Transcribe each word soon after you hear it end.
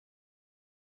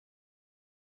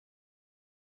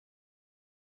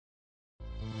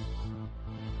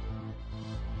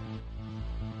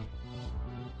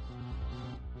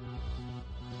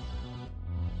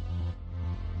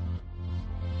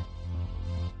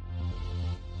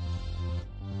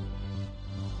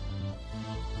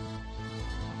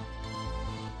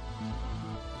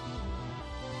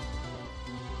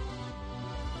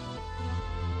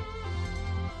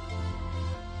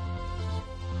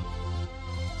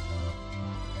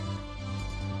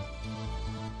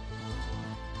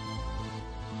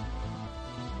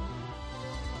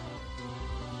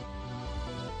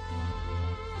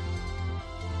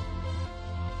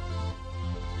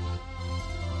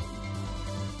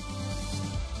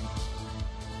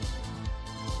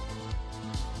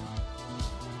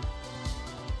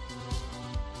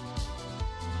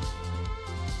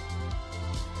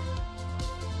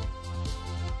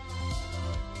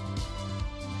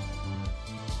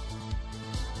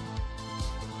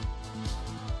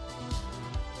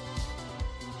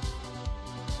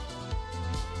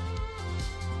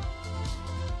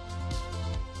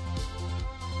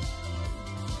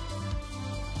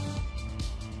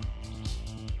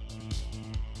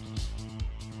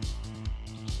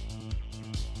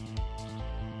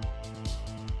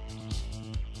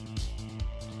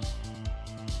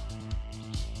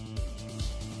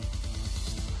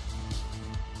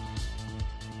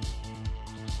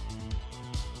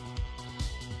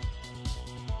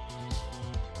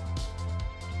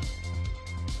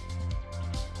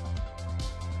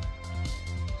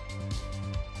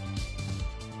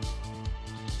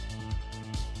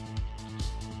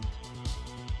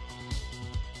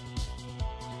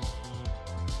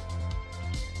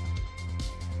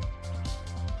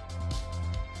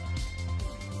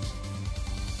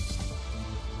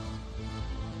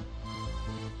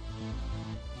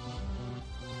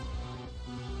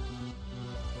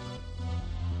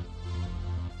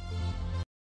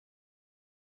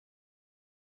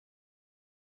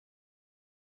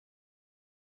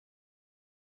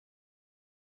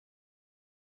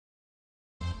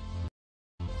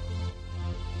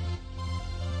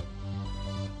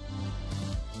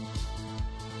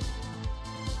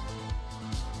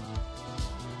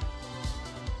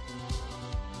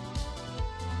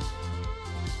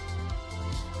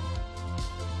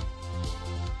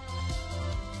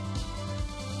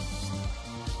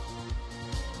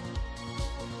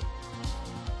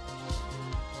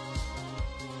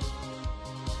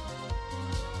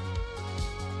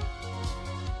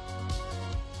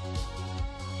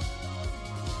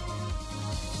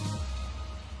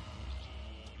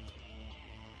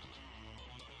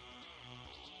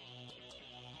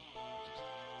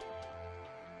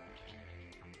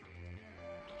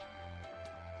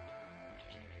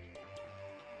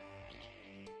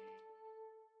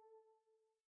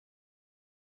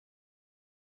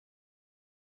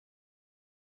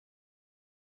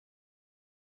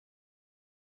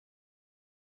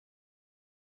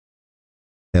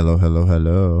Hello, hello,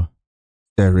 hello.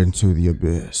 Stare into the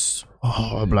abyss.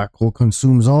 Oh, a black hole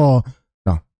consumes all.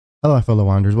 No. Hello, fellow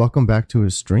wanderers. Welcome back to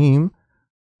his stream.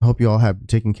 I hope you all have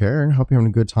taken care and hope you're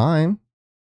having a good time.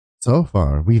 So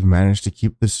far, we've managed to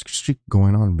keep this streak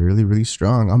going on really, really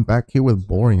strong. I'm back here with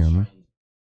Borium.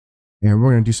 And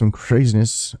we're going to do some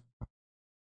craziness.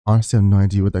 Honestly, I have no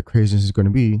idea what that craziness is going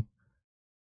to be.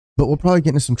 But we'll probably get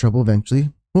into some trouble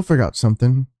eventually. We'll figure out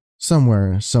something.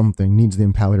 Somewhere, something needs the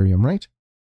Manu-Pal-torium, right?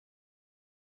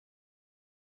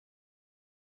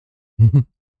 Alright,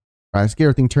 let's get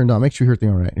everything turned on. Make sure you hear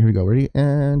everything alright. Here we go. Ready?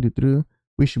 And doo-doo-doo.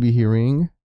 We should be hearing.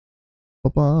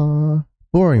 Papa.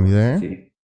 Boring me there. Let's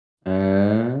see.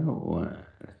 Let's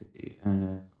see.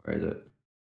 Where is it?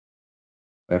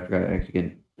 I forgot to actually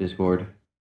get Discord.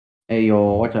 Hey,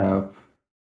 yo, what's up?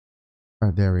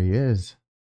 Alright, there he is.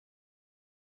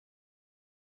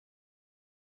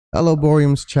 Hello,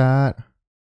 Borium's chat.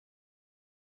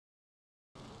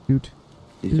 Dude.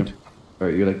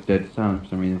 Alright, you're like dead sound for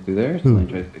some reason through there, so Who? let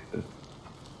me try to fix this.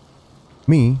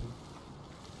 Me?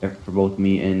 Yeah, for both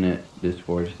me and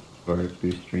Discord for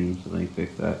through stream, so let me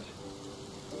fix that.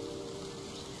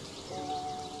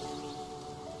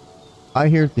 I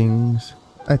hear things.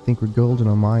 I think we're golden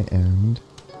on my end.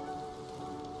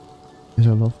 Is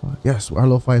our lo-fi? Yes, our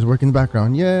lo-fi is working in the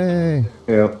background. Yay!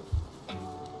 Yep.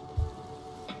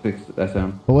 Fix that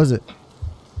sound. What was it?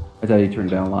 I thought you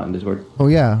turned down a lot in Discord. Oh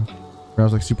yeah. I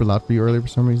was like super loud for you earlier for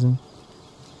some reason.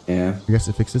 Yeah. I guess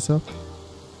it fixed itself.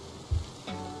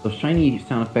 Those shiny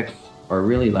sound effects are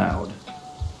really loud.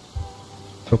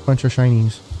 Go punch our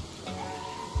shinies.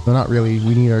 No, not really.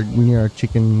 We need our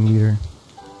chicken leader.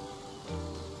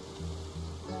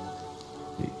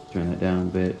 Turn that down a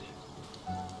bit.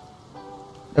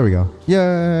 There we go.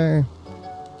 Yay!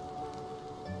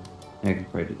 I can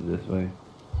probably do it this way.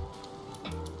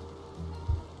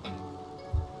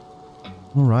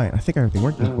 Alright, I think everything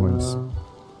worked at once.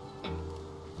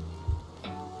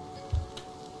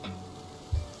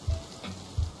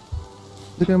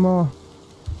 Look at them all.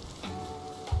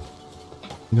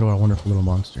 Look at all our wonderful little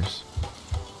monsters.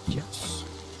 Yes.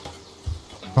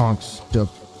 Conks, the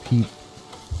Peep,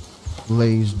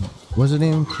 Blaze. What's his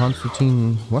name?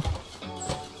 Constantine. What?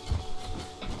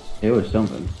 It was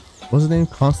something. What's his name?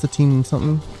 Constantine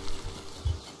something?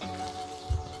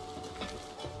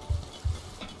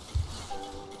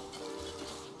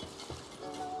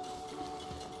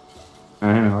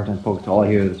 I'm having a hard time focusing. All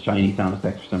I hear is shiny sound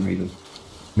effects for some reason.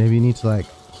 Maybe you need to like,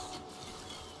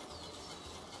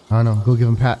 I don't know, go give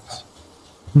him pats.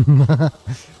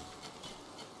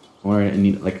 Or I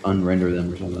need to like unrender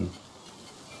them or something.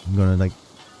 I'm gonna like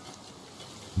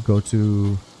go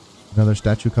to another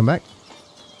statue, come back.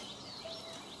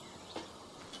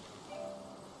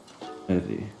 Let's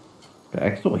see.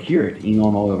 I can still hear it, even though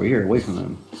I'm all over here, away from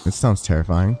them. It sounds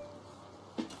terrifying.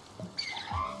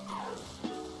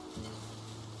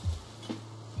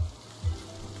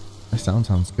 My sound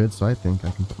sounds good, so I think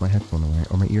I can put my headphone away,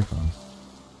 or my earphone.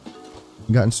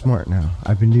 I've gotten smart now.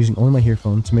 I've been using only my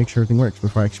earphones to make sure everything works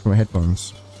before I actually put my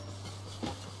headphones.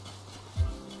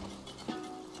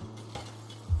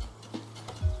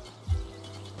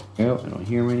 Yep, I don't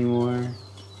hear him anymore.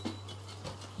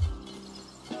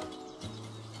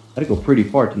 I had to go pretty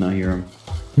far to not hear him.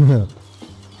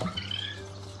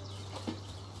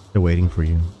 They're waiting for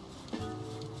you.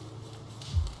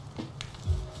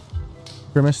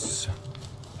 Grimace.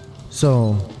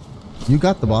 So, you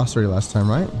got the boss already last time,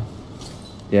 right?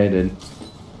 Yeah, I did.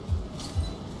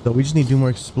 So we just need to do more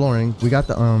exploring. We got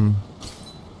the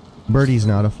birdies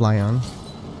now to fly on.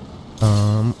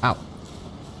 Ow.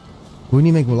 We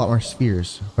need to make a lot more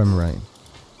spheres, if I'm right.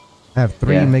 I have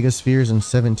 3 mega spheres and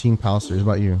 17 palsters.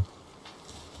 What about you?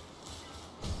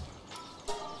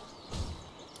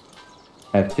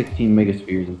 I have 16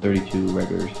 megaspheres and 32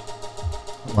 regulars.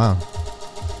 Wow.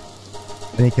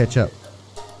 I need to catch up.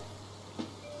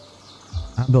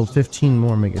 I'll build 15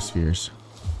 more mega spheres.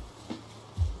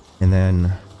 And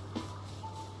then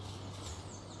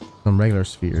some regular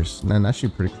spheres. And that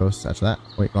should be pretty close to that.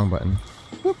 Wait, wrong button.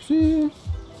 Whoopsie.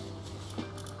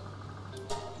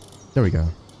 There we go.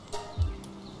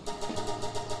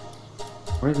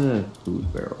 Where's the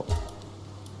food barrel?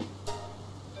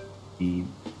 Seeds.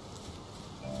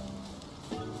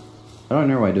 I don't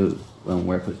know why I do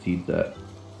where I put seeds at.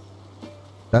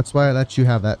 That's why I let you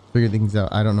have that. Figure things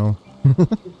out. I don't know.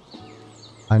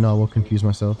 I know I will confuse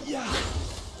myself. Yeah.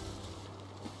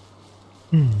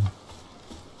 There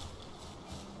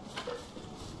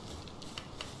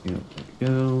we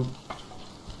go.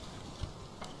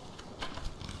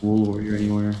 Wool warrior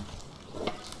anywhere?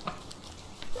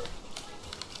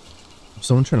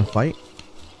 Someone trying to fight?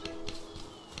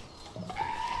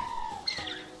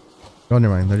 Oh,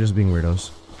 never mind. They're just being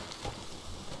weirdos.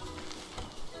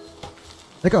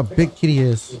 Look how big Kitty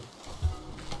is.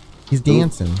 He's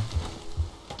dancing.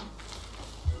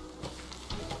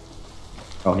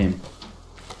 Oh, him.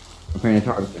 Apparently it's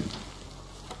harvesting.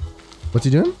 What's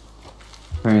he doing?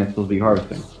 Apparently it's supposed to be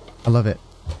harvesting. I love it.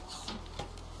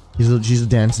 She's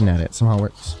dancing at it. Somehow it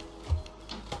works.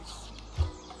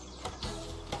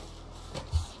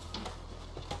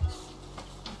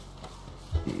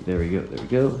 There we go. There we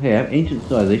go. Hey, I have ancient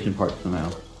civilization parts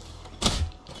somehow.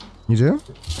 You do?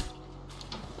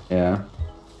 Yeah.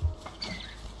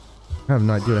 I have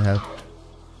no idea what I have.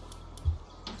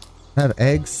 I have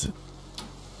eggs.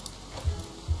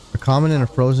 A common and a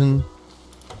frozen,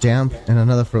 damp, and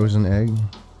another frozen egg.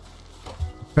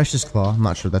 Precious claw. I'm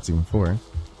not sure what that's even for.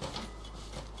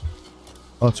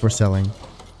 Oh, it's for selling.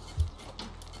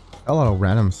 A lot of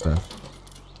random stuff.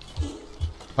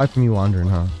 Probably from you wandering,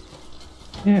 huh?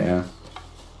 Yeah.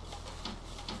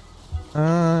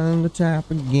 I'm the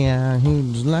type of guy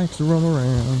who just likes to roam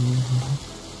around.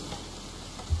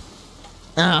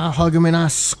 I hug him and I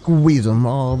squeeze him,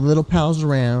 all the little pals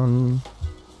around.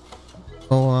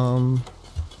 Oh,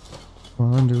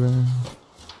 wandering.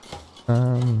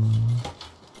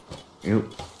 Yep.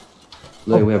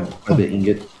 Look, we have a bit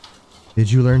ingot.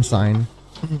 Did you learn sign?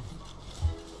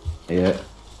 Yeah.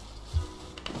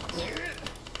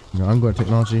 No, I'm going to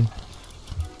technology.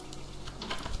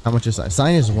 How much is sign?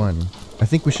 Sign is 1. I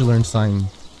think we should learn sign.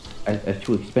 That's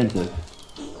too expensive.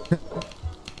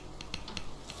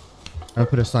 I'll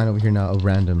put a sign over here now, a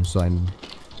random sign.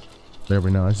 There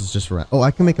we know. This is just for. Oh, I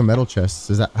can make a metal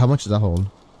chest. Is that how much does that hold?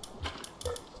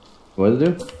 What does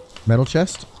it do? Metal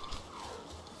chest?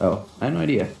 Oh, I have no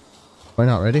idea. Why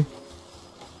not? Ready?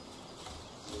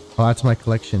 Oh, that's my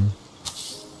collection.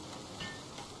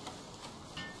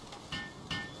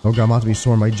 Oh god, I'm about to be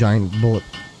sworn by giant bullet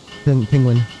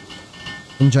penguin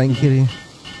and giant kitty.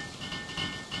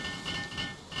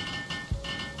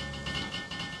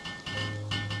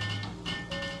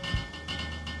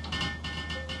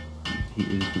 He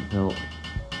is some help.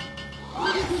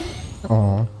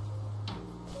 Aww.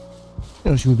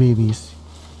 Those you babies.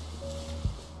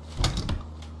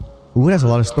 Ooh, it has a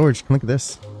lot of storage. Come look at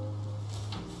this.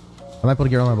 I might be able to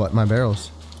get all my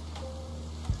barrels.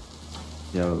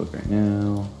 Yeah, I'll look right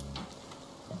now.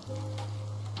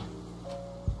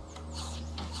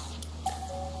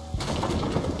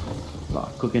 A lot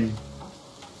of cooking.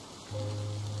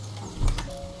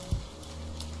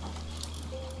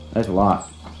 That's a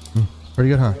lot. Pretty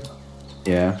good, huh?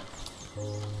 Yeah.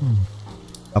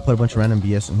 I'll put a bunch of random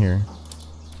BS in here.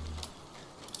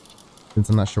 Since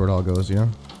I'm not sure where it all goes, you know?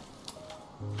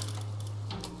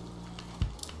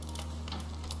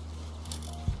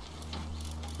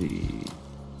 See.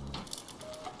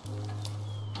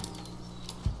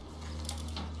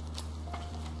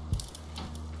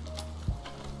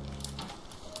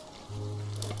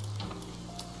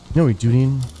 You know what we do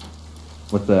need?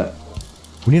 What's that?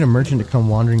 We need a merchant to come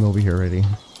wandering over here already.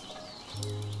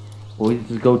 Well, we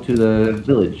just go to the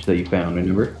village that you found,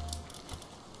 remember?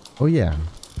 Oh yeah.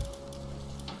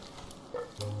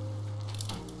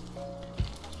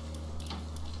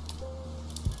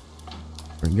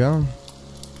 There we go.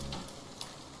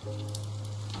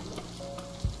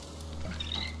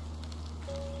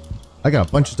 I got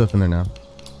a bunch of stuff in there now.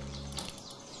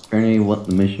 Apparently, what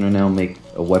the mission right now, make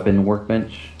a weapon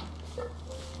workbench.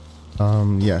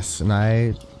 Yes, and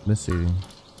let's see.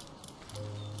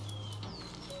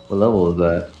 What level is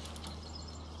that?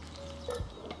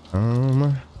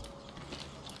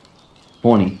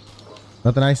 20.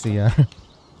 Nothing I see, yeah.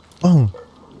 Oh,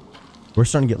 we're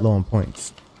starting to get low on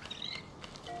points.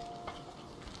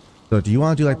 So do you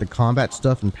want to do like the combat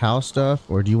stuff and PAL stuff,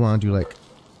 or do you want to do like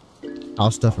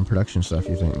PAL stuff and production stuff,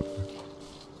 you think?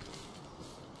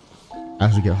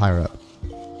 As we get higher up.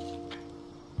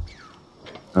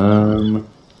 I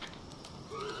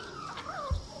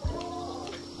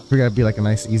figured it'd be like a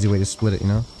nice easy way to split it, you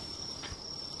know?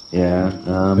 Yeah,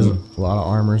 There's a lot of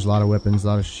armors, a lot of weapons, a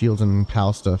lot of shields and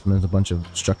PAL stuff, and there's a bunch of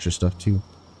structure stuff too.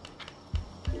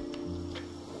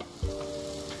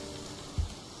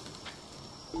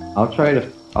 I'll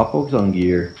focus on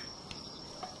gear.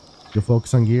 You'll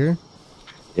focus on gear?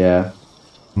 Yeah.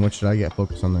 And what should I get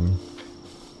focused on then?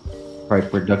 Probably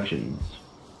productions.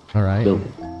 Alright.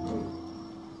 Building.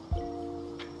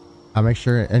 I'll make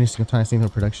sure any single time I see no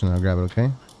production, I'll grab it,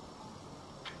 okay?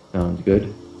 Sounds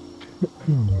good.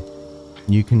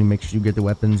 You can make sure you get the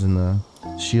weapons and the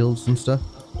shields and stuff?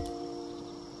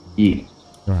 Yeah.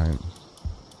 Alright.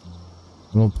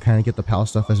 We'll kind of get the PAL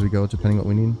stuff as we go, depending what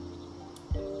we need.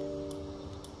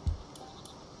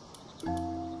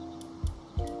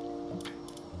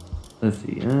 let's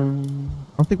see. I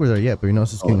don't think we're there yet, but we know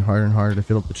it's getting harder and harder to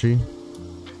fill up the tree.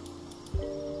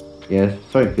 Yeah, it's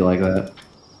starting to feel like that.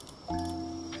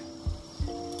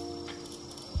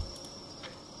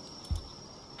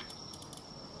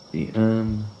 See,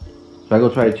 should I go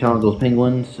try to challenge those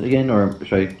penguins again, or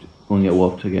should I go and get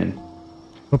wolfed again?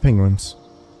 What penguins?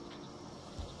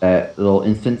 That little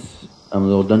instance,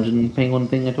 little dungeon penguin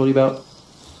thing I told you about.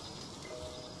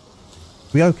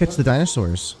 We gotta catch the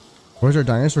dinosaurs. Where's our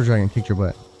dinosaur dragon kicked your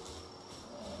butt?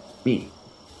 Me.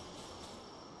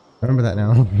 I remember that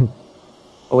now.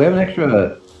 Oh, we have an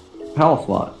extra pal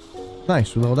slot.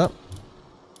 Nice, we leveled up.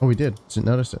 Oh, we did. Didn't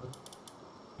notice it.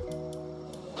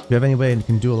 Do you have anybody that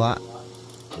can do a lot?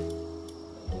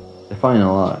 They're finding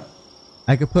a lot.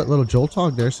 I could put little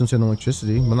Joltog there since we have no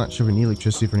electricity. I'm not sure if we need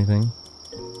electricity for anything.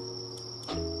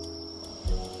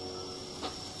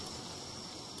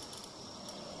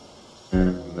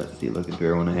 Let's see, looking through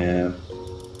everyone I have.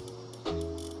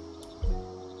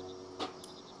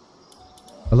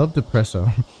 I love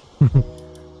Depresso.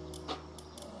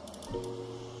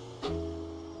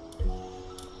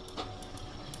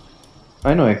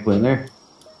 I know I can put in there.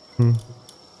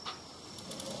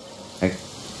 I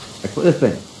put this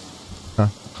thing. Huh.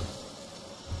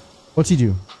 What's he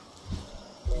do?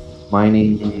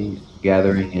 Mining,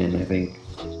 gathering, and I think.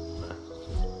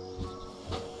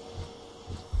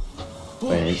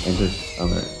 And just what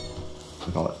do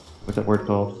you call it? What's that word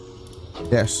called?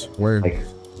 Yes, word. Like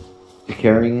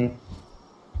carrying,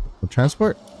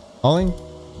 Transport? Hauling?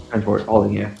 transport,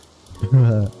 hauling. Yeah.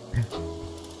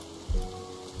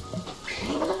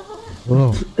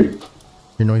 Whoa.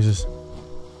 Your noises.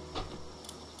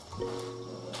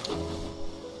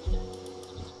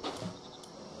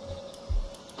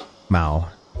 Mao.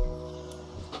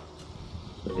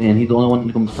 And he's the only one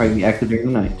who can probably be active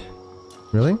during the night.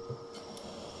 Really?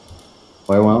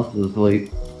 Why everyone else is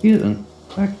asleep? He doesn't.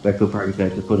 That could probably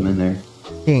just put him in there.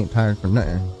 He ain't tired for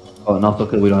nothing. Oh, and also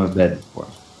because we don't have a bed for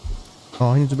him.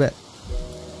 Oh, he needs a bed.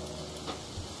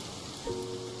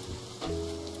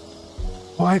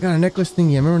 Oh, I got a necklace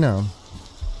thingy. I remember now.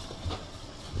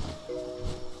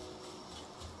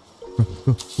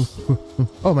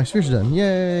 Oh, my spheres are done.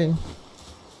 Yay.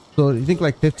 So, you think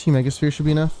like 15 megaspheres should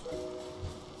be enough?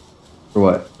 For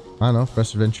what? I don't know, for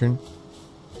us adventuring.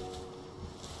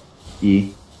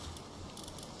 E.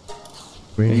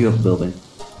 Green. You have a building.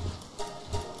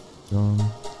 And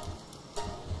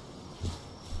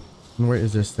where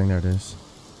is this thing? There it is.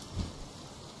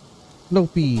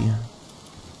 Lofi.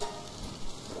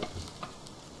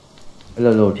 Hello,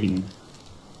 little team.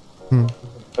 Look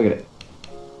at it.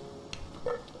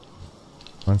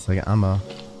 One second. I'm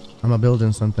a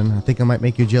building something. I think I might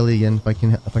make you jelly again if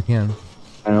I can.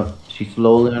 I know. She's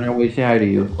slowly on her way to say hi to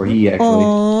you, or he actually.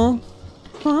 Aww.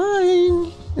 Hi.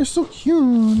 You're so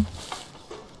cute.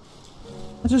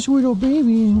 That's a sweet little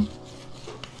baby.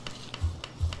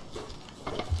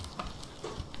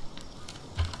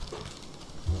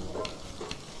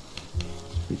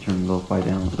 We turn the Lo-Fi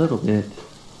down a little bit.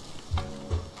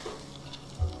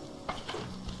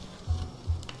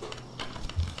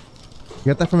 You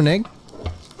got that from an egg?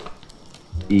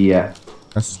 Yeah.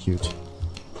 That's cute.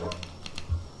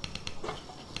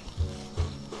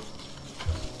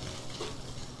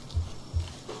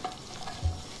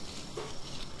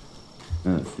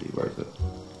 Let's see, where is it?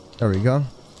 There we go.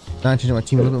 Now I change my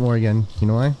team a little bit more again. You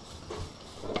know why?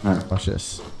 Alright. Watch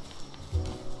this.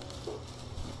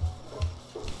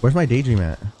 Where's my daydream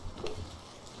at?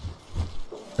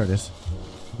 There it is.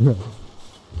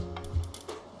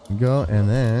 Go, and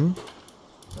then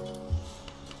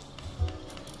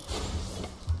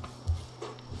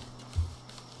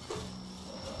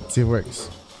let's see if it works.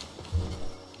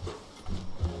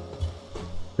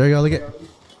 There you go, look at.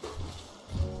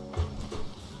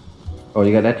 Oh,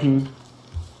 you got that team?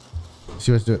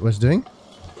 See what's it's doing?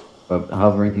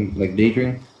 Hovering, like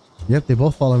daydream? Yep, they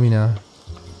both follow me now.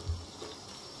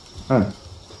 Huh.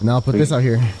 And now I'll put this out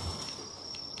here.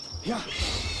 Yeah.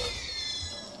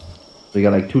 So you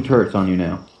got like 2 turrets on you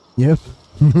now. Yep.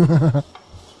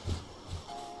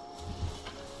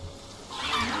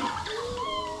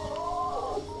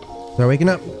 They're waking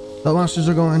up. The monsters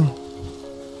are going.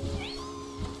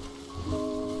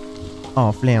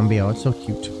 Oh, Flambio, it's so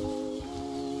cute.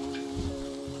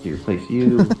 To replace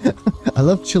you. I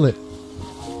love Chillet.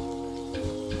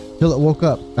 Chillet woke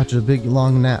up after a big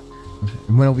long nap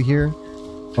and went over here.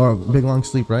 Or a big long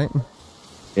sleep, right?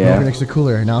 Yeah. Over next to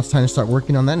cooler. Now it's time to start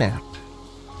working on that nap.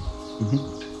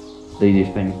 Ladies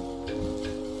thing.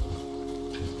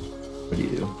 What do you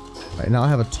do? Right now I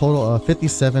have a total of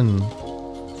 57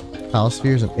 Pal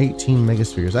spheres and 18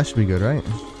 megaspheres. That should be good, right?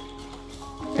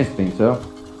 I think so.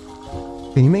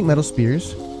 Can you make metal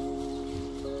spears?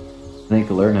 I think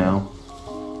to learn now.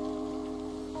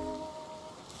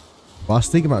 Well, I was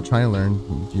thinking about trying to learn.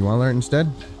 Do you want to learn instead?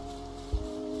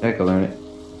 I could learn it.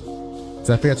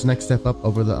 So I figure that's the next step up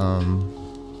over the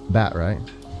bat, right?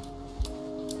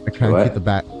 I kind of What? keep the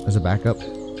bat as a backup.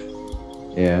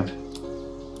 Yeah.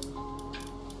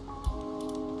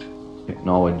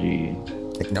 Technology.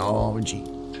 Technology.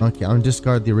 Okay, I'm gonna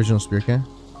discard the original spear, okay?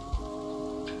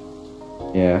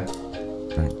 Yeah.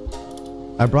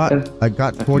 Alright. I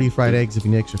got 40 fried eggs. If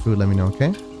you need extra food, let me know,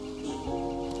 okay?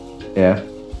 Yeah.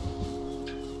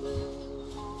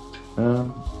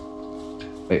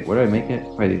 Wait, where did I make it?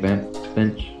 By the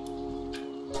bench.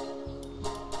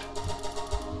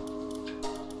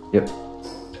 Yep.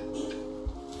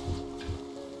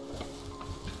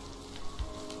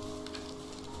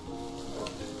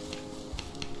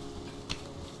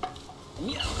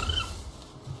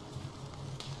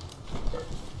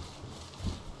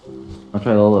 I'll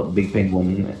try to level up Big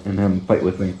Penguin and have him fight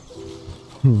with me.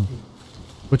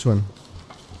 Which one?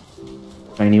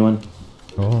 Tiny one.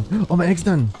 Oh, oh, my egg's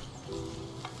done.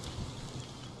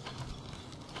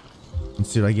 Let's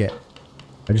see what I get.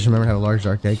 I just remembered how large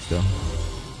dark egg still.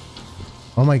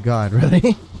 Oh my god,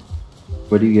 really?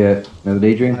 What do you get? Another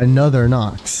daydream? Another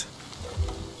Nox.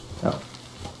 Oh.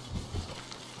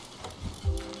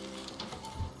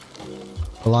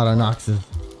 A lot of Noxes.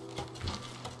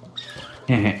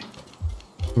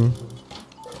 You're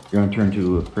gonna turn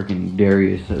to a freaking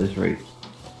Darius at this rate.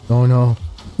 Oh no.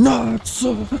 Nox!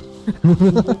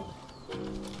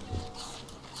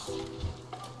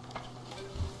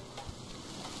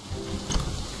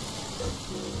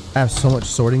 I have so much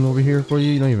sorting over here for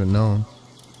you, you don't even know.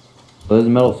 Well, there's a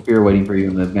metal spear waiting for you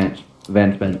in the advanced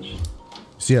bench.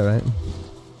 See that, right?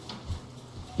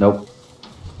 Nope.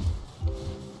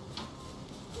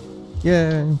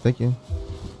 Yeah, thank you.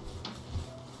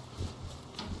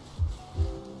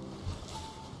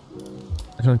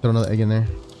 I want to throw another egg in there.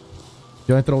 Do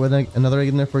you want to throw another egg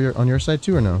in there for on your side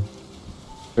too, or no?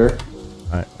 Sure.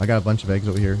 Alright, I got a bunch of eggs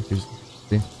over here.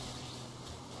 See?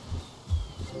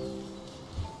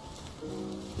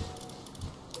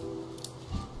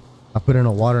 I put in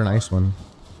a water and ice one.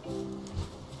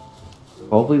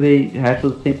 Hopefully they hatch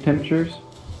with the same temperatures.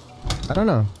 I don't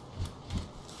know.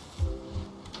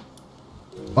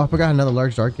 Oh, I forgot another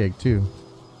large dark egg too.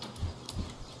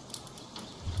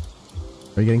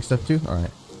 Are you getting stuff too?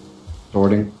 Alright.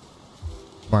 Sorting.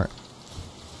 Smart.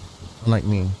 Unlike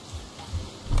me.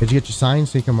 Did you get your sign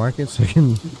so you can mark it so you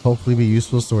can hopefully be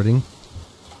useful sorting?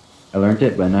 I learned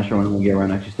it, but I'm not sure when we'll get around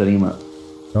to actually setting them up.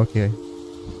 Okay.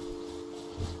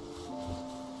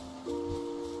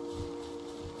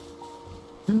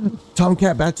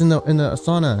 Tomcat bats in the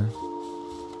sauna.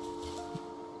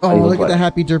 Oh, look at the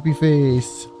happy derpy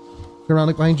face. Turn around,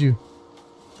 look behind you.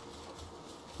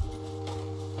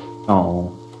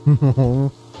 Oh.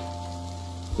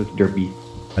 Look derpy.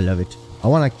 I love it. I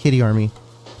want a kitty army.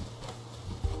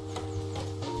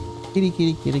 Kitty,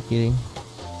 kitty, kitty, kitty.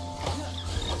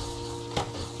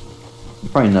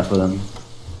 Probably enough of them.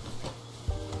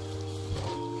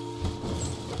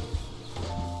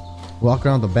 Walk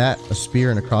around with a bat, a spear,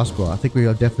 and a crossbow. I think we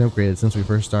have definitely upgraded since we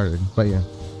first started. But yeah.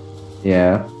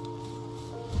 Yeah.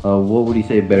 What would you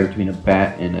say better between a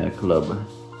bat and a club?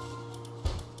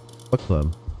 What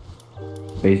club?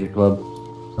 Basic club.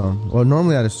 Well,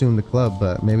 normally I'd assume the club,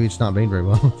 but maybe it's not made very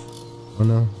well. Oh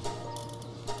no.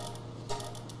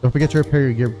 Don't forget to repair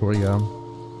your gear before we go.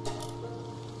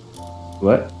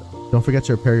 What? Don't forget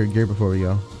to repair your gear before we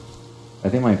go. I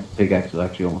think my pickaxe is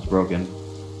actually almost broken.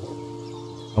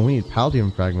 Oh, we need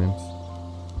Palladium fragments.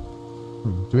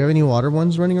 Do we have any water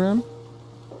ones running around?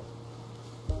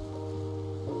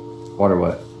 Water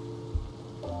what?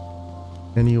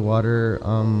 Any water,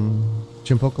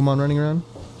 gym Pokemon running around?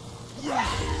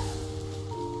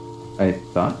 I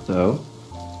thought so.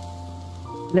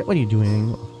 What are you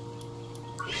doing?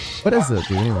 What does that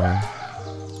do anyway?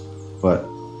 What?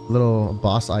 Little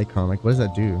boss icon, like what does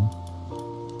that do?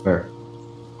 Where?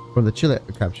 From the chillet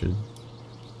we captured.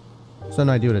 So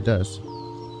no idea what it does.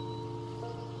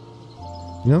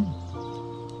 You know?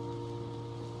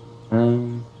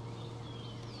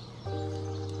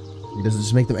 Does it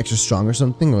just make them extra strong or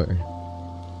something, or?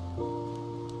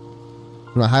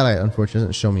 My highlight, unfortunately,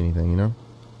 doesn't show me anything, you know?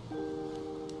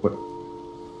 What?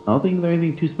 I don't think there's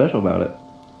anything too special about it.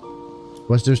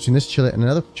 What's the difference between this chillet and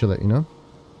another chillet, you know?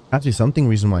 Has to be something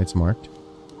reason why it's marked.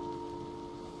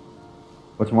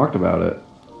 What's marked about it?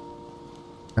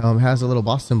 It has a little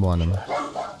boss symbol on them.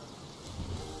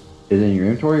 Is it in your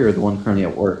inventory or the one currently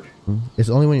at work? It's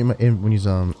only when you're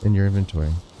in your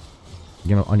inventory.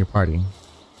 You know, on your party.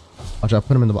 Watch, I'll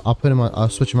put him in the. I'll put him on. I'll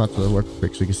switch him out to the work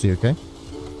quick so you can see. Okay.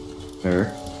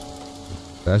 Sure.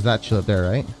 There's that chill up there,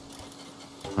 right?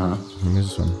 Uh huh. And here's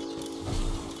this one.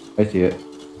 I see it.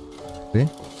 See?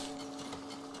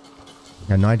 I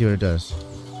have no idea what it does.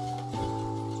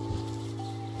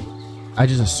 I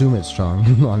just assume it's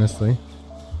strong, honestly.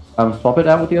 Swap it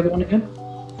out with the other one again.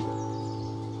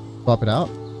 Swap it out.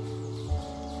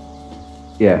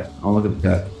 Yeah, I'll look at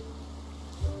that.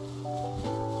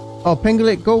 Oh,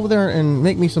 Pangolin, go over there and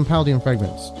make me some paladin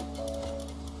fragments.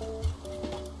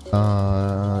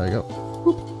 There you go.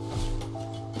 Boop.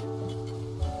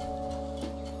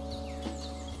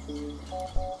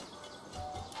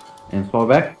 And swap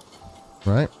back.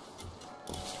 Right.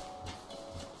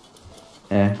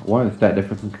 One of the stat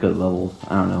differences because levels.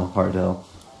 I don't know, hard to tell.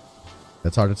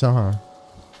 That's hard to tell, huh?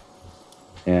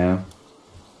 Yeah.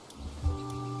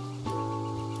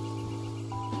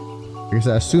 I guess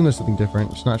I assume there's something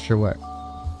different. Just not sure what.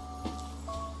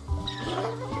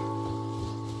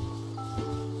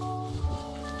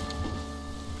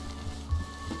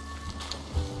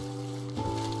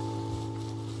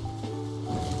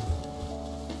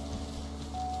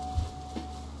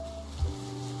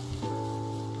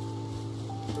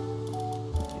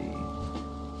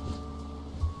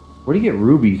 Where do you get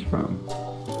rubies from?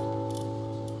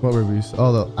 What rubies?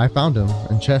 Oh, I found them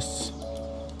in chests.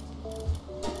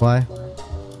 Why?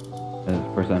 That's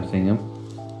the first time seeing them.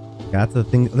 Yeah, that's the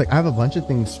thing. Like, I have a bunch of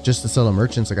things just to sell to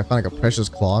merchants. Like, I found like a precious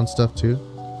claw and stuff too,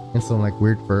 and some like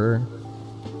weird fur.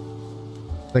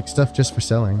 Like stuff just for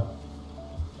selling.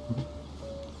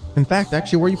 In fact,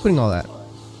 actually, where are you putting all that?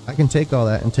 I can take all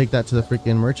that and take that to the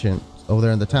freaking merchant over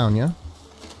there in the town. Yeah.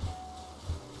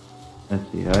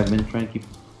 Let's see. I've been trying to keep.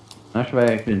 Not sure if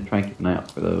I've been trying to keep an eye out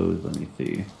for those. Let me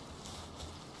see.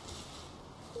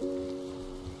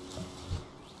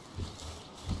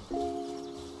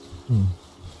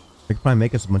 They could probably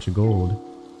make us a bunch of gold.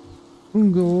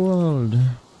 Gold.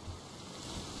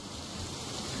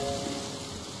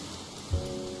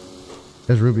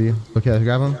 There's Ruby. Okay, let's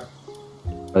grab them.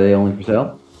 Are they only for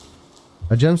sale?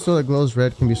 A gemstone that glows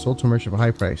red can be sold to a merchant for a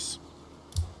high price.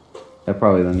 Yeah,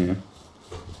 probably then, yeah.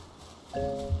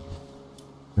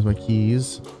 There's my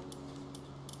keys.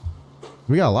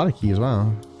 We got a lot of keys,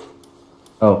 wow.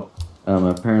 Oh,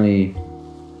 apparently,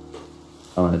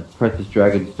 precious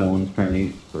dragon stones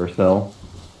apparently for sale.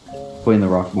 Put in the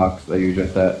rock box that you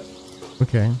just at.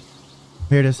 Okay.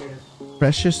 Here it is.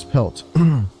 Precious pelt.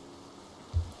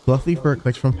 Fluffy fur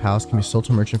collected from palace can be sold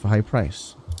to a merchant for high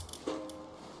price.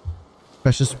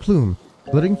 Precious plume.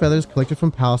 Glittering feathers collected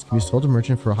from palace can be sold to a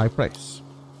merchant for a high price.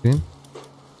 See?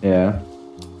 Yeah.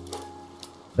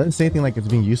 Doesn't say anything like it's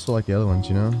being useful like the other ones,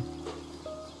 you know?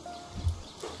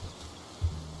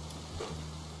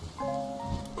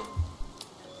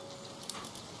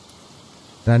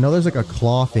 And I know there's like a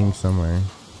claw thing somewhere.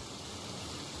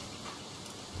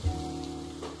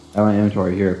 I have my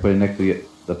inventory here. Put it next to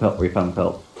the pelt where you found the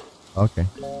pelt. Okay.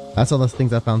 That's all those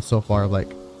things I found so far,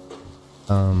 like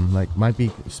might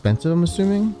be expensive, I'm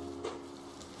assuming.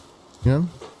 You know?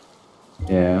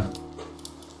 Yeah.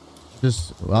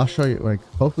 Just, well, I'll show you, like,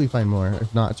 hopefully find more.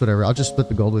 If not, it's whatever. I'll just split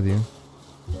the gold with you.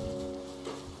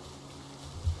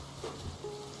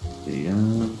 Yeah.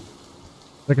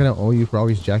 Like, I don't owe you for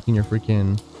always jacking your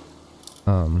freaking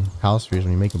palace spheres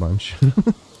when you make a bunch.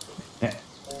 Yeah.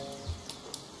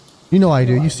 You know I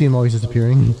do. You see them always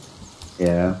disappearing.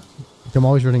 Yeah. I'm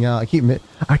always running out.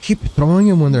 I keep throwing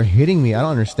them when they're hitting me. I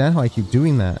don't understand how I keep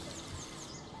doing that.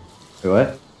 Wait,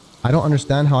 what? I don't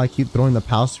understand how I keep throwing the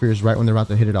palace spheres right when they're about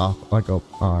to hit it off, like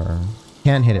or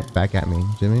can hit it back at me. Do you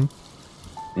know what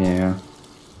I mean? Yeah.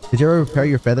 Did you ever repair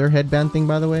your feather headband thing,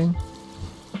 by the way?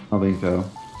 I don't think so.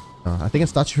 I think it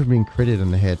stops you from being critted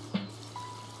in the head.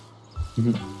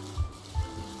 Mm-hmm.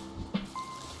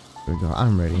 There we go.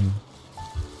 I'm ready.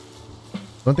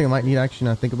 One thing I might need, actually,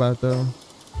 now I think about it though.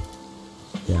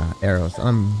 Yeah, arrows.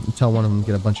 Tell one of them to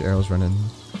get a bunch of arrows running.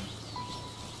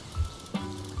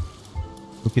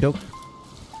 Okie doke.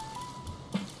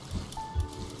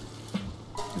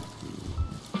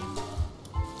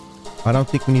 I don't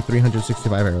think we need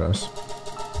 365 arrows.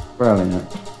 Probably not.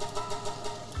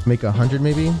 Make 100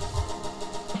 maybe,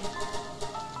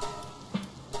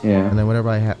 Yeah. and then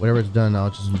whatever it's done, I'll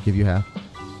just give you half.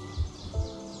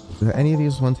 Do any of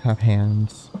these ones have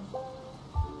hands?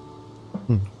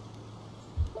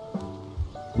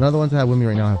 None of the ones I have with me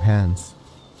right now have hands.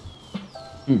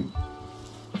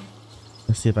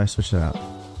 Let's see if I switch that out.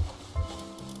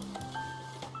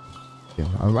 Okay,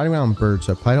 I'm riding around birds,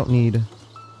 so I probably don't need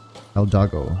El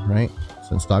Doggo, right?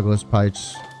 Since Doggo is probably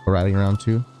just riding around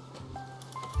too.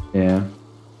 Yeah.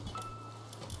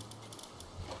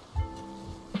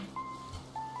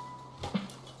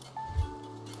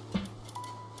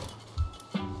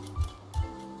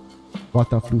 What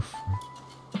the floof?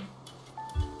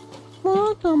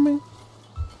 What on me?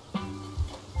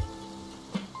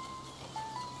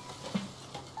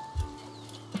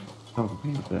 Oh,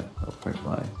 pain with that. Oh,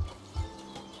 firefly.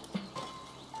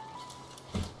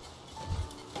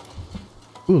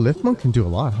 Ooh, Lift Monk can do a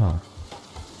lot, huh?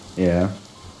 Yeah.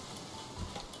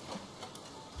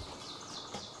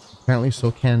 Apparently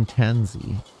so can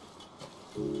Tansy.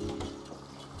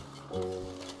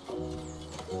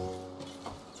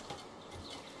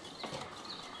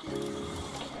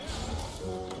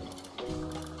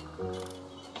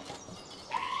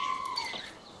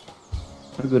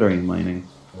 How good are you mining?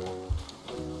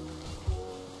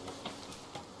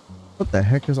 What the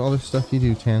heck is all this stuff you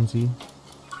do, Tansy?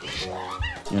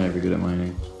 You're not very good at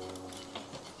mining.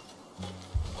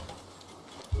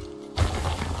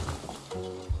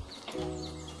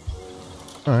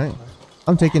 Alright.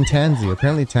 I'm taking Tansy.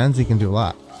 Apparently Tansy can do a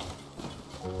lot.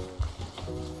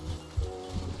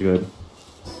 Good.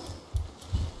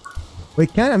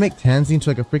 Wait, can't I make Tansy into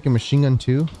like a freaking machine gun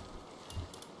too?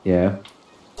 Yeah.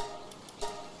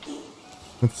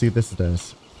 Let's see what this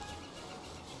does.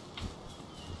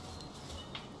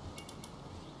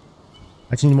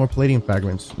 I just need more palladium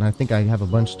fragments, and I think I have a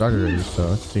bunch started already, so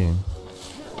let's see.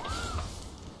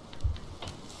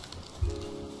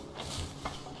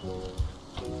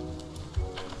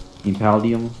 Need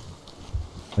palladium?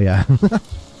 Oh yeah. I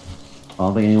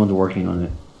don't think anyone's working on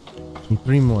it. Need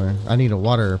 3 more. I need a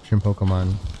water shrimp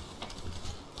Pokemon.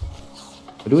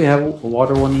 But do we have a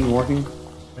water one even working?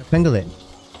 Pangolin.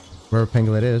 Wherever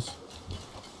Pangolin is.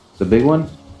 The big one?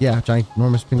 Yeah, giant,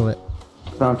 enormous Pangolin.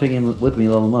 So I'm taking him with me,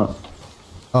 level him up.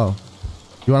 Oh.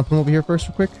 You want to put him over here first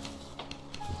real quick?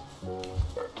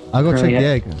 I'll go check the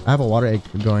egg. I have a water egg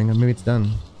going, and maybe it's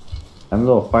done. I have a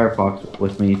little Firefox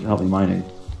with me to help me mining.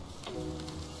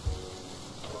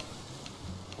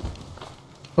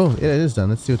 Oh, it is done.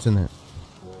 Let's see what's in there.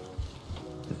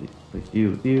 Place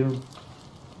you with you.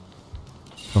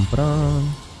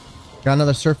 Got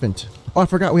another serpent. Oh, I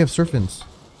forgot we have serpents.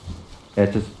 Yeah,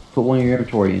 just put one in your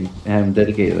inventory and have him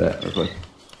dedicate to that real quick.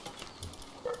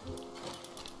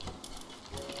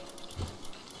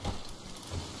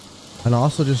 And I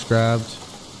also just grabbed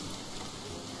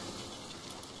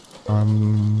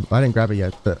I didn't grab it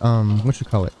yet, but what should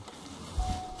call it?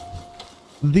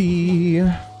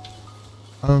 The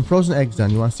frozen egg's done.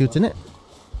 You want to see what's in it?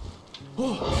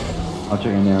 I'll check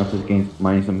it now so this game's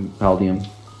mining some palladium.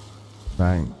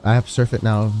 Right. I have Surfeit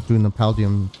now doing the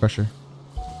palladium pressure.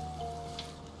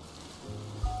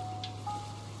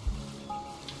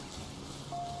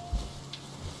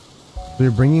 So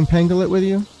you're bringing Pangolin with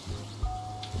you?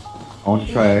 I want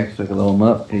to try so I can level him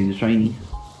up because he's shiny.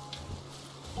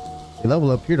 They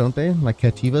level up here, don't they? Like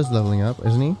Cativa's leveling up,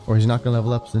 isn't he? Or he's not going to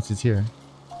level up since he's here.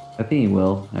 I think he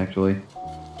will, actually.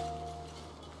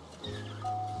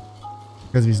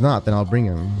 Because if he's not, then I'll bring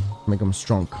him. Make him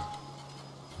strong.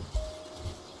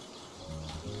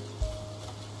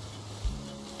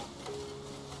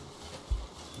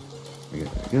 There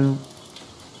we go.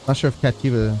 Not sure if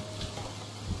Cativa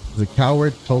is a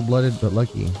coward, cold-blooded, but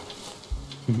lucky.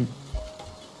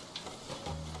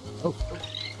 Oh.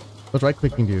 What's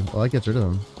right-clicking do? Well, that gets rid of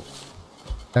him.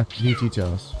 After he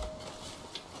details.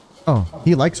 Oh,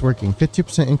 he likes working.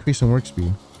 50% increase in work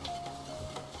speed.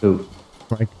 Ooh.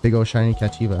 Like big old shiny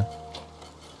Cativa.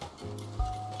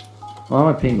 Well,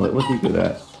 I'm a Pinglet. What's he good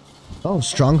at? Oh,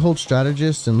 stronghold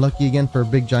strategist and lucky again for a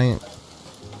big giant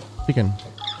chicken.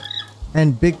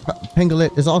 And big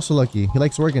Pangolin is also lucky. He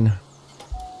likes working.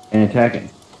 And attacking.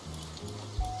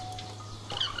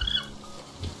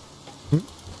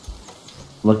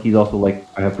 Lucky's also like,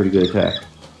 I have pretty good attack.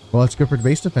 Well, it's good for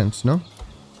base defense, no?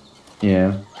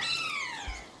 Yeah.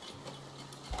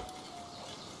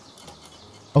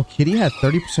 Oh, Kitty had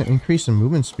 30% increase in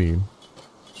movement speed.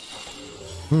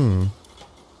 I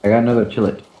got another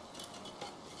Chillet.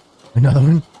 Another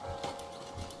one?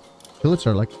 Pillets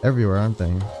are like everywhere, aren't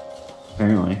they?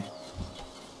 Apparently.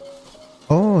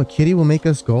 Oh, Kitty will make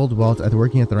us gold while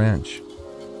working at the ranch.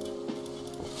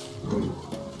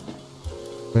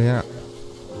 So yeah.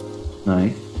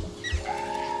 Nice.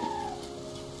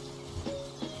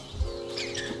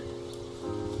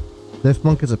 Lift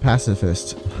Monk is a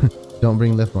pacifist. Don't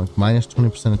bring Lift Monk. Minus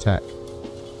 20% attack.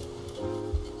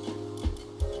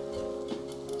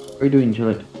 What are you doing,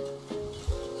 Chillet?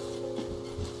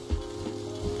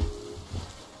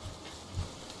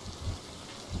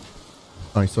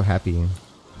 Oh, he's so happy.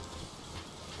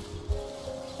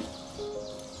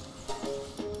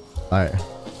 Alright.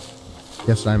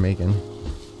 Guess what I'm making.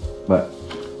 What?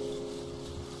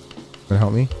 Gonna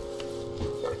help me?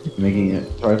 Making it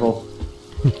rifle?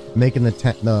 Making the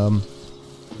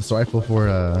This rifle for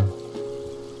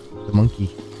the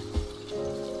monkey.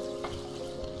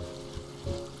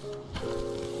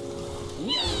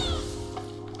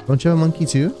 Don't you have a monkey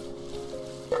too?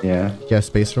 Yeah. You have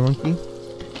space for a monkey?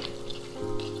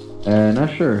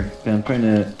 Not sure. I'm trying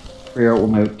to figure out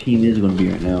what my team is going to be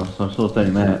right now, so I'm still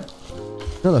studying that.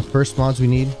 You know the first mods we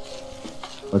need?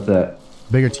 What's that?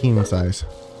 Bigger team size.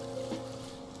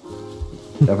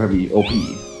 That'll probably be OP.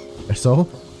 So?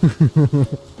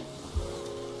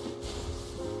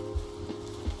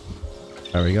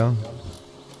 There we go.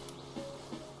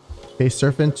 Okay,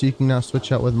 Serpent, you can now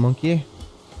switch out with Monkey.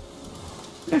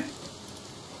 Yeah.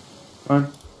 Fine.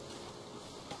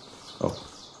 Oh.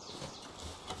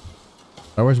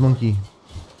 Oh, where's Monkey?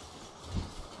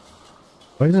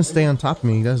 Why doesn't stay on top of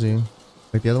me, does he?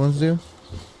 Like the other ones do?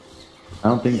 I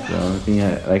don't think so. I think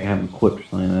I like have him equipped or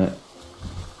something like that.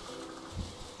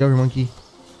 Get over, Monkey.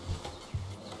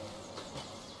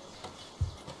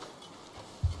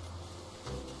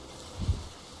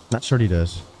 Not sure what he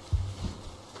does.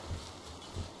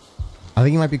 I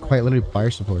think he might be quite literally fire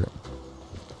support.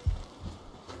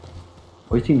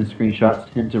 Always seen the screenshots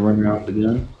him to run around with the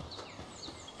gun.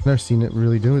 I've never seen it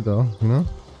really do it though, you know?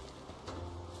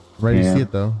 Ready to see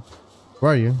it though.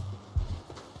 Where are you?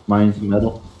 Mine's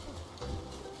metal.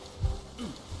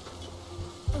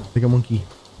 Take a monkey.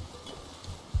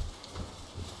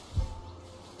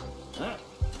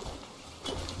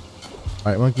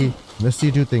 Alright, monkey. Let's see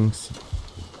you do things.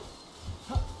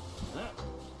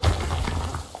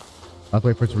 I'll have to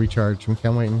wait for it to recharge. Okay,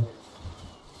 I'm waiting.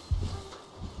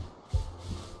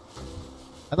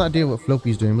 I have no idea what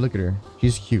Floppy's doing, but look at her.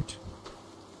 She's cute.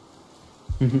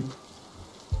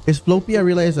 Is Floppy, I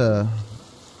realize, a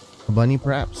bunny,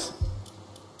 perhaps?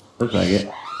 Looks like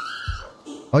it.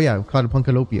 Oh yeah, called a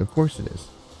Punkalopi. Of course it is.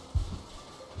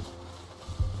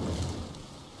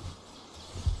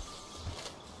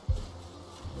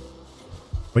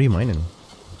 What are you mining?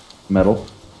 Metal.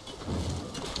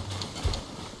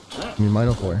 What are you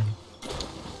mining for?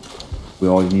 We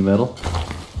always need metal.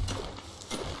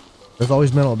 There's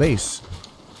always metal at base.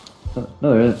 No,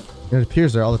 there isn't. It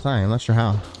appears there all the time. I'm not sure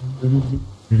how. Do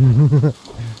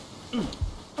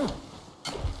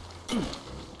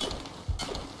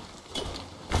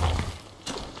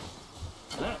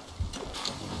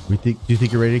you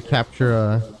think you're ready to capture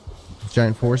a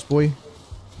giant forest boy?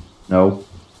 No.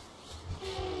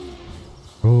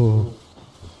 Oh,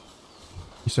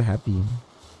 he's so happy.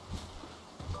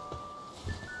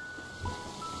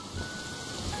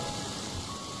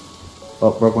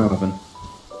 Oh, broke my weapon.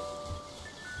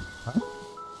 Huh?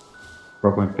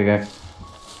 Broke my pickaxe.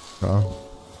 Oh,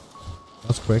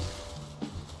 that's quick.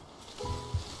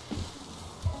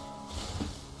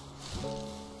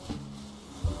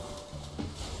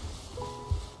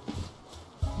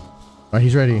 Alright,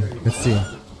 he's ready. Let's see.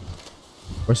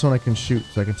 Where's someone I can shoot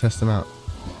so I can test him out?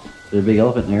 There's a big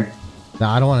elephant there.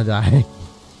 Nah, I don't want to die.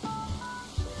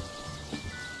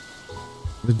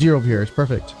 The deer over here is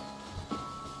perfect.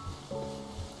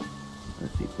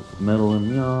 Let's see, put some metal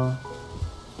in y'all.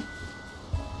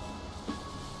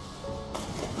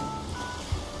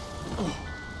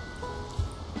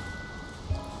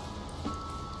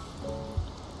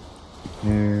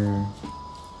 There.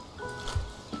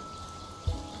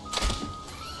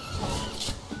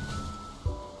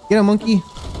 Get a monkey.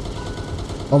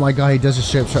 Oh my god, he does a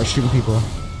ship, start shooting people.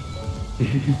 You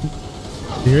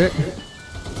hear it?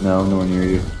 No, I'm nowhere near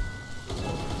you.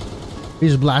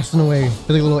 He's just blasting away. Feels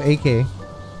like a little AK.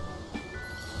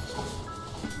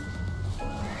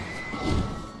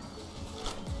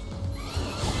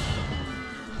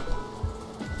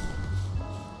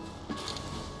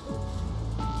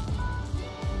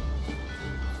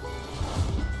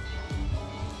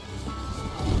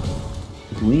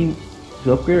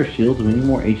 To upgrade our shields, we need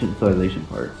more ancient civilization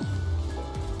parts.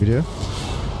 You do?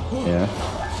 Yeah.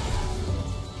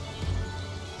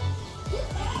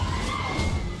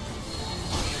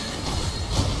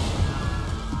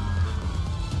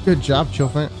 Good job,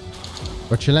 Chillfant.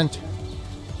 Or Chillent.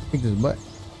 Kick his butt.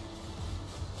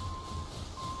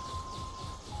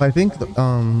 I think the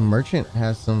merchant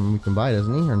has some we can buy,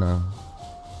 doesn't he? Or no?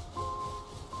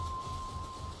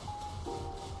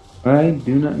 I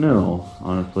do not know,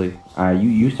 honestly.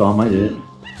 You saw him, I didn't.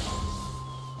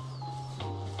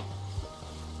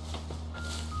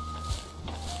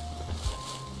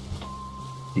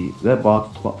 See, that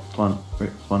box spawn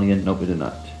again? Nope, it did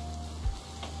not.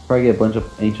 Probably get a bunch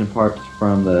of ancient parts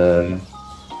from the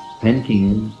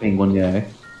penguin guy.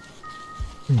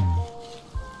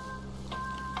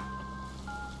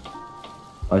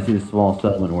 I see the small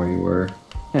settlement where you were.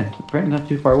 Yeah, apparently not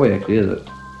too far away, actually, is it?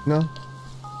 No.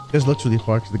 This looks really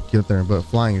far to get there, but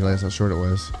flying, you realize how short it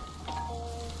was.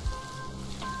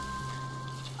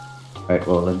 Alright,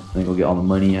 well, then go get all the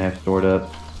money I have stored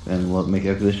up, and we'll make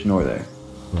expedition over there.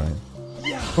 Right.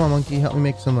 Come on, monkey, help me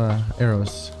make some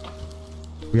arrows.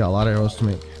 We got a lot of arrows to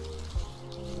make.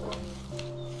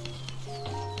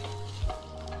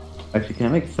 Actually, can I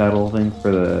make saddle things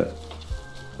for the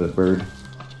bird?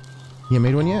 You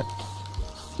made one yet?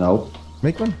 No.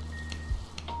 Make one.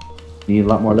 Need a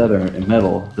lot more leather and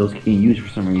metal. Those can't use for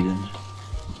some reason.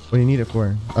 What do you need it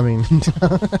for? I mean,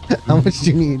 how much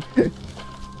do you need?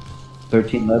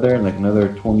 13 leather and like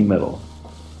another 20 metal.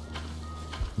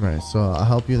 Right, so I'll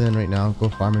help you then right now. Go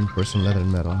farming for some leather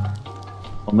and metal.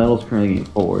 Well, metal's currently getting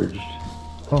forged.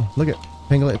 Oh, look at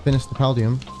Pangolin finished the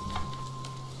Paldium.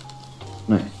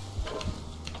 Nice.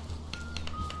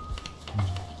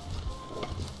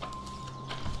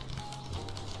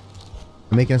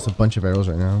 I'm making us a bunch of arrows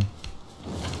right now.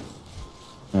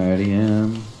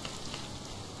 Alrighty,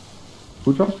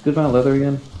 who drops a good amount of leather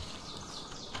again?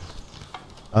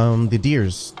 The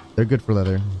deers. They're good for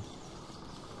leather.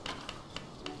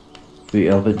 The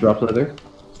elephant drops leather?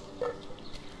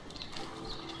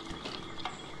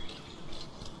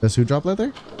 Does who drop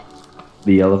leather?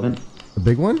 The elephant? The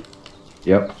big one?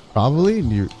 Yep. Probably.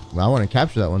 I want to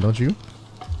capture that one, don't you?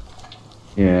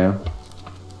 Yeah.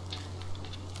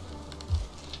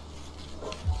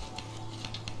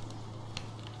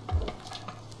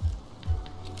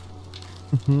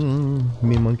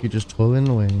 Me and monkey just toiling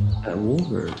away. That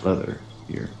wool or leather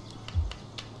here?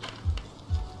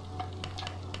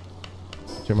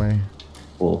 Check my...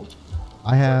 Wool.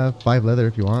 I have 5 leather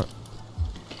if you want.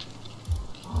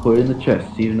 Put it in the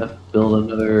chest. See enough to build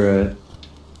another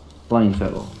flying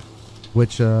saddle.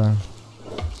 Which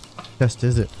chest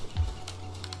is it?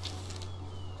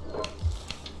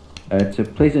 To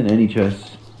place in any chest.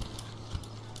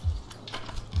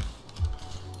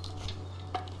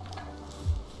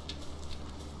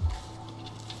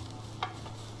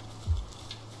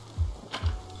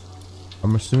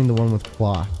 I'm assuming the one with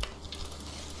cloth.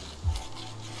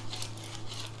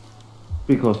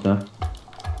 Pretty close now.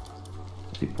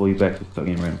 Let's see, pull you back to start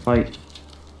getting ready to fight.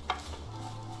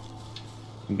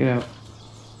 And get out.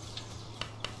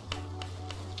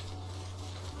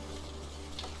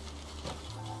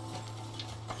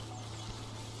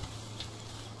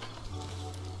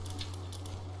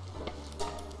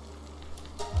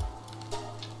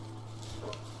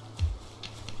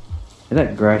 Is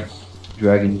that grass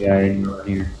dragon guy around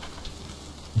here?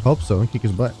 I hope so, and kick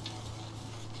his butt.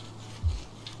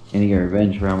 And he got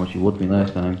revenge for how much he whooped me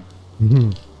last time.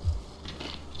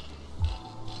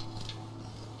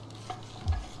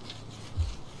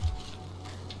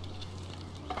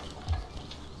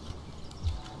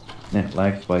 Yeah,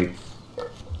 lag spikes.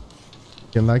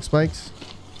 Getting lag spikes?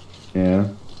 Yeah.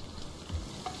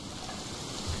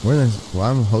 Well,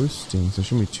 I'm hosting, so it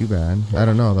shouldn't be too bad. I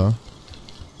don't know, though.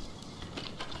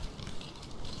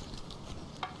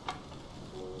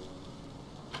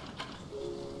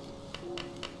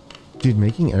 Dude,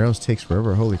 making arrows takes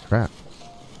forever. Holy crap.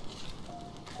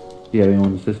 Do you have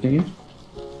anyone assisting you?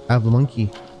 I have the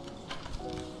monkey.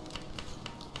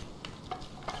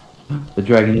 The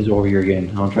dragon is over here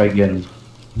again. I'll try to get him.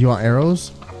 You want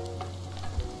arrows?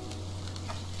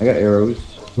 I got arrows.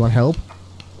 You want help?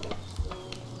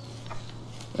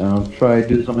 I'll try to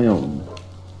do this on my own.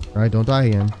 Alright, don't die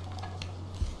again.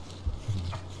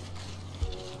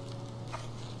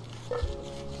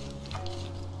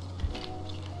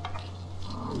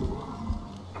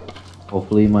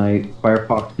 Hopefully my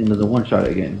Firefox thing doesn't one-shot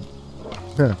again.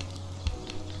 Yeah.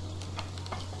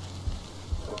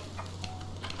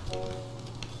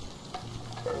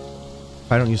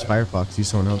 If I don't use Firefox, use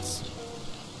someone else.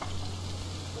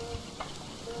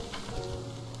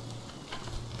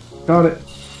 Got it.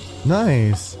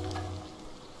 Nice.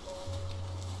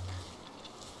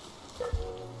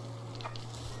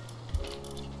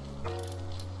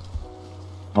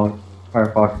 All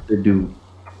Firefox did do,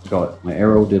 got it. My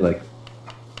arrow did like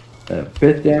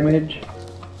 5th damage,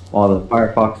 while the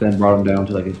Firefox then brought him down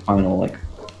to like his final like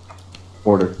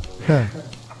order. They're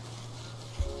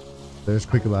just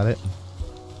quick about it.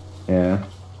 Yeah.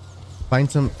 Find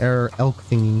some elk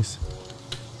thingies.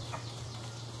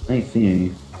 I ain't seen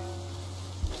any.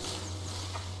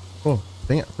 Oh,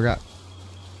 dang it, I forgot.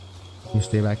 You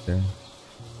stay back there.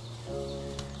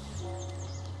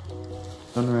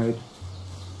 Alright.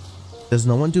 Does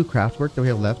no one do craft work that we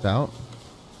have left out?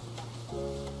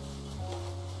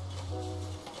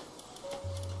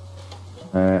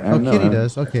 I Oh, know, Kitty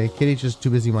does. Okay, Kitty's just too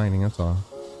busy mining, that's all.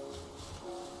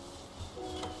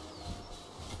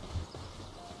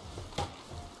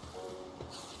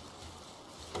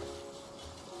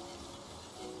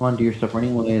 Come on, do your stuff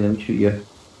running away. Let me shoot you.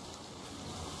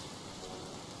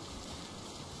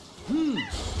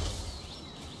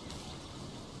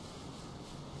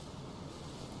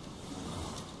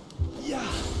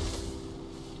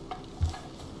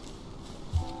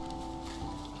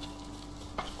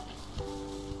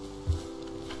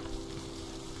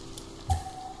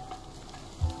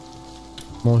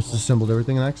 Almost assembled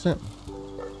everything in accident.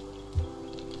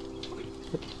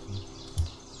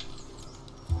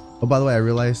 Oh, by the way, I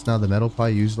realized now the metal pie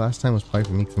used last time was probably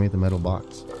for me because I made the metal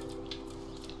box.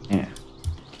 Yeah.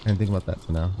 I didn't think about that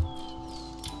till now.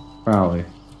 Probably.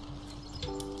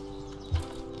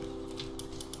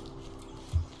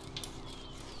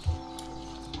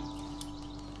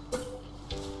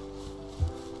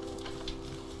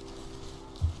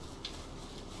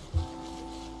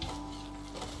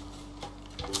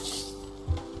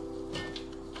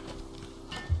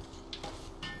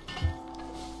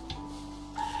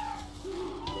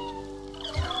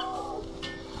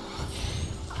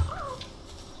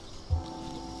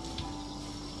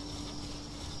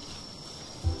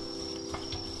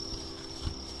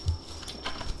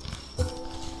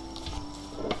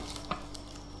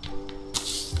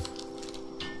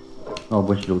 Oh, a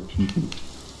bunch of little teeth.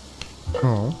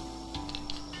 Oh.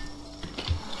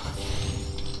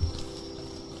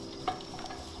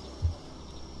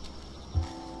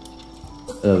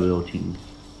 Little teeth.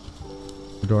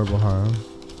 Adorable, huh?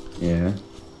 Yeah.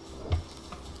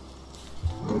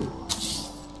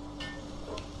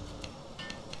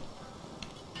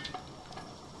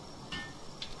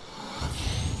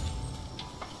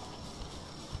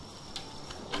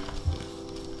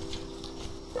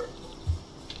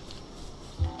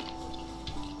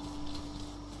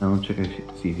 I want to check and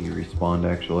see if you respawned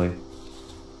actually.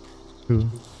 Who?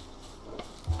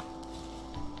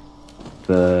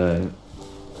 The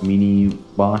mini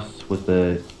boss with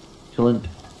the chillant.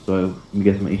 So you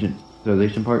get some ancient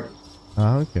civilization parts.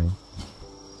 Ah, okay.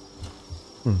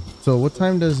 So what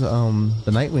time does the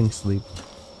Nightwing sleep?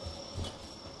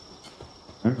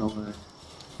 I don't know.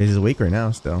 He's awake right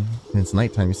now still. And it's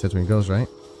nighttime, he says when he goes, right?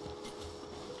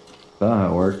 That's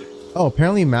how it worked. Oh,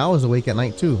 apparently Mal is awake at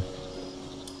night too.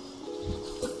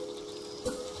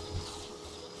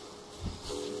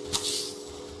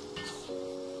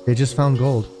 They just found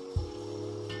gold.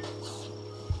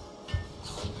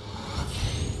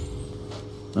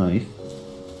 Nice.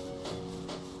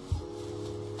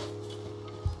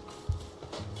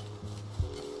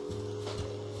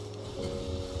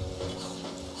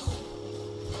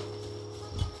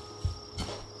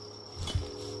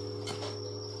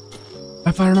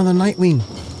 I found another Nightwing.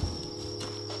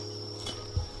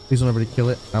 Please don't ever kill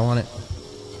it. I want it.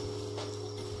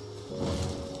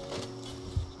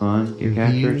 Come on, get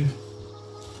captured.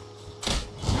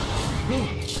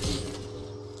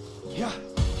 Yeah.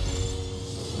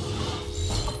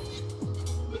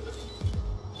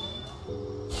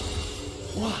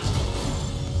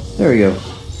 There we go.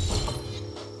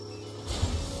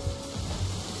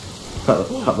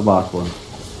 Cut the boss one.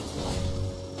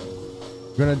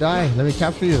 You're gonna die. Let me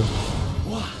capture you.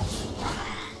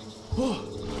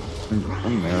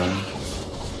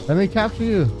 Let me capture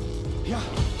you. Yeah.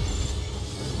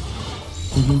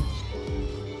 I'm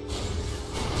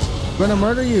gonna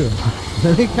murder you.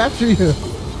 Let me capture you. You're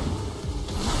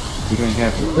gonna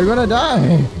capture. They're gonna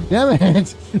die. Damn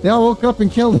it. They all woke up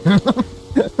and killed him.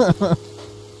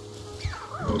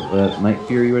 Night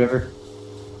Fury, whatever.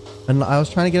 And I was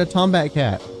trying to get a Tombat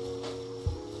Cat.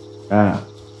 Ah.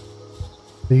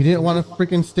 He didn't want to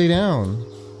freaking stay down.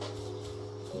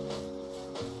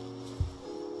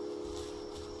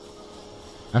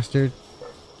 Bastard.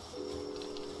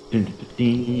 All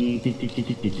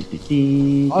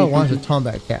I want is a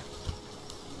Tombat Cat. I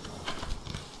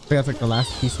think that's like the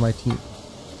last piece of my team.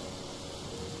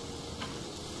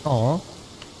 Aw.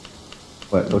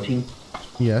 What, no team?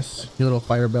 Yes. Your little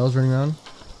fire bells running around.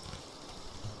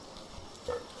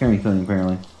 Carrying something,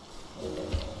 apparently.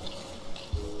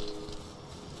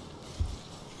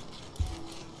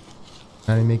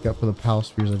 I need to make up for the pal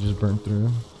spheres I just burned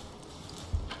through.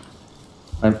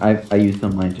 I used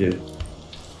some of mine too.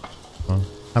 Oh.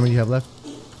 How many do you have left?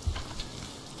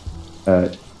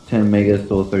 10 mega,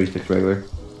 still 36 regular.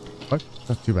 What?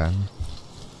 Not too bad.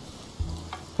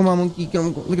 Come on, monkey. Get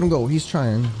him, look at him go. He's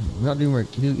trying. Not doing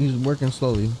work. He's working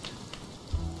slowly.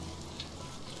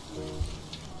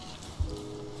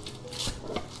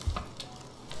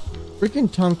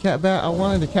 Freaking Tomcat Bat. I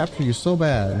wanted to capture you so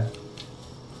bad.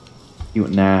 You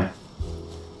went, nah.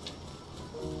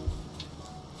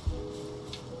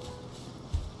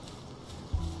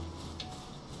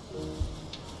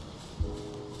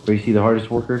 Where you see the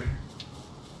hardest worker?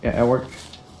 Yeah, at work.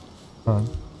 Huh.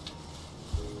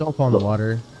 Don't fall in the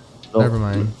water. Never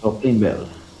mind. Flame bell.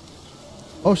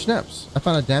 Oh, snaps. I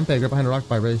found a damp egg right behind a rock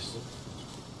by race.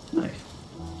 Nice.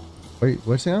 Wait,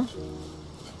 what's it now?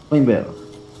 Flame bell.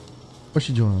 What's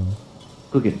she doing?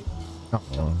 Cooking.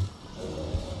 Oh.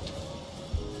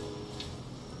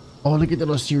 Oh, look at that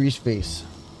little serious face.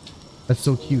 That's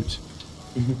so cute.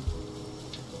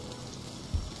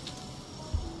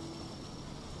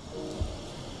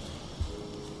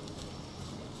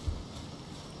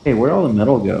 Hey, where'd all the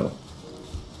metal go?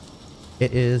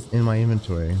 It is in my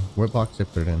inventory. What box did I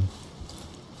put it in?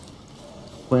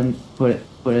 Put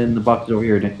it in the boxes over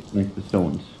here next to the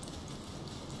stones.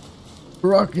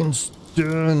 Rockin'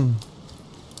 stone.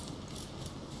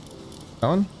 That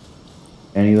one?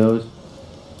 Any of those?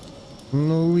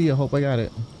 No, I hope I got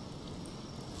it.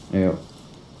 Yeah.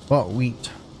 What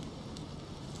wheat?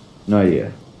 No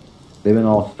idea. They've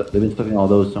been stuffing all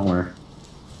those somewhere.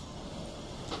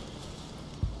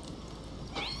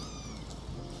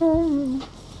 Oh,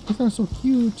 this sounds so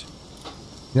cute.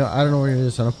 You know, I don't know where it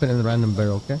is, so I'm putting it in the random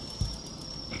barrel, okay?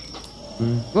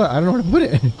 What? I don't know where to put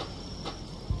it.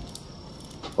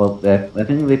 Well, I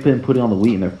think they've been putting on the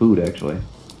wheat in their food, actually.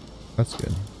 That's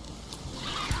good.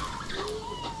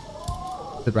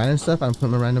 The random stuff, I'm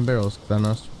putting in random barrels because I'm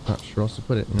not sure else to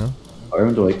put it, you know?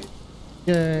 Everyone's awake.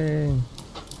 Yay!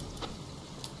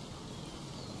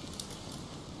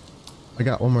 I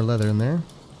got one more leather in there.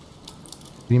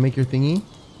 Can you make your thingy?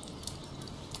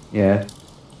 Yeah.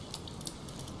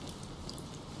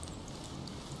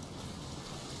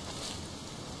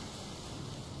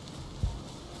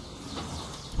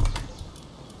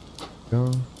 Go.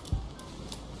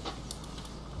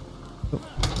 Oh.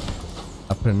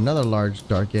 I put another large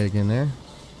dark egg in there.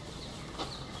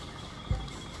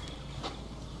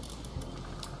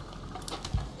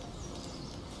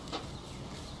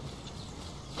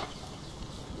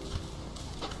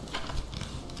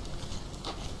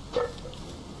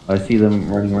 I see them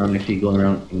running around, actually going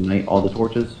around ignite all the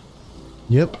torches.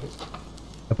 Yep.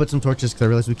 I put some torches because I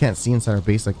realized we can't see inside our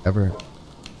base like ever.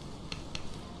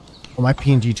 Oh, my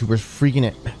PNG tuber's freaking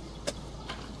it.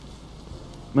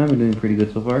 Mine been doing pretty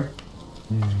good so far.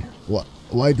 What?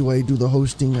 Why do I do the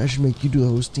hosting? I should make you do the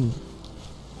hosting.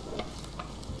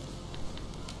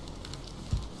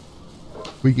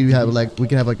 We could have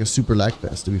like a super lag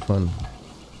fest. It'd be fun.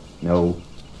 No.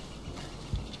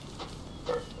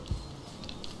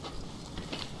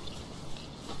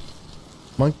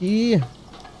 Monkey.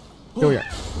 Go here.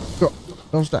 Go.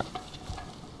 Don't stop.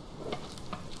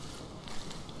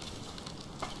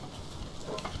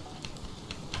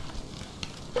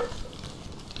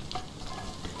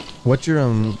 What's your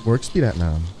work speed at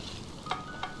now?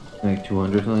 Like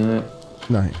 200, something like that.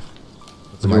 Nice.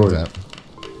 What's Yours? mine's at?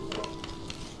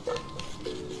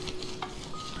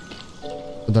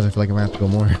 Sometimes I feel like I'm gonna have to go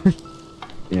more.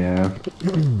 Yeah.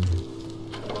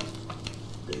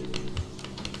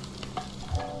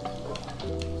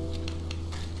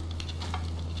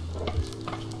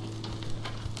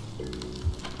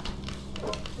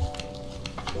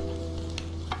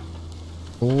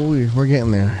 Oh, we're getting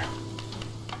there.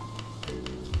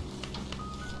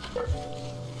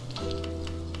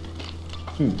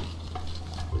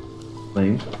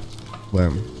 Lame.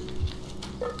 Well,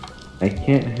 I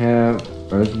can't have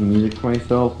or listen to music for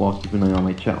myself while keeping an eye on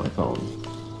my chat on my phone.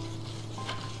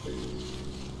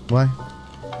 why?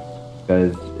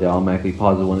 Because it automatically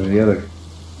pauses one or the other.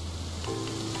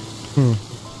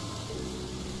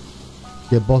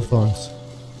 Get both phones.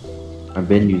 I've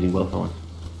been using both phones.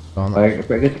 I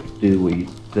guess I could do what you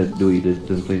said, do what you did,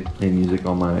 simply play music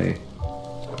on my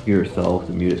computer itself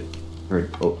to mute it for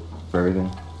everything.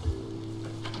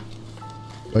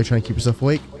 Are you trying to keep yourself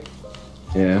awake?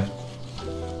 Yeah.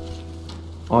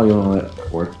 Audio and all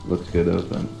that work looks good though,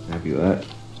 so I'm happy with that.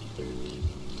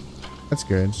 That's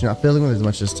good. So you're not feeling with as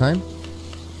much this time?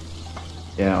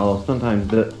 Yeah, although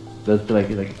sometimes it does feel like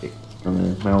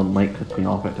my own mic cuts me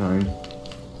off at times.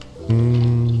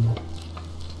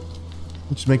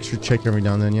 Just make sure to check every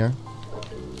now and then, yeah?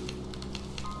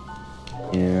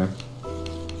 Yeah.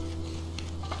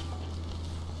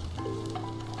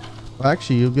 Well,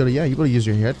 actually, you'll be able to use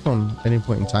your headphone at any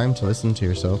point in time to listen to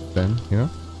yourself then, you know?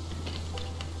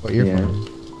 Or earphone. Yeah.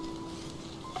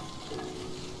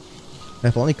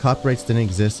 If only copyrights didn't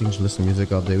exist, you can just listen to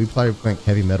music all day. We'd probably like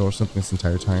heavy metal or something this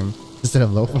entire time instead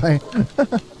of lo-fi.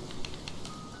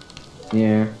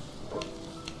 Yeah.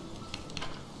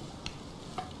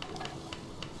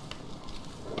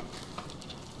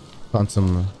 On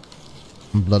some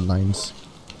bloodlines.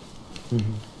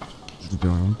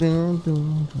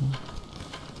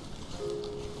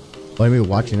 Maybe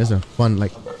watching this are fun,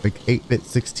 like 8-bit,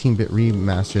 16-bit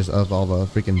remasters of all the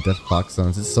freaking Death Clock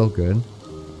zones. It's so good.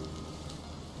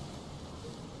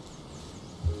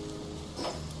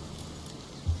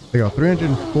 There you go,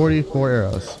 344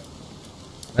 arrows.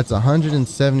 That's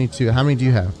 172. How many do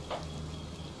you have?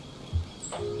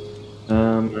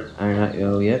 I'm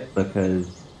not yet because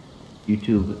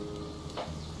YouTube,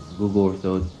 Google, or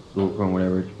so Google Chrome,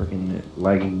 whatever, it's freaking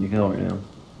lagging the hell right now.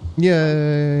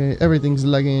 Yay! Everything's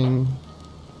lagging.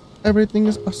 Everything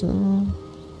is awesome.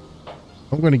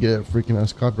 I'm gonna get a freaking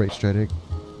copyright strike.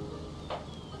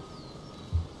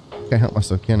 Can't help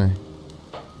myself, can I?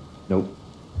 Nope.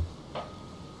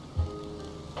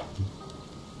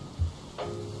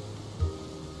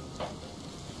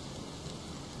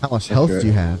 How much health do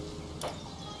you have?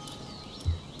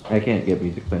 I can't get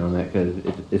music playing on that because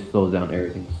it slows down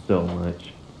everything so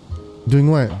much.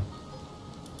 Doing what?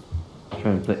 I'm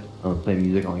trying to play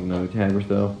music on like another tab or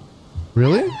so.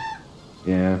 Really?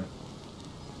 Yeah.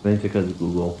 I think it's because of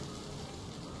Google.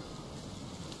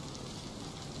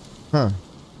 Huh.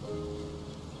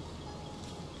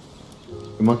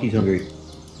 The monkey's hungry.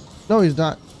 No, he's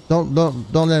not. Don't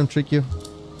let him trick you.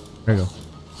 There you go.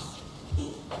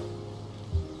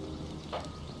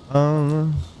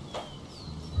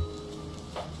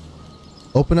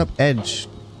 Open up Edge.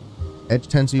 Edge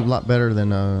tends to be a lot better than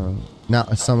now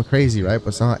some crazy, right?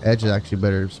 But somehow Edge is actually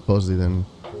better supposedly than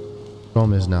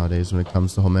Chrome is nowadays when it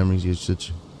comes to whole memories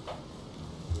usage.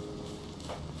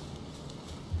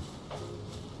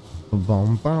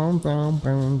 Boom, boom, boom, boom,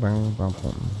 boom, boom, boom.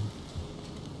 How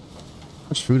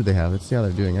much food do they have? Let's see how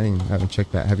they're doing. I haven't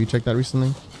checked that. Have you checked that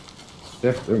recently?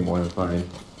 They're more than fine.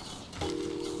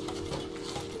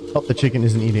 Hope the chicken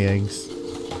isn't eating eggs.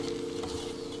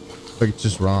 Like it's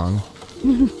just wrong.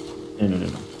 No.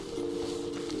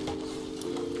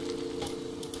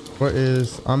 What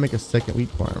is... I'll make a second wheat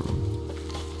farm.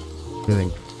 What do you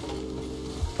think?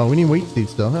 Oh, we need wheat seeds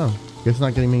still, huh? Guess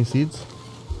not getting many seeds?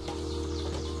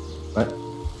 What?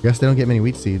 Guess they don't get many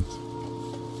wheat seeds.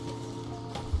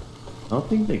 I don't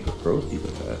think they could grow seeds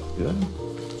like that, do they?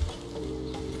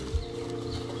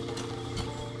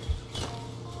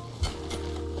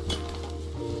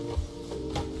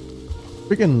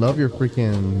 Freaking love your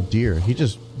freaking deer. He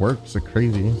just works like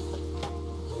crazy.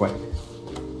 What?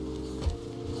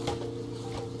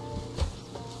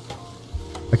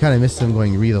 I kind of missed him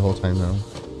going re the whole time though.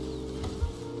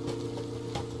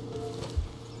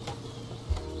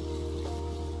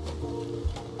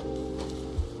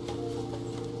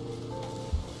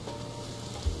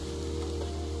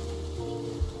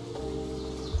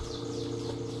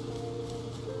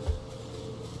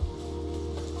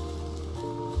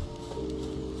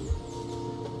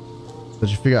 Did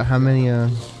you figure out how many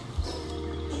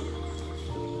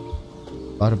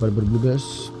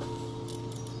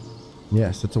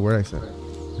yes, that's a word I said.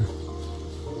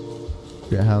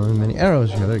 Figure out how many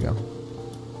arrows you have. There you go.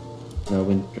 No, I've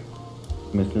been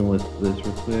messing with this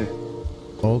real quick.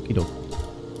 Okie doke.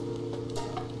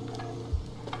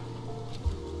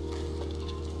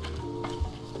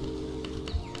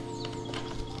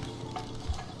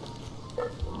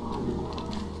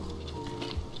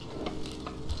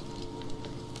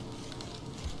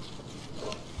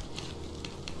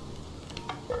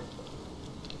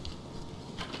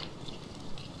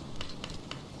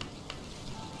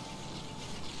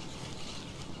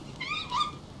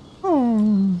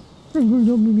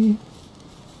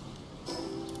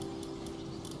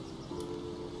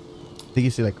 I think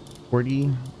you see like 40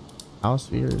 house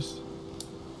spheres.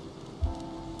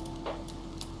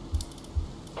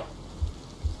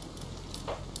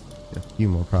 A few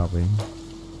more probably.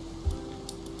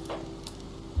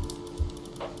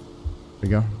 There we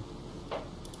go.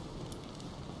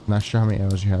 Not sure how many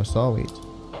arrows you have, so I'll wait.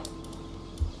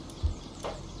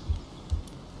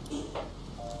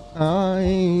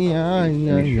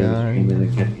 Make sure the stream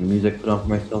isn't catching music put on for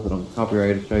myself. I don't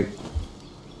copyright strike.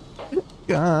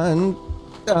 Gun.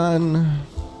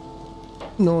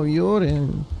 No, you're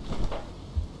in.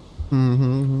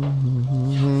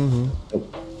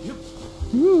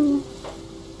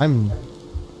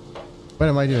 What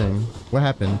am I doing? What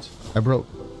happened? I broke.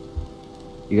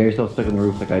 You got yourself stuck in the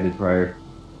roof like I did prior.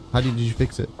 How did you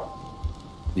fix it?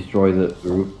 Destroy the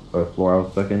roof or floor I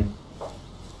was stuck in.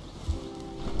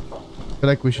 I feel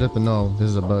like we should let them know this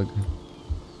is a bug.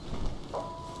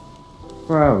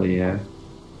 Probably, yeah.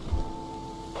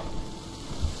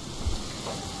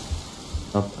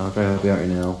 I'll try to help you out right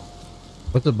now.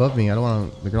 What's above me? I don't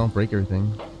want to. Like, I don't break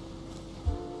everything.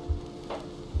 Am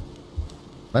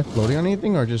I floating on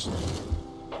anything or just?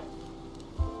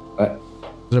 What?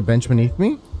 Is there a bench beneath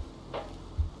me?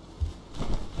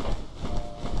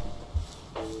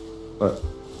 But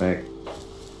back.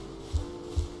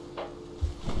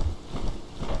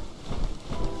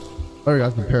 Oh, we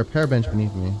got the repair bench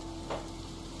beneath me.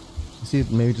 See if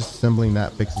maybe just assembling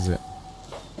that fixes it.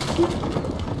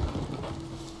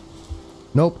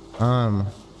 Nope.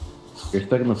 You're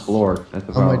stuck in the floor. That's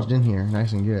the I'm problem. wedged in here,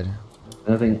 nice and good.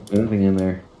 Nothing in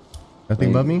there. Nothing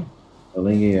above me? I'll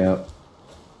lay you out.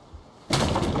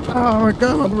 Oh my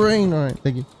god, my brain! Alright,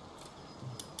 thank you.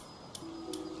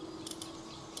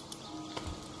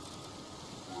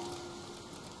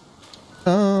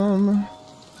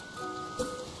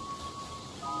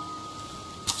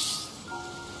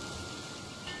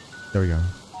 There we go.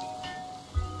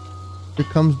 Here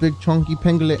comes big chunky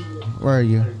pinglet. Where are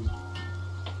you?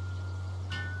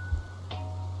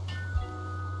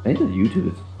 I think the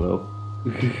YouTube is slow.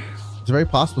 It's very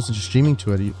possible since you're streaming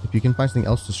to it. If you can find something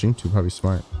else to stream to, probably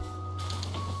smart.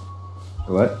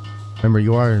 What? Remember,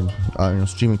 you are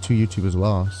streaming to YouTube as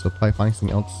well, so probably find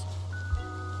something else.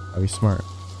 Probably smart,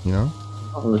 you know?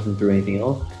 I don't listen to anything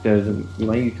else because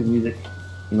my YouTube music,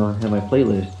 I have my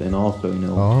playlist and also,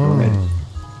 Oh.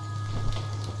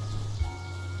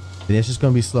 Then it's just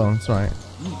gonna be slow. It's alright.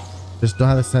 Just don't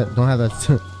have the set. Don't have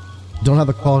that. Don't have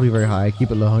the quality very high.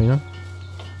 Keep it low, you know.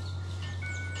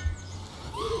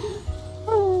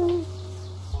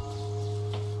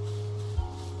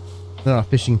 Not a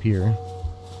fishing pier.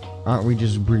 Aren't we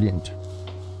just brilliant?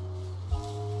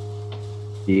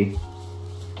 Yeah.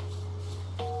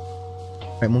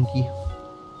 Right, monkey.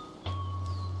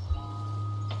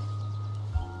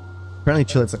 Apparently,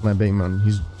 Chillet's like my big man.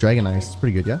 He's dragonized. It's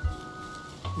pretty good, yeah.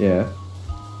 Yeah.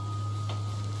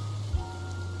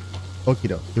 Okie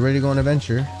doke. You ready to go on an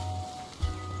adventure?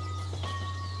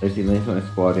 I see links on my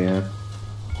squad, yeah.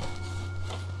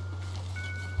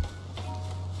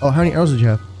 Oh, how many arrows did you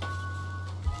have?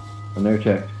 I never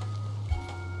checked.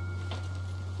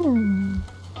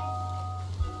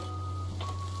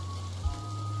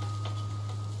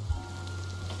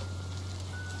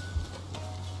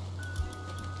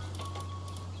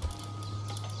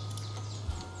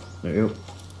 There you go.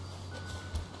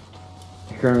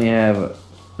 I currently have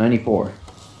 94.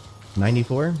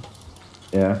 94?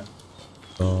 Yeah.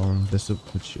 This will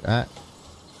put you at.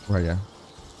 Right, yeah.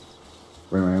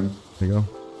 Right around. There you go.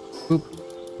 Boop.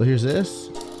 So here's this.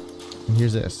 And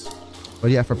here's this. What do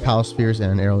you have for pal spheres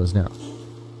and arrows now?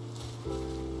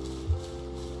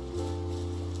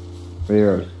 Where are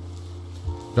yours?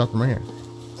 Drop them right here.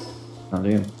 Not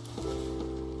you.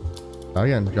 Out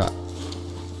again. Drop.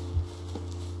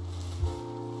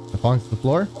 It falls to the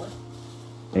floor.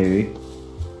 Maybe.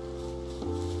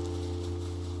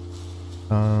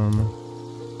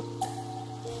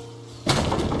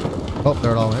 Oh,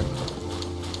 there it all went.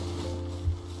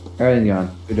 Everything's gone.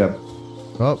 Good job.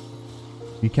 Oh,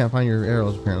 you can't find your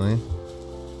arrows apparently.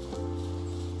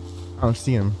 I don't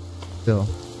see them. Still.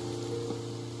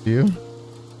 Do you?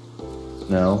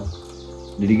 No.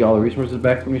 Did you get all the resources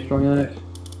back from your strong unit?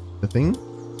 The thing?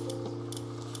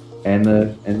 And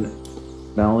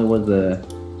not only was the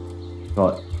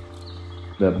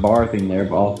bar thing there,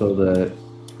 but also the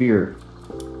spear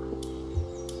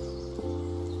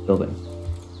building.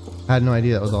 I had no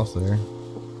idea that was also there.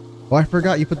 Oh, I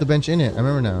forgot you put the bench in it. I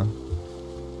remember now.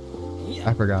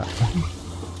 I forgot.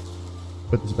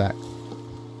 Put this back.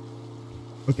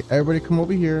 Okay, everybody come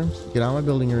over here. Get out of my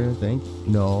building area. Thank you.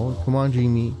 No, come on,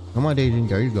 Jamie. Come on, Daydream.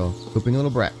 There you go. Quit being a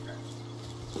little brat.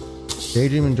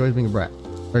 Daydream enjoys being a brat.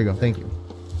 There you go. Thank you.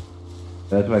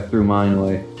 That's why I threw mine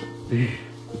away.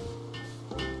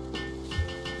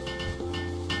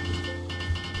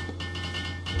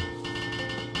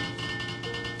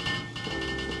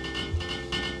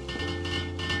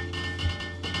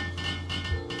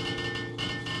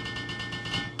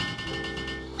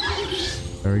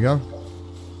 There we go.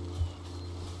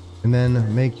 And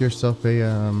then make yourself a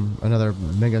another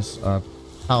mega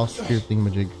house sphere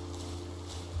thingamajig.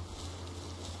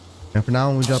 And for now,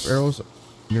 when we drop arrows,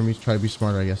 you're gonna try to be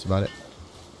smarter, I guess, about it.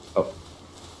 Oh.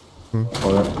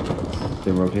 Hold up.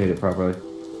 Didn't rotate it properly.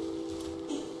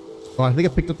 Oh, I think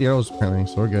I picked up the arrows apparently,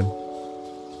 so we're good.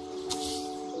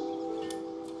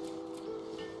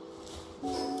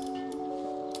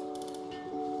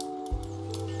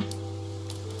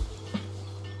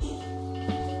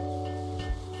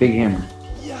 Big hammer.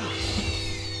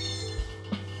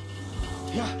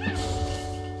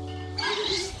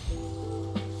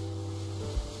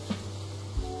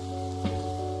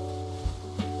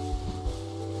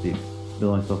 See,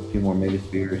 build myself a few more mega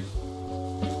spheres.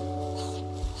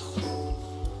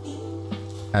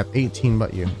 I have 18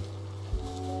 but you.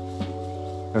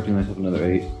 Crafting myself another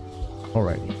 8.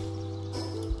 Alrighty.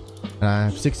 And I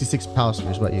have 66 pal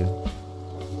spheres but you.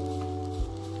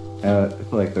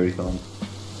 It's like 30 something.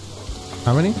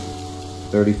 How many?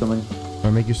 30 something.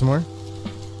 Wanna make you some more?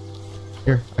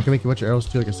 Here, I can make you a bunch of arrows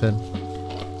too, like I said.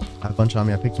 I have a bunch on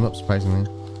me. I picked them up surprisingly.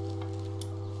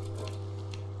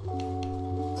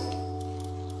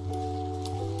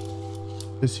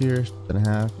 This here, then I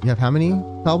have. You have how many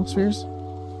palpable spheres?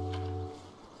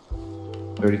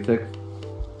 36.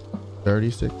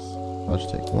 36. I'll just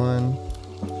take one.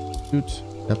 Shoot.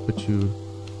 That puts you.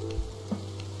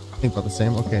 I think about the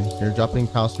same. Okay, you're dropping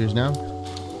pal spheres now.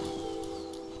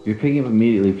 You're picking up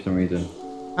immediately for some reason.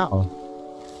 How?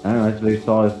 I don't know. I just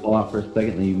saw it fall out for a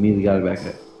second, and you immediately got it back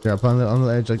up. Yeah, up on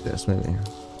the edge like this, maybe.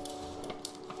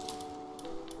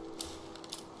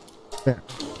 There.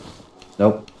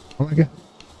 Nope. Oh my god.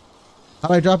 How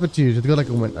do I drop it to you? Does it go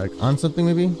like on something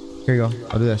maybe? Here you go.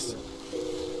 I'll do this.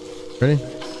 Ready?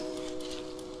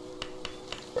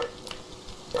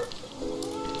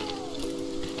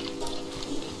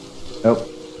 Nope.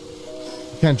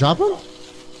 You can't drop them?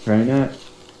 Trying that.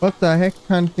 What the heck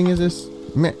kind of thing is this?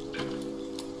 Man.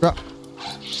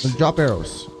 Drop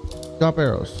arrows. Drop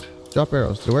arrows. Drop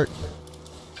arrows. Does it work?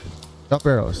 Drop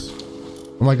arrows.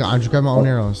 Oh my god, I just grabbed my own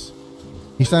arrows.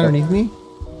 You stand underneath me?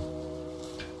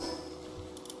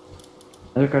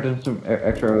 Let's grab some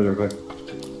extra arrows real quick.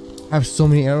 I have so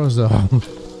many arrows though.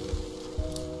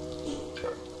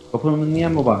 Go put them in the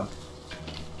ammo box.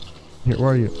 Here, where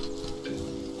are you?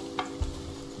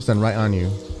 Stand right on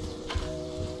you.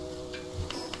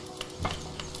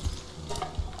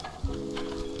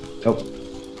 Nope.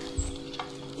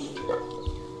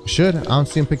 Should. I don't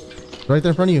see him pick. Right there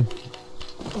in front of you.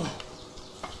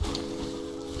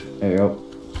 There you go.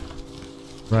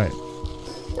 Right.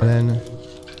 And then.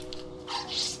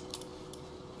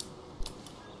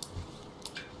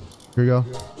 Here we go.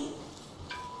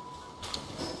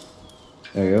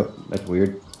 There you go. That's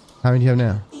weird. How many do you have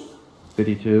now?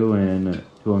 52 and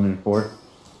 204.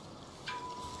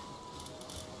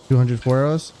 204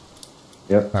 arrows?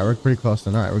 Yep. Alright, we're pretty close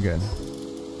then. Alright, we're good.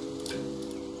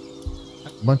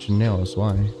 A bunch of nails.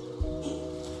 Why?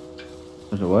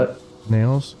 So what?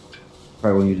 Nails?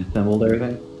 Probably when you disassembled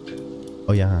everything.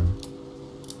 Oh, yeah.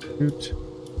 Shoot.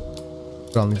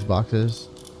 Put on these boxes.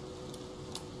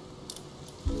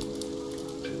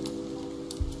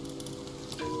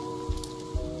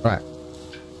 Alright.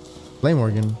 Flame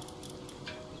organ.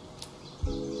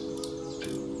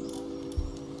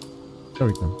 There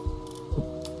we go.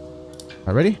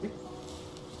 Alright, ready?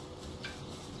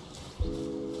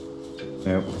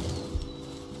 Yep.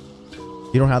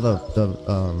 You don't have the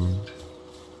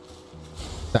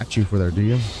statue for there, do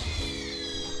you?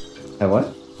 Have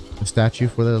what? The statue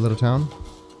for the little town?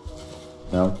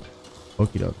 No.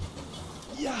 Okie doke.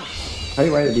 How do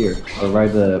you ride a deer? Or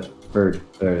ride the bird?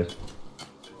 There it is.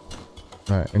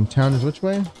 Alright, and town is which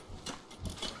way?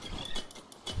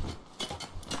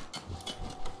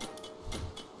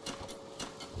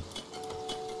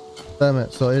 Damn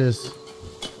it, so it is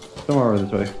Somewhere over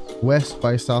this way. west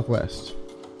by southwest.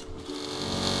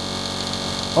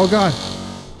 Oh god!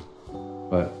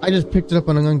 What? I just picked it up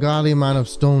on an ungodly amount of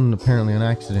stone, apparently, on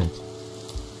accident.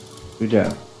 Good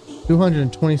job.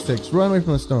 226. Run away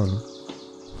from the stone.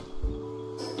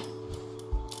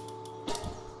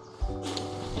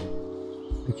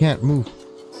 You can't move.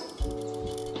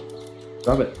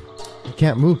 Drop it. You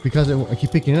can't move because I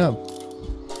keep picking it up.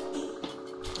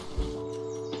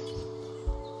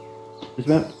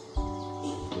 Dismount.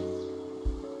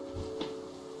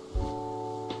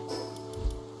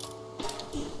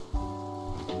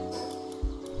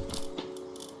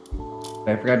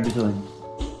 I forgot to do something.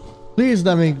 Please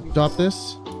let me drop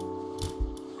this.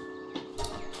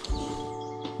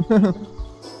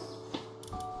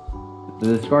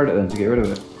 Discard it then to get rid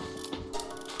of it.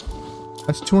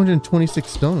 That's 226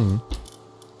 stone.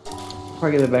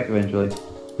 Probably get it back eventually.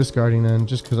 Discarding then,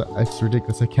 just because it's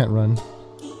ridiculous. I can't run.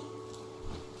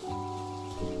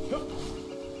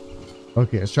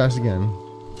 Okay, let's try this again.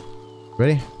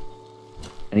 Ready?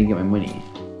 I need to get my money.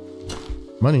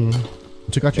 Money.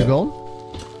 You took out your gold?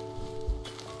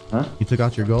 Huh? You took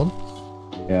out your gold?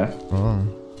 Yeah.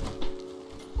 Oh.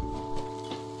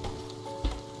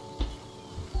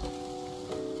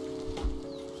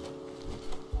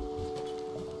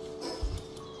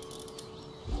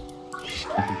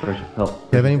 Help. Do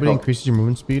you have anybody increases your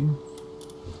movement speed?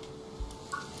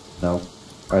 No.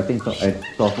 Or I think so, I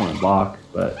saw someone block,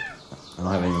 but I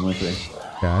don't have anyone with me.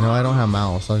 Yeah, I know I don't have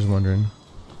mouse. I was just wondering.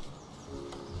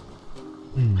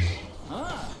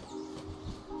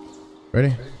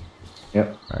 Ready?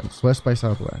 Yep. Alright, it's west by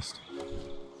southwest.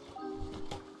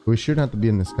 We shouldn't have to be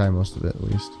in the sky most of it, at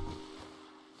least.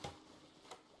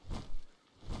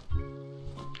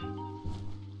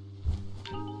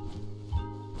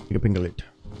 Take a pinglet.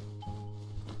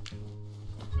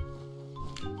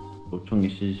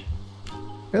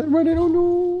 Everybody don't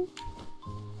know.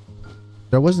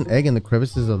 There was an egg in the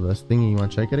crevices of this thingy. You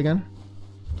want to check it again?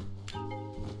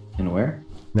 In where?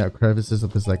 Yeah, crevices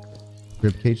of this like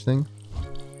rib cage thing.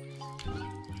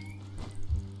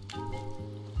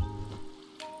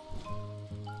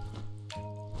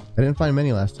 I didn't find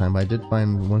many last time, but I did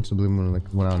find once a blue moon like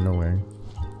went out of nowhere.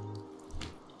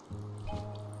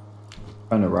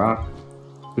 Found a rock.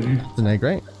 It's an egg,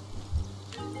 right?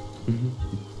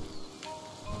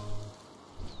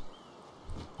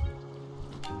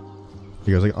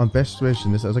 He goes like on best wish,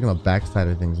 and this I was like on the back side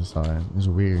of things. I saw it. It was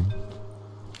weird.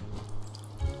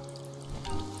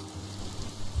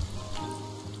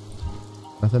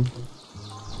 Nothing.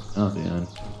 Nothing.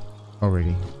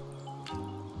 Already.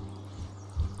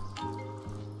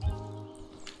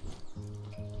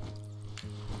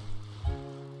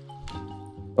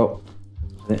 Oh,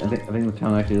 I think the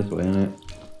town actually this way, isn't it?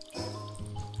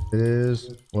 It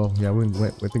is. Well, yeah, we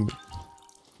went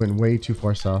way too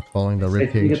far south, following the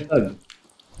rib Hey, cage.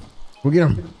 We'll get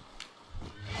him.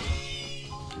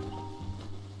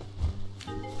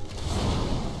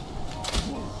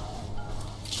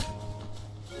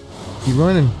 Keep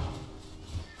running.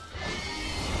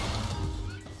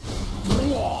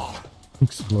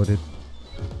 Exploded.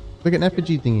 Look at an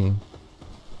effigy thingy.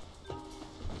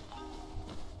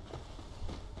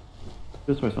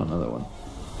 This way I saw another one.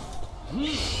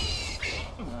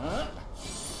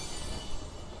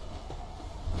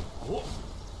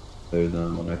 There's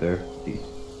one right there. See.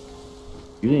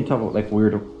 Usually on top of like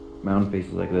weird mountain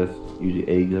faces like this, usually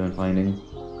eggs I've been finding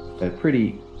at a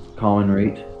pretty common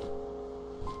rate.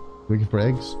 Looking for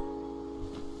eggs.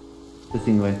 This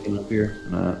seems like up here.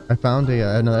 I found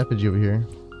another effigy over here.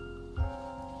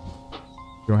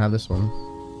 You don't have this one.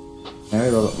 I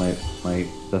already leveled up my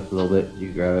stuff a little bit. You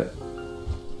can grab it.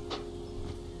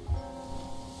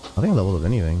 I think I leveled up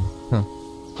anything. Huh.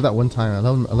 For that one time, I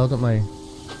leveled up my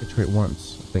trait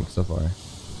once, I think, so far.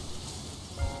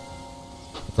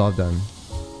 It's all done.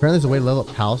 Apparently there's a way to level up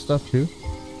PAL stuff too.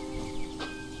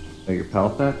 Like your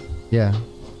PAL stats? Yeah.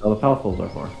 Oh, the PAL souls are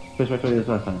for. Fish, I told you this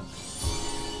last time.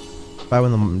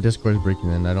 Probably when the Discord is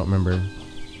breaking in, I don't remember.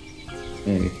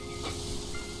 Maybe.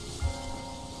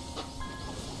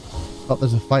 Oh,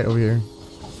 there's a fight over here.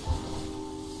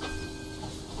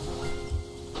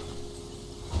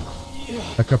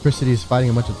 A Capricity is fighting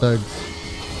a bunch of thugs.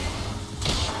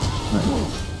 Nice.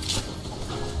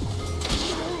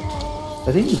 I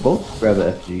think you both grab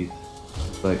the FGs.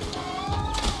 It's like,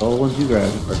 all the ones you grab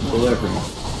are still there for you.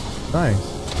 Nice.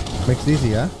 Makes it easy,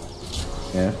 yeah?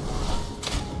 Yeah.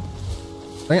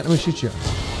 Dang it, let me shoot you.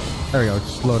 There we go, it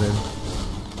exploded.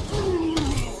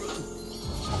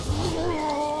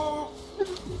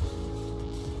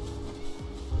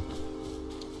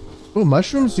 Ooh,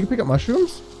 mushrooms? You can pick up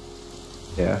mushrooms?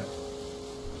 Yeah.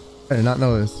 I did not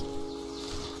know this.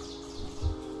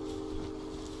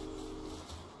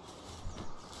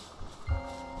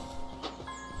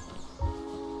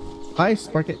 Hi,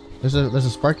 Sparkit. There's a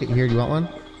Sparkit here. Do you want one?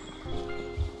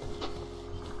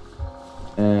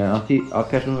 I'll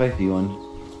catch one if I see one.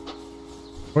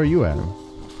 Where are you at?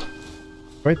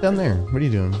 Right down there. What are you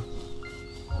doing?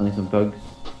 Only some thugs.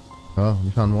 Oh,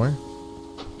 you found more?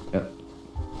 Yep.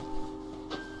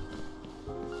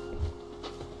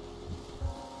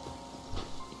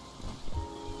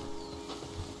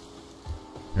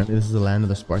 This is the land of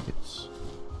the Sparkits.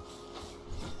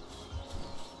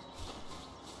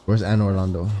 Where's Anne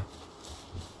Orlando?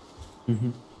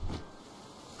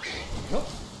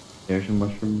 There's some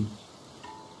mushrooms.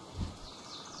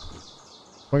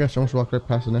 Oh my gosh, I almost walked right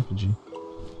past an effigy.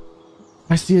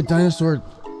 I see a dinosaur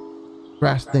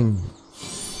grass thing.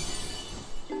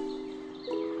 I'm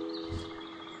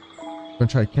gonna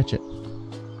try to catch it.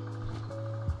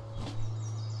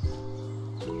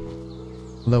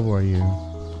 What level are you?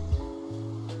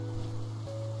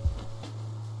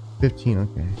 15,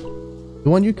 okay. The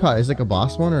one you caught is like a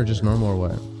boss one or just normal or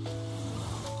what?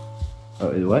 Oh,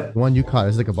 is what? The one you caught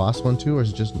is like a boss one too or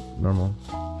is it just normal?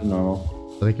 Normal.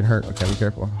 So they can hurt. Okay, be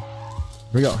careful.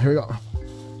 Here we go, here we go.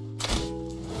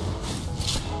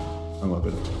 I'm up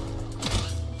with it.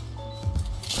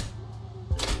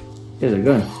 Here's a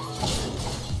gun.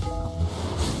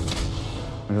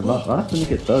 There's a lot of them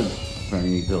get thugs trying to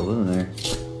get killed, isn't there?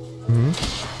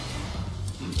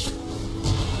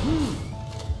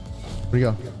 Where'd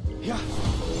you go?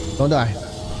 Don't die.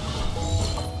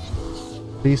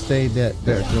 Please stay dead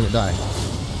there so you don't die.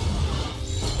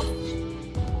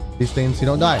 Please stay in so you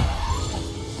don't die.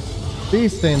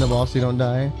 Please stay in the ball so you don't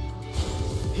die.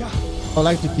 I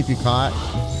like to keep you caught.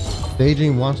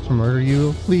 Daydream wants to murder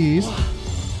you. Please.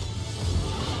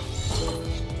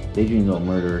 Daydream's no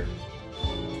murder.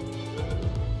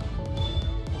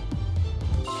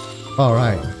 All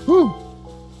right. Woo.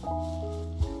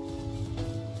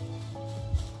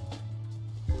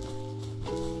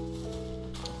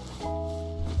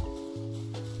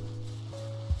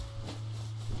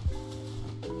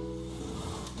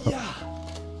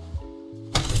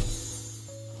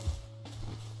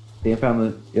 They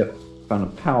found found a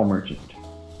PAL merchant.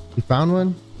 You found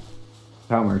one?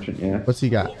 PAL merchant, yeah. What's he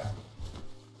got?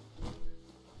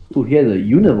 Ooh, he has a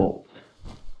univolt.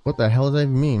 What the hell does that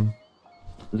even mean?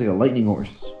 It's like a lightning horse.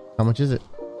 How much is it?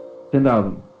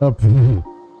 10,000. Oh,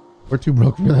 we're too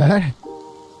broke for that.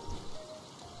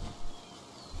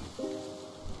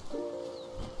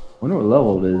 Wonder what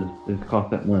level it is. It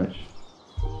cost that much.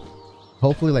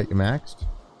 Hopefully, like maxed.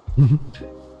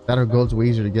 That or gold's way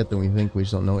easier to get than we think. We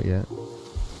just don't know it yet.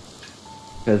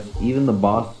 Because even the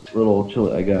boss little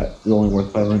chili I got is only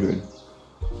worth 500.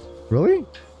 Really?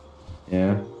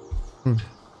 Yeah.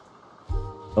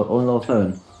 Oh, only level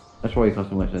 7. That's why it cost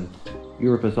so much then. You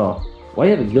were pissed off. Why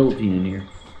do you have a guillotine in here?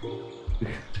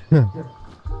 That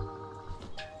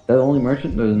the only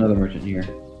merchant? There's another merchant here.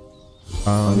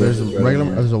 There's a regular.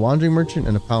 There's a wandering merchant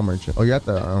and a PAL merchant. Oh, you're at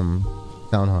the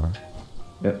town hall.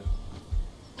 Yep.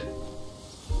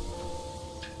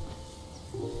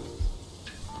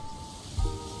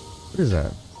 What is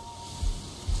that?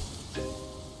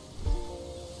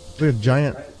 Look at a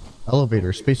giant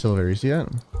elevator, space elevator. You see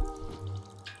that?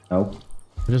 Nope.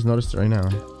 I just noticed it right now.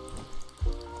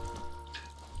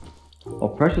 Well,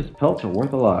 precious pelts are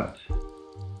worth a lot.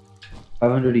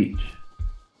 500 each.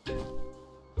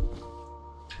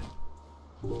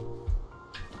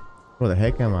 Where the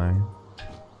heck am I?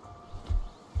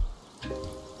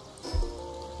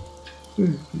 Look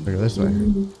at this way.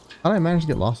 How did I manage to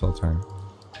get lost all the time?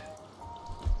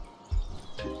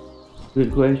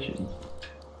 Good question.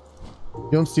 You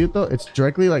don't see it though? It's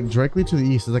directly to the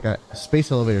east. It's like a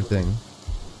space elevator thing.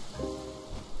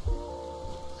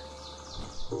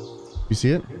 You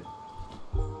see it?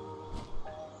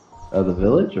 The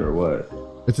village or what?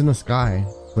 It's in the sky.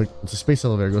 Like it's a space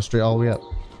elevator. It goes straight all the way up.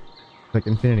 Like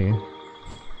infinity.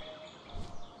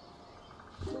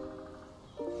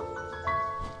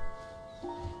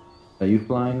 Are you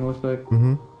flying, looks like?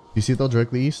 Mm-hmm. You see it though,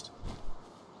 directly east?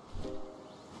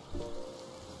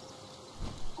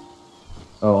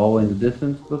 Oh, all the way in the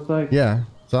distance, looks like? Yeah.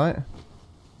 Saw it?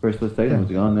 First split second, Yeah.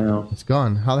 it's gone now. It's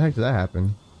gone. How the heck did that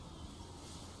happen?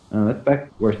 That's back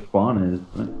where spawn is.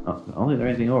 I don't think there's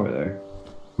anything over there.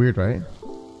 Weird, right?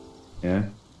 Yeah.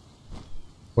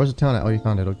 Where's the town at? Oh, you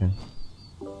found it. Okay.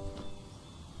 So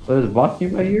there's a boss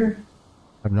nearby here?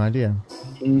 I have no idea.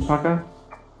 King Paka?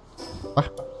 Ah.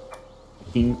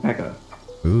 King Paka.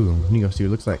 Ooh, let me go see what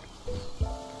it looks like.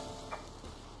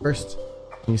 First,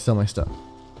 let me sell my stuff.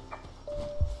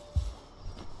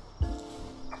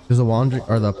 Does the wandering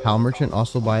or the PAL merchant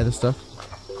also buy the stuff?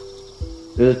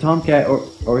 There's a tomcat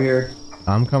over here.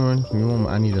 I'm coming. Give me a moment.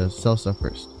 I need to sell stuff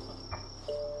first.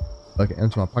 Okay,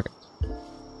 into my pocket.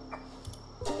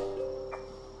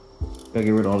 Gotta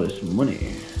get rid of all this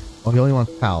money. Oh, he only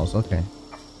wants PALs. Okay.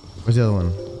 Where's the other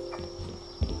one?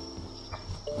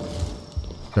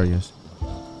 There he is.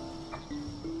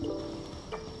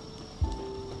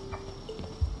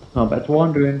 Combat's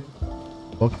wandering.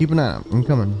 Well, keep an eye out. I'm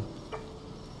coming.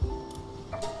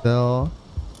 Sell.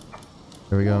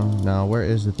 There we go. Now, where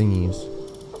is the thingies?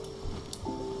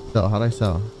 Sell. How'd I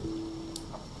sell?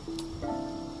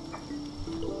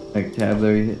 Like tab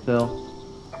there, you hit sell.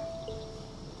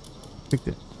 Picked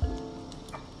it.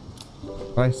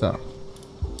 How'd I sell?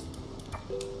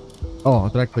 Oh,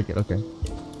 did I click it? Okay.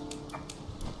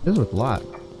 This is worth a lot.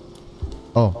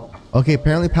 Oh. Okay,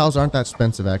 apparently PALs aren't that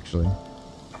expensive, actually.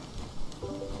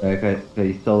 Okay,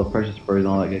 you sell the precious spurs and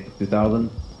all that, get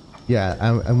 2,000. Yeah,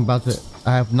 I'm about to...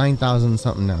 I have 9,000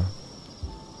 something now.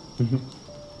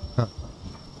 Huh.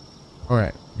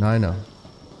 Alright, now I know.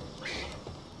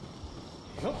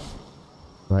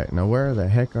 Right, now where the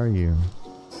heck are you?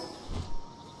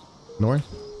 North?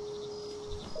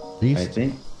 East? I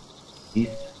think.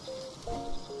 East.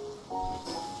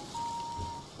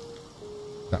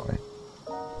 That way.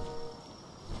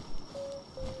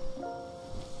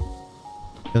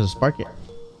 There's a spark here.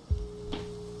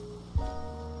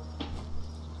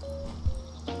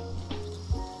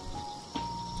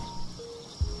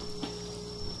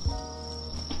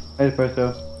 Hey,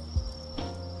 Presto.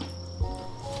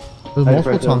 There's Hey, multiple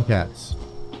Presto. tomcats.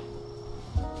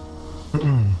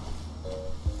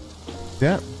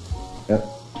 Yeah. Yep.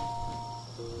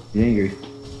 He's angry.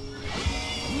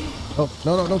 Oh,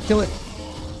 no, no, no, kill it.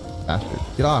 Bastard.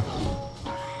 Get off.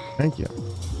 Thank you.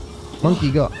 Monkey,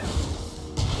 go.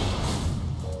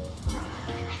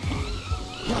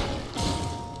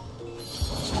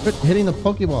 Quit hitting the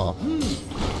Pokeball.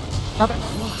 Stop it.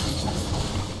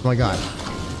 Oh my god.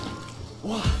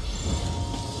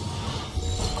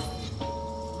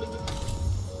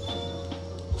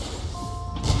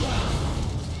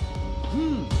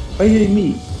 Why are you hitting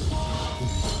me?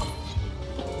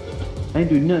 I ain't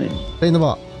doing nothing. Stay in the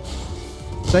ball.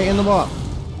 Stay in the ball.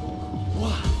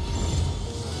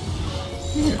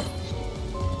 Here.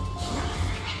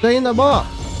 Stay in the ball.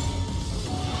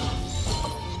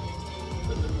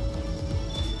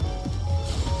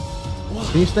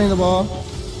 Can you stay in the ball?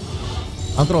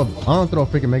 I'm gonna throw a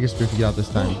freaking Mega Spear if you get out this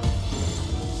time.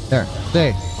 There,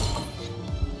 stay.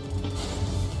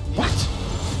 What?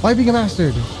 Why being a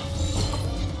bastard?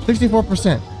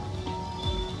 64%.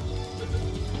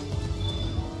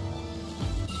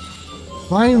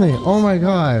 Finally! Oh my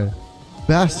god.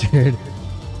 Bastard.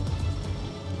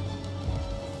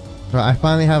 Right, I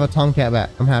finally have a Tomcat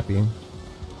back. I'm happy.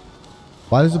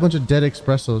 Why there's a bunch of dead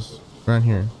expressos around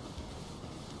here?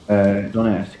 Don't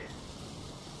ask.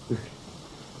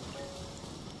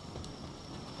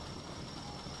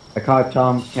 I caught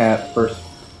Tomcat first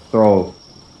throw.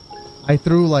 I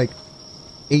threw like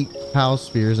 8 Pal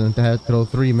Spheres and I had to throw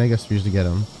 3 Mega Spheres to get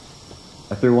him.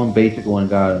 I threw one basic one,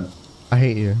 got him. I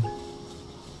hate you.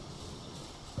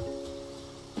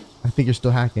 I think you're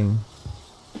still hacking.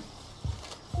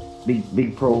 Big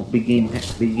game.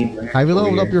 Have you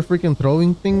leveled up your freaking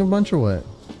throwing thing a bunch or what?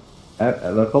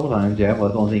 A couple times, yeah. Well,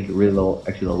 I don't think it really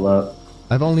actually leveled up.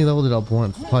 I've only leveled it up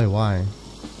once. Probably why.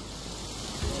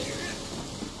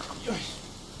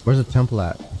 Where's the temple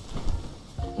at?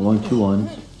 I'm going 2-1.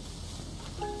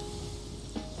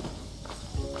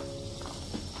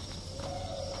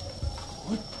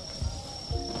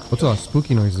 What's all the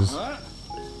spooky noises? The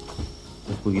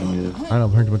spooky noises. I don't know,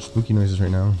 I'm hearing too much spooky noises right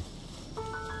now.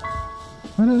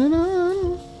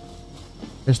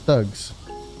 There's thugs.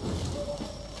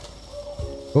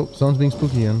 Oh, someone's being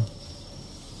spooky again.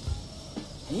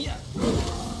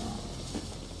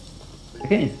 I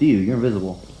can't even see you. You're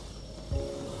invisible.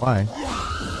 Why?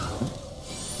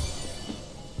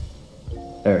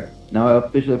 There. Now I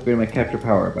officially upgraded my capture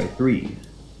power by 3.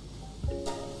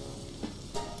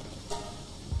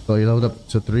 So you leveled up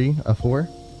to 3, a 4?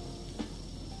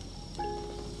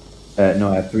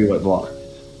 No, I have 3 white blocks.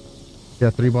 You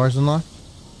have 3 bars unlocked?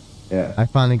 Yeah. I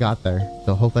finally got there.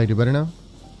 So hopefully I do better now.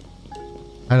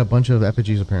 I had a bunch of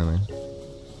effigies apparently.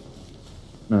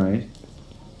 Nice.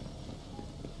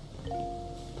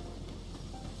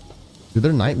 Dude,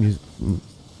 their night music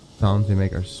sounds they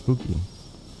make are spooky.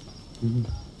 Mm-hmm.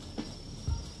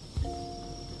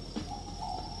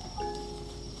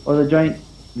 Oh, the giant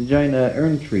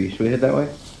urn tree. Should we head that way?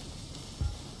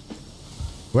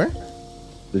 Where?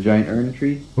 The giant urn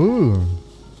tree? Ooh.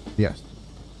 Yes.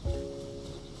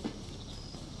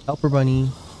 Helper bunny.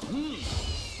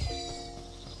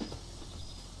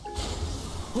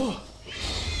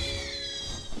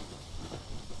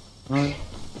 Alright.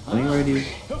 I think we're ready.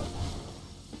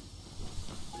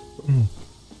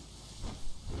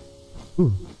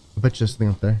 Ooh. I bet you this thing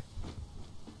up there.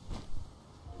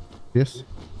 Yes?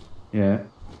 Yeah.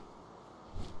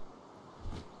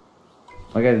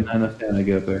 My guy's not enough time to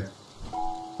get up there.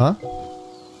 Huh?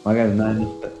 My guy's not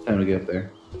enough time to get up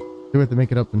there. We have to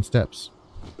make it up in steps.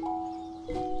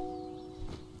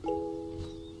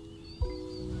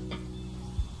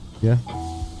 Yeah?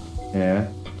 Yeah.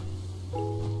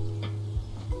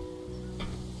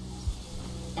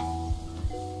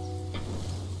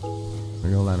 We're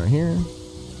gonna land right here.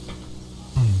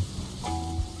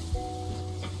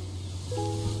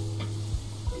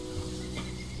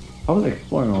 How was I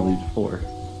exploring all these before?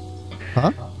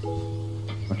 Huh?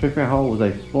 I'm trying to figure out how was I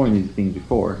exploring these things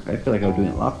before. I feel like I was doing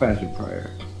it a lot faster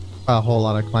prior. A whole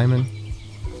lot of climbing.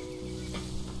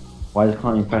 Why is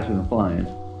climbing faster than flying?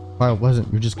 Why it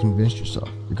wasn't? You just convinced yourself.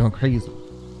 You're going crazy.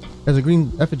 There's a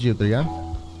green effigy up there, yeah?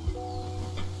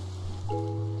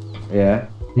 Yeah.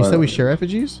 You said we share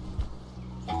effigies?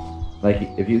 Like,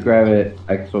 if you grab it,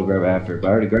 I can still grab it after. But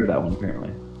I already grabbed that one,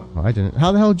 apparently. Oh, I didn't.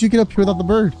 How the hell did you get up here without the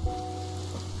bird?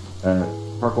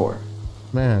 Parkour.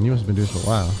 Man, you must have been doing this for a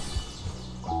while.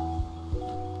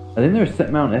 I think there's a set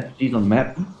amount of effigies on the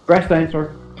map. Grass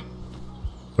dinosaur.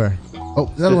 Where?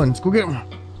 Oh, the other one. Let's go get one.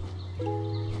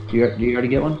 Do you already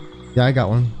get one? Yeah, I got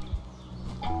one.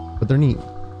 But they're neat.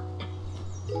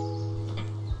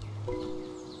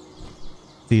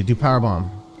 See, do power bomb.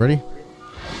 Ready?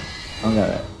 I don't got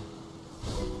that.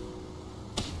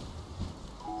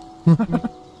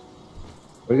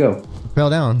 Where'd you go? Fell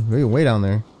down. Way down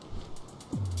there.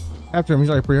 After him, he's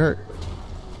already pretty hurt.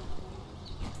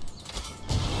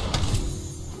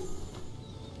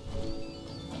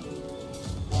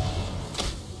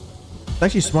 It's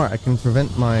actually smart. I can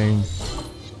prevent my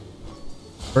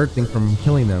bird thing from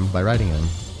killing them by riding him.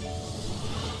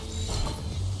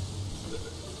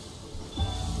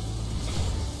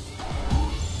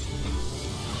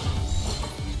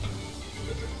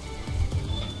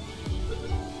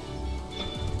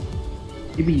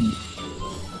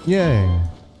 Yay.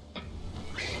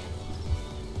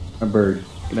 A bird.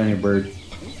 Get down here, bird.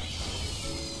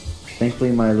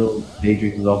 Thankfully, my little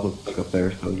daydream is also stuck up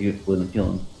there, so you wouldn't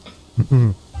kill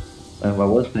him. I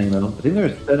was saying though, I think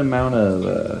there's a set amount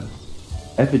of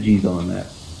effigies on that.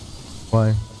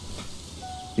 Why?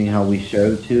 Seeing how we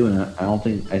showed two, and I don't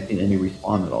think I've seen any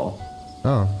respawn at all.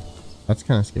 Oh, that's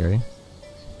kind of scary.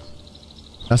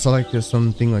 That's all like there's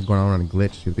something like going on a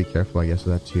glitch. You have to be careful, I guess,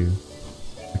 with that too.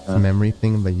 Like the memory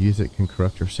thing, but use it can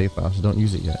corrupt your save file, so don't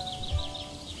use it yet.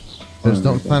 Just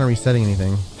don't plan on resetting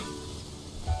anything.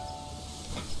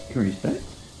 You can reset?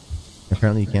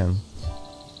 Apparently you can.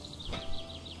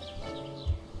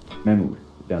 Mammoth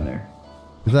down there.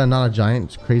 Is that not a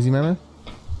giant crazy mammoth?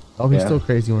 Oh, he's still a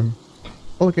crazy one.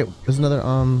 Oh, look at there's another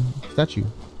statue.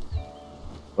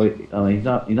 Wait, he's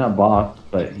not boss,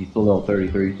 but he's still level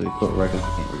 33, so he's still reckless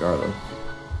regardless.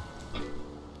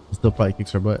 He still probably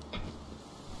kicks our butt.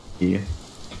 Yeah.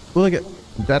 Oh, look at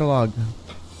data log.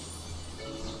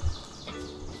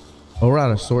 Oh, we're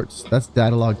out of sorts. That's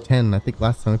data log 10. I think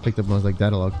last time we picked up one was like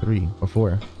data log 3 or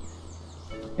 4.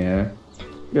 Yeah.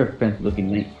 You're a fancy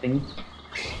looking nice thing.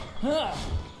 What's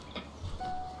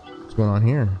going on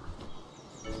here?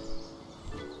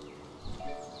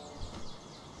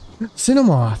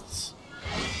 Cinemoths.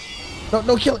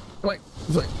 No, kill it. Wait.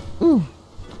 Ooh.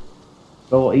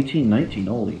 Oh, 18, 19,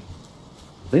 holy.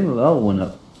 I think the other one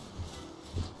up.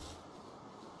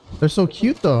 They're so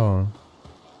cute though.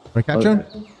 Can I catch them?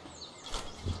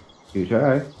 You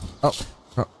try. Oh.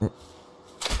 There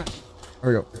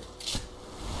we go.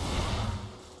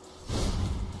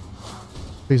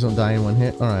 Please don't die in one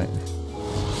hit. Alright.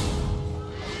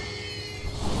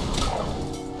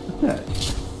 What's that?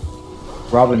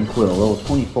 Robin Quill, level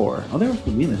 24. Oh, they were supposed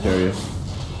to be in this area.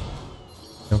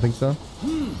 Don't think so?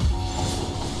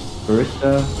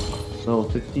 Barista, level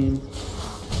 16.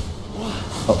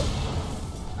 Oh.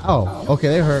 Oh, okay,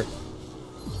 they hurt.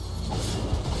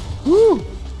 Woo!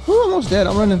 Woo, almost dead.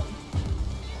 I'm running.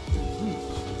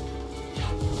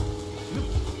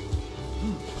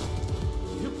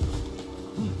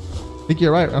 I think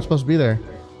you're right. I'm supposed to be there.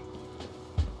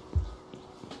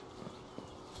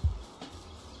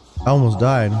 I almost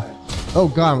died.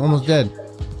 Oh god, I'm almost dead.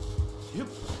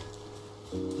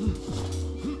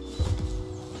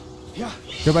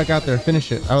 Go back out there,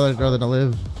 finish it. I would rather not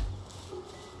live.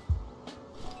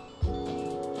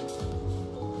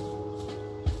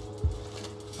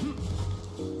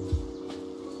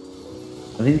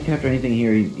 I think to capture anything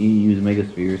here, you use Mega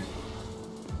Spheres.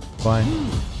 Fine.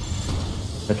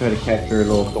 I tried to capture a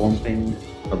little storm thing,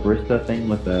 a Barista thing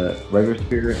with a regular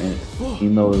sphere, and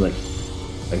even though like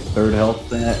third health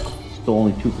thing, that's still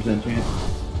only 2%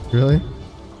 chance. Really?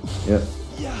 Yep.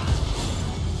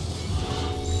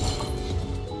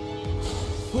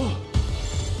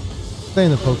 Stay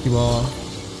in the Pokeball.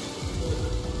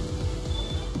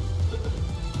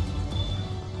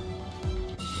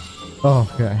 Oh,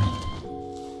 okay.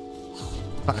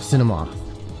 Cinema.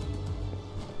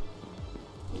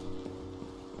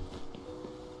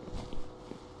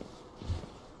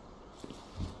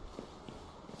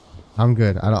 I'm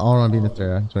good. I don't want to be in this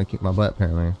area. I'm trying to kick my butt,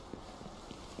 apparently.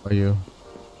 Are you?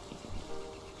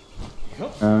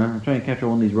 I'm trying to capture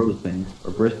one of these rose things,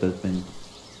 or Barista things.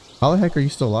 How the heck are you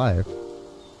still alive?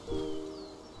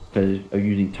 Because I'm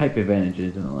using type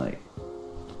advantages and like.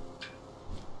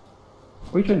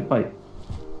 What are you trying to fight?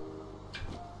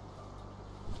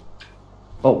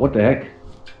 Oh, what the heck?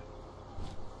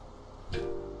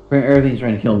 Everything's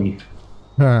trying to kill me.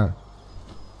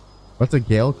 What's a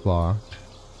Gale Claw?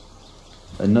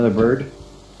 Another bird?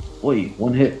 Wait,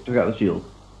 one hit, took out the shield.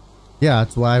 Yeah,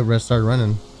 that's why I started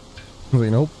running. I was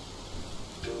like, nope.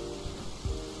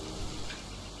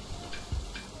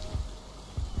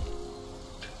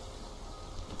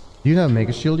 Do you have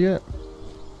Mega Shield yet?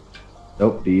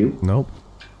 Nope, do you? Nope.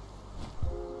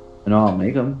 And I'll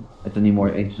make them. If I need more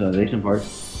ancientization parts.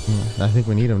 I think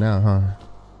we need them now, huh?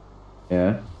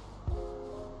 Yeah.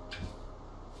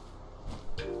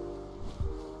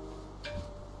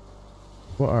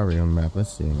 What are we on the map?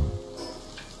 Let's see.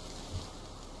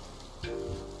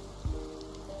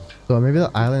 So maybe the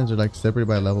islands are like separated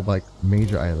by level by like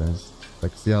major islands.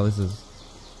 Like see how this is.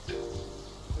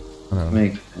 I don't know.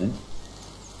 Makes sense.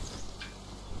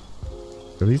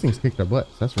 So these things kicked our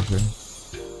butts, that's for sure.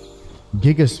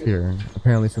 Gigasphere,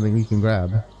 apparently something we can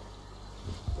grab.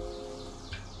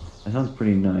 That sounds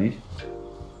pretty nice.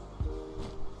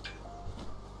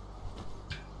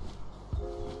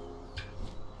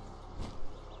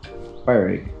 Fire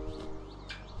egg.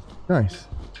 Nice.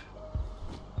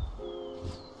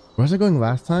 Where was I going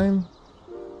last time?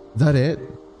 Is that it?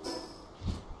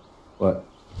 What?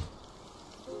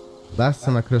 Last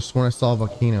time I could have sworn I saw a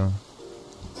volcano.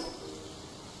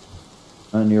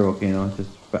 Not near a volcano. I just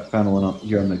found one up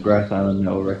here on the grass island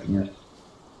that we'll recognize.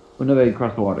 Oh no, they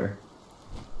crossed the water.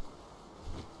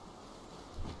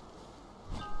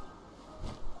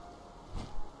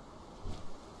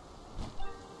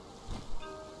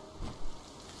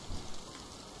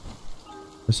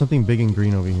 There's something big and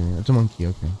green over here. It's a monkey,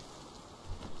 okay.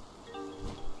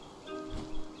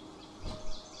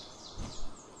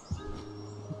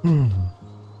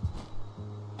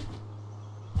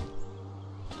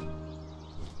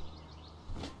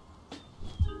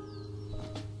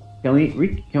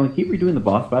 Can we keep redoing the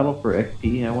boss battle for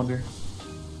XP? I wonder.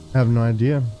 I have no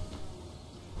idea.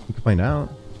 We can find out.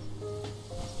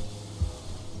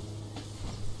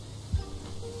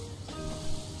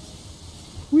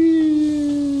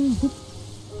 Whee!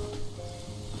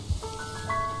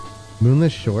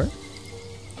 Moonless Shore?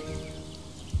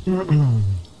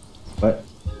 What?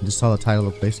 I just saw the title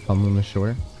of a place called Moonless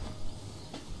Shore.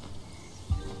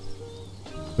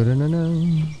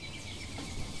 Ba-da-na-na.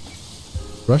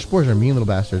 Rush boars are mean little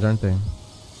bastards, aren't they?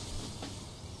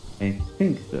 I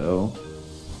think so.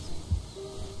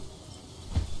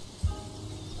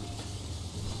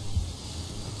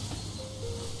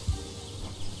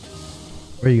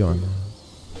 Where are you going?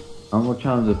 I'm gonna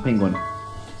challenge the penguin.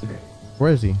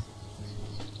 Where is he?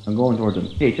 I'm going towards him.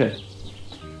 Hey, chest.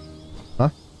 Huh?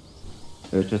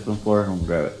 There's chest on the floor. I'm gonna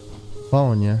grab it.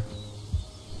 Following you.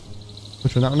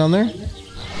 Which one? That one down there?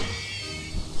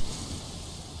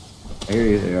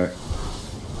 Here they are.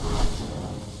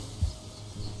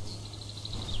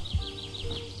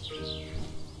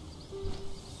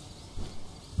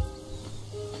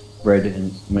 Bread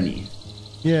and money.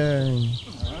 Yay.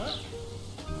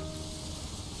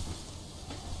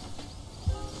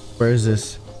 Where is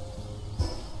this?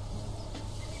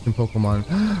 In Pokemon.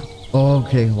 Oh,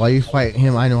 okay. While you fight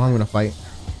him, I know I'm gonna fight.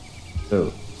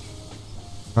 So.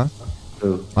 Huh?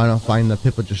 So. I don't find the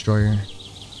Pippa Destroyer.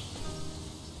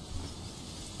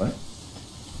 What?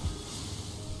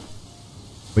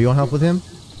 But you want help with him?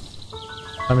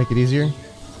 I'll make it easier.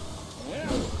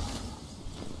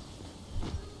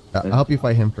 I'll help you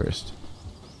fight him first.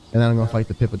 And then I'm gonna fight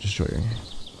the Pippa Destroyer.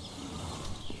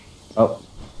 Oh.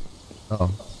 Uh oh.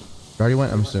 You already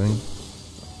went, I'm assuming.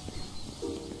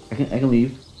 I can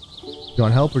leave. You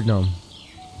want help or no?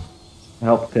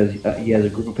 Help because he has a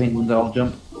group of penguins that all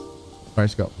jump. Alright,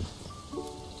 let's go.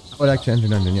 Oh, actually enter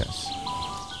dungeon, yes.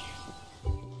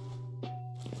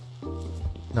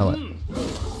 Now what?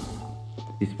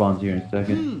 He spawns here in a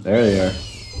second. There they are.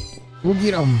 We'll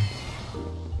get him.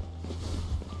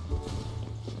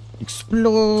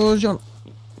 Explosion.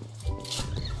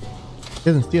 He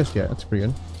hasn't see us yet. That's pretty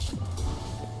good.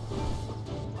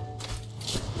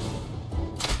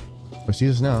 Oh,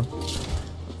 sees us now.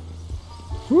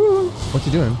 Woo! What's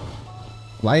he doing?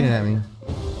 Lighting at me.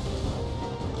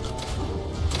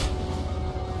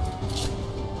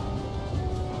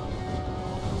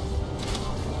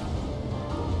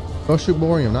 Go shoot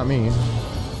Borium, not me.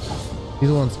 He's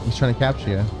the one. He's trying to capture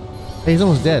you. Hey, he's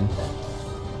almost dead.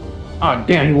 Oh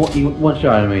damn! He one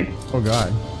shot at me. Oh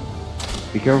god.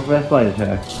 Be careful for that slide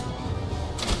attack.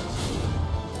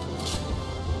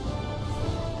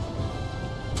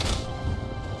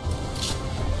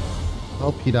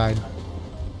 Oh, he died.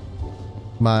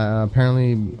 My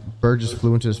apparently bird just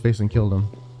flew into his face and killed him.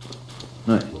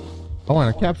 Nice. I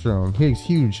want to capture him. He's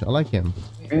huge. I like him.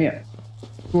 Yeah.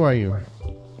 Who are you?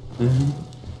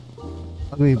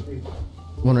 Ugly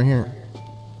one right here.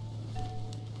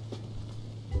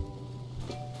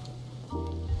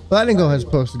 Well, I didn't go as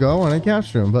supposed to go. I want to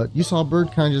capture him, but you saw a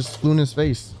bird kind of just flew in his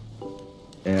face.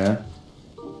 Yeah.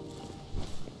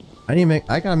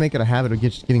 I gotta make it a habit of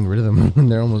just getting rid of them when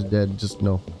they're almost dead. Just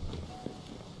no.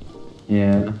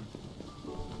 Yeah.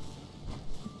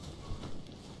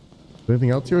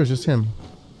 Anything else here, or is just him?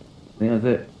 I think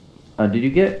that's it. Did you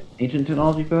get ancient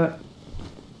technology for that?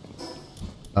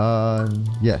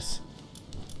 Yes.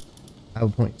 I have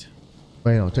a point.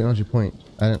 Wait, no, technology point.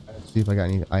 I didn't see if I got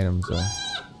any items.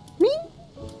 Me?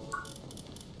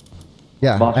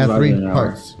 Yeah, Boss I have 3 in an hour.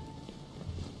 parts.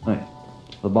 Nice.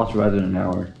 The boss arrives in an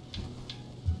hour.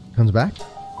 Comes back?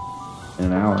 In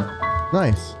an hour.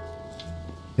 Nice.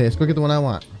 Okay, let's go get the one I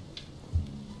want.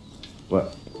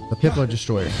 What? The Pippa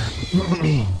Destroyer.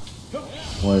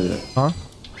 What is it? Huh?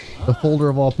 The folder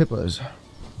of all Pippas. I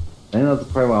think that's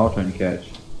probably what I was trying to catch.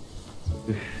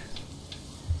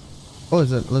 Oh,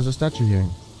 there's a statue here.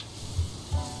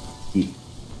 Eat.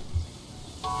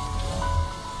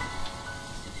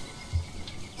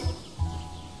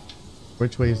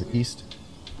 Which way is it? East?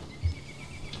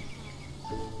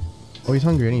 Oh, he's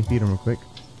hungry. I need to feed him real quick.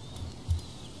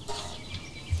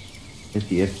 It's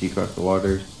the FG across the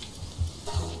waters.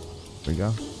 There we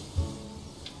go.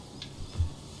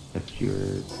 FG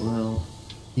as well.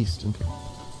 East, okay.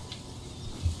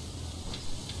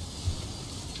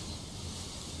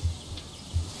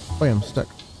 Oh yeah, I'm stuck.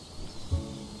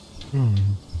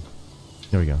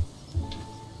 There we go.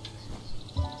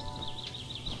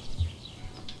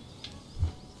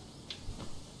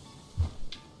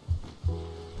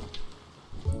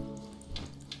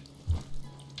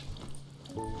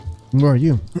 Where are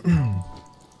you?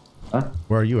 Huh?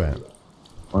 Where are you at?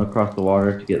 I want to cross the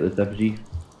water to get this FG.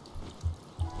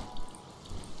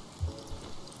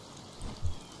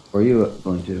 Where are you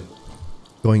going to?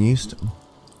 Going east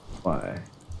Why?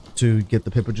 to get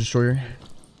the Pippa Destroyer.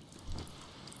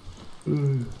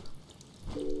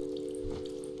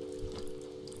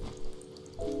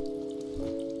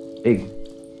 Egg.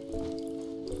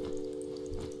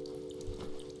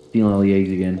 Stealing all the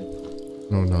eggs again.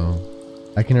 Oh no.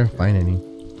 I can never find any.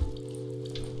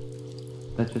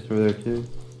 That's just over there too.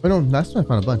 Oh no, last time I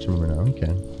found a bunch, remember now.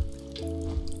 Okay.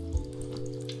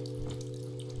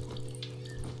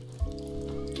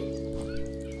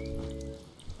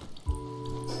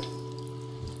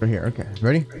 Right here, okay.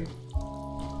 Ready?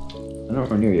 I'm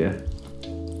not near you.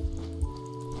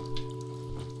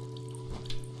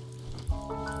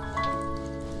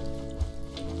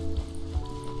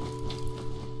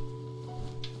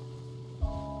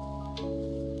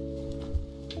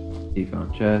 You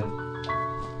found chest.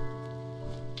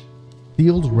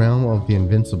 Sealed Realm of the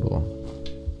Invincible.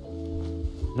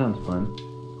 Sounds fun.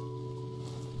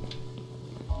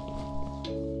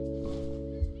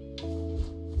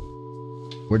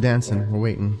 We're dancing, we're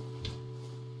waiting.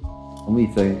 Let me a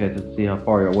second, guys, to see how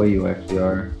far away you actually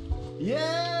are.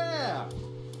 Yeah!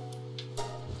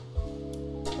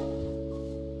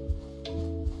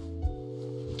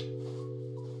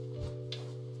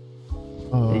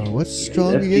 What's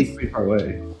strong That's against? pretty far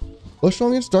away. What's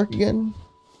strong against dark again?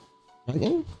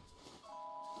 Again?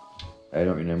 I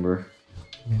don't remember.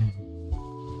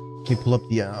 Let me pull up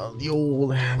the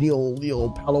old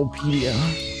Palopedia.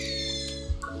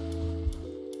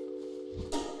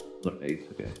 Look, eggs,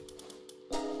 okay.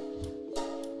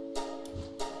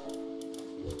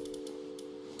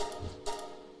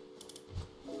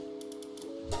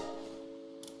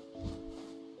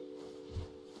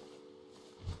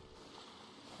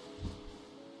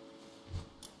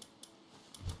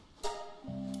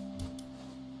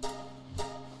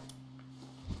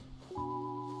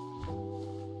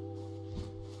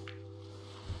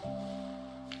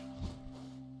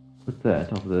 What's that on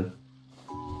top of this?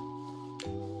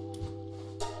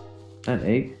 An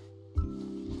egg?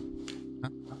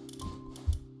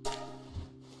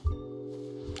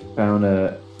 Found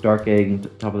a dark egg on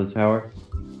top of the tower.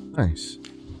 Nice.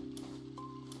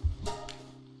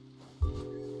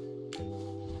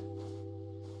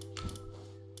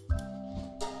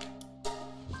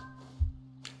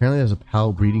 Apparently there's a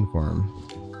Pal breeding farm.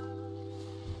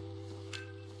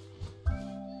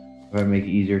 If I make it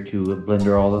easier to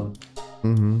blender all of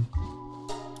them.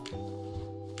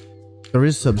 There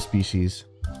is subspecies.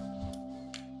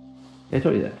 I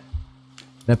told you that.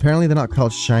 And apparently they're not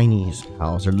called shinies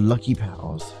pals, they're lucky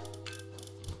pals.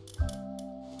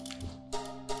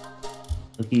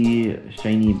 Lucky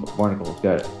shiny barnacles,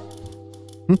 got it.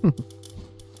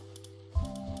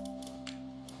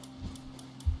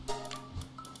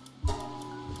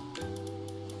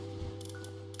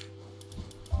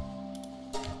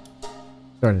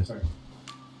 Stardust.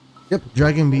 Yep,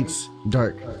 dragon beats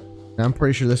dark. And I'm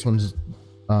pretty sure this one's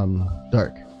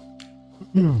dark.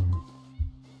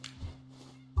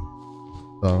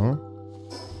 So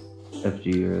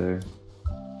FG over there.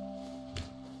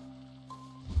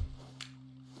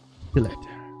 kill it.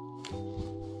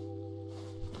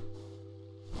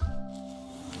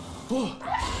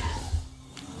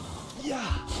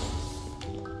 Yeah!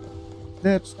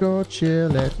 Let's go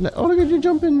chill it. Oh, look at you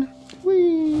jumping.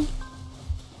 Whee!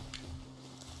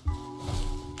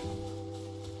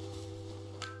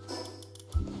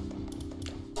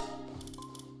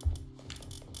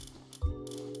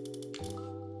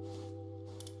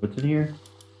 What's in here?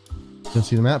 Can you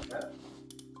see the map?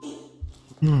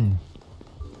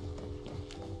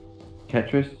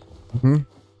 Tetris.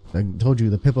 I told you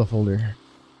the Pippa folder.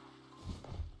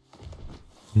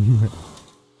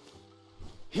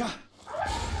 Yeah.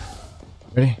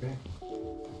 Ready?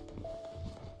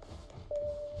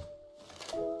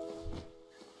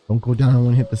 Don't go down on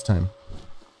one hit this time.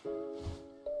 I'm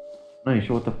not even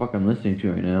sure what the fuck I'm listening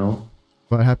to right now.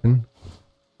 What happened?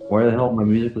 Where the hell my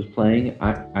music was playing,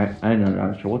 I'm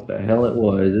not sure what the hell it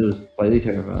was. It was slightly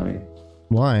terrifying.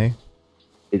 Why?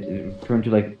 It turned to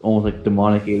like almost like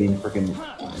demonic alien freaking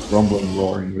rumbling,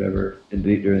 roaring, whatever,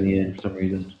 during the end for some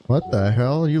reason. What the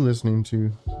hell are you listening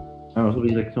to? I don't know, it's supposed to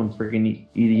be like some freaking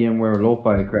EDM where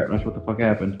lo-fi crap. I'm not sure what the fuck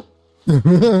happened.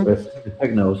 But it's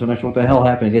techno, so I'm not sure what the hell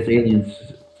happened. I guess aliens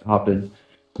hopped in.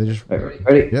 They just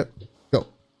Ready? Yep. Go.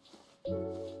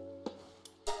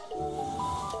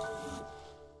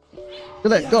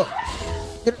 Get it. Go.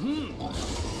 Get it.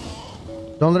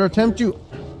 Don't let her tempt you.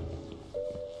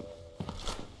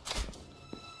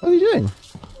 What are you doing?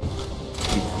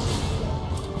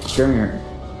 Scaring her.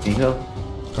 Can you tell?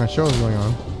 My show is going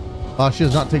on. Oh, she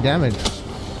does not take damage.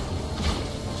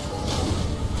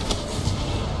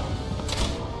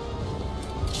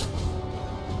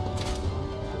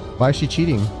 Why is she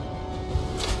cheating?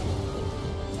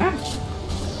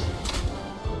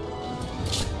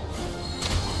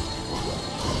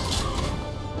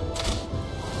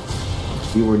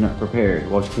 We were not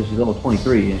prepared. Well, because she's level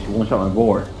 23 and she one-shot my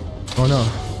board. Oh no.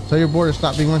 Tell your board to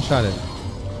stop being one-shotted.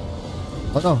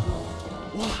 Oh no.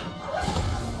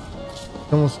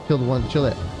 He almost killed one. Chill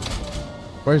it.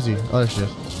 Where is he? Oh, there she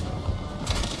is.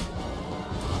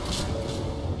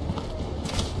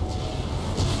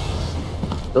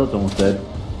 Still, it's almost dead.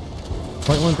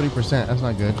 0.13%. That's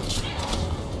not good.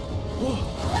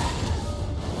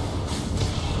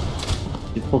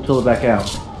 Just pull Tilda back out.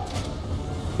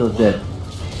 Tilla's dead.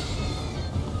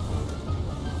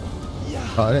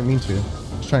 Oh, I didn't mean to. I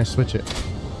was trying to switch it.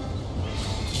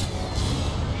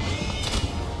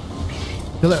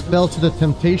 Till it fell to the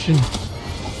temptation.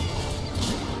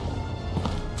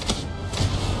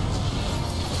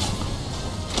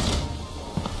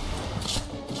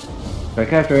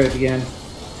 Back after it again.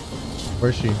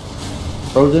 Where's she?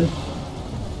 Frozen.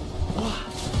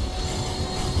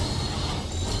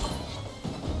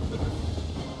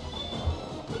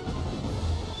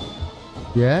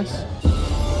 Yes?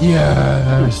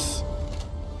 Yes!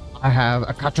 I have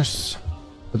a Katris.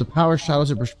 With the power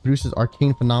shadows it produces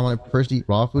arcane phenomena, prefers to eat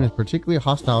raw food and is particularly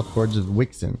hostile towards the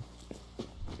Wixen.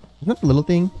 Isn't that the little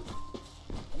thing?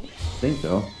 I think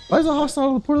so. Why is it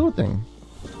hostile to the poor little thing?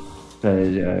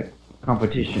 Because,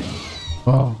 competition.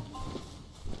 Oh.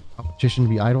 Competition to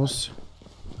be idols?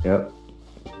 Yep.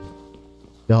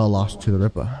 They all lost to the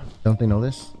Ripper. Don't they know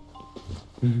this?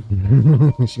 She's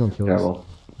gonna kill us. Terrible.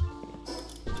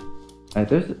 Alright,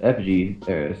 there's the effigy.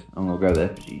 There it is. I'm gonna grab the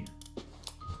effigy.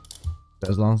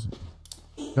 As long as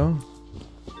go.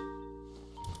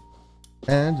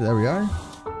 And there we are.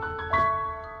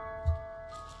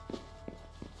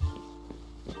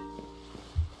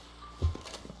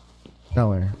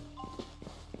 Nowhere.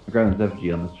 I'm grabbing this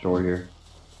effigy on the shore here.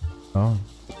 Oh.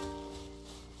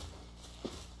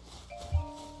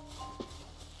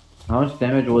 How much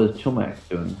damage was Chilmax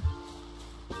doing?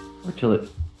 Or Chillit?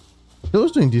 It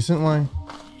was doing decent. Why?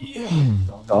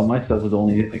 All my stuff was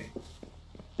only like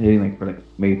hitting like for like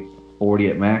maybe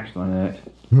 40 at max on that.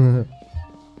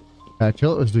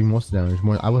 Chillet was doing most of the damage.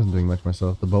 More, I wasn't doing much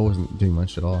myself. The bow wasn't doing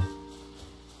much at all.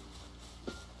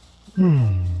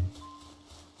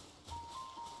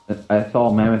 I saw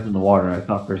a mammoth in the water and I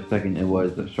thought for a second it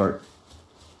was a shark.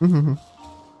 There's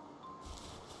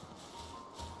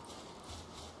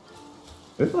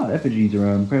a lot of effigies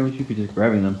around. Probably wish you could just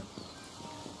grabbing them.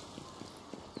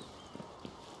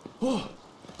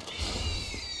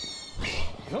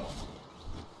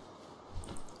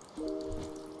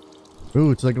 Ooh,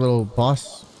 it's like a little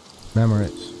boss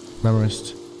memorist.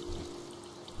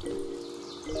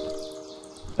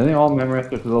 I think all memories are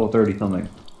to level 30 something.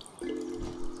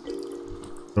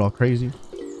 They're all crazy.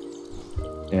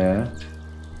 Yeah.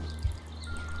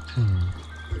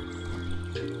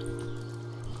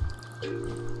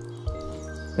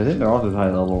 I think they're all just high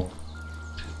level.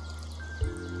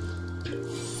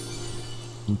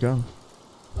 Okay.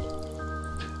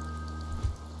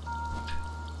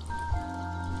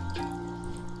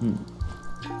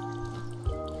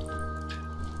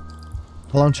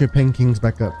 I'll launch your Pen Kings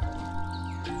back up.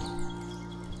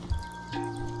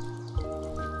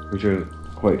 Pretty sure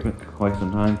quite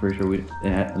some time. Pretty sure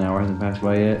an hour hasn't passed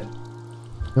by yet. You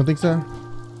don't think so?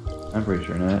 I'm pretty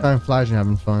sure not. Time flies and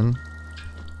having fun.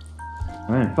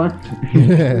 I'm having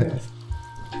fun.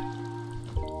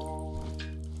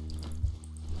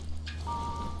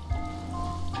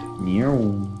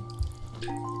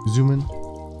 Zoom in.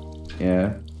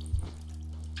 Yeah.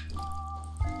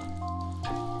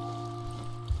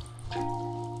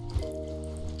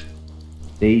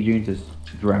 Daydream's just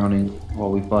drowning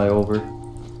while we fly over.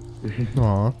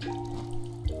 Aw.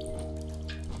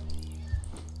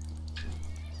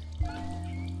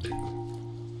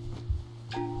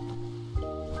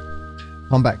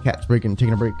 Combat cat's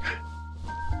taking a break.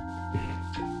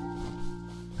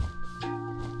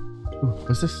 Ooh,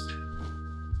 what's this?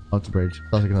 Oh, it's a bridge.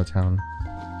 Sounds like another town.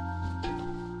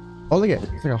 Oh, look at it.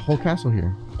 It's like a whole castle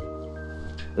here.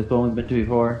 That's the one we've been to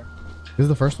before. This is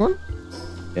the first one?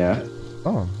 Yeah.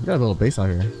 Oh, you got a little base out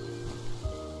here.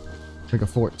 Like a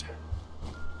fort.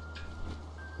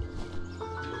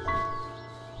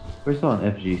 We saw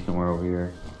an FG somewhere over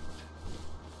here.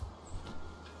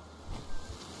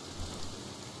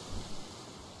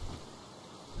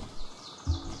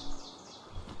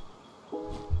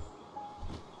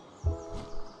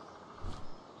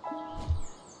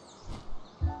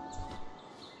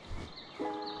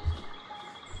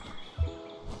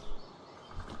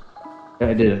 Yeah,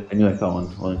 I did. I knew I saw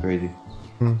one. Wasn't crazy.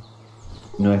 Hmm.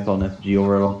 I knew I saw an FG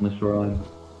over along the shoreline.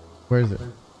 Where is it?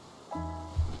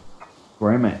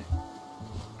 Where am I?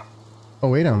 Oh,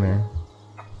 way down there.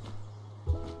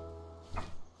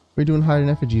 We're doing hiding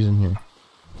effigies in here.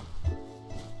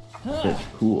 That's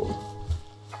cool.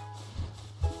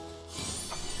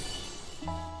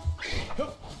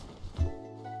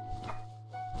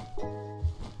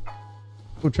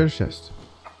 Oh, treasure chest.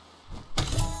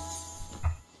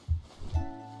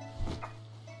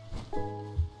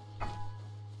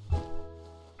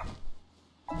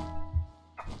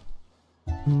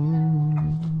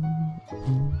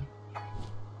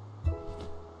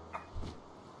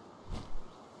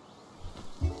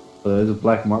 So there's a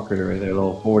black marketer right there,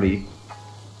 level 40.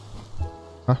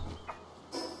 Huh?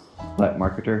 Black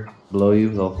marketer below you,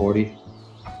 level 40.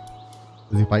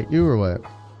 Does he fight you or what?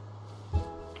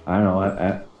 I don't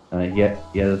know. He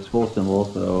has a skull symbol,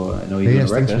 so I know he's He gonna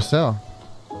has wreck things for us. sale.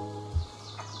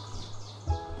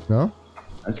 No?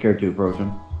 I'm scared to approach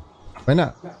him. Why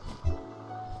not?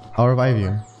 I'll revive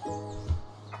you.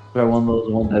 Try one of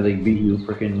those ones that they beat you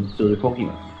freaking steal your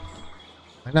Pokemon.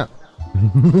 Why not?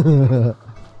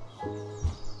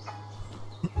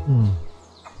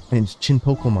 And it's Chin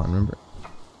Pokemon, remember?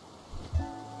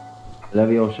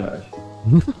 Levioshage.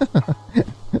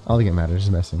 All that matters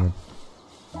is messing with.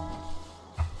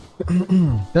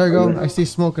 There we go. I see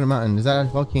smoke in the mountain. Is that a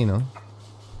volcano?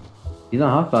 He's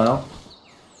not hostile.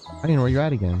 I don't know where you're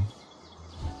at again.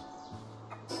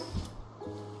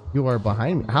 You are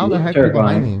behind me. How You the look heck are you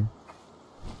behind terrifying. me?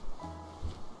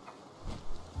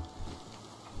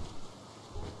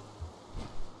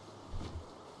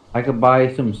 I could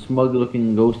buy some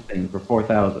smug-looking ghost thing for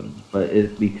 4,000, but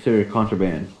it'd be considered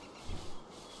contraband.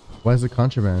 Why is it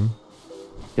contraband?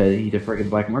 Because he's a freaking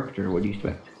black marketer. What do you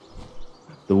expect?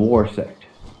 The War Sect.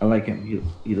 I like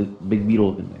him. He's a big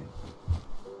beetle-looking thing.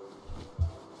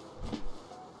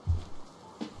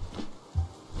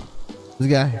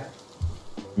 This guy.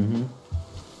 Mm-hmm.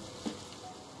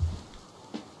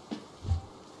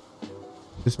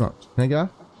 Dismount. Can I get off?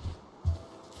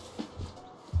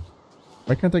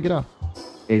 Why can't I get off?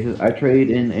 He says, I trade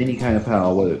in any kind of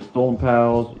pal, whether it's stolen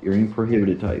pals or any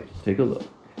prohibited types. Take a look.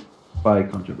 Buy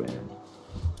contraband.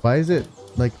 Why is it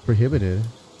like prohibited?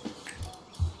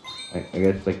 I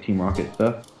guess it's like Team Rocket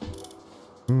stuff.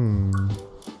 Hmm.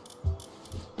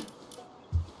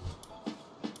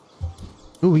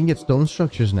 Ooh, we can get stone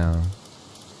structures now.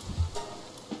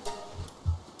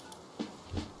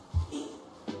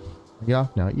 Get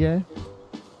off now. Yeah.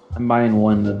 I'm buying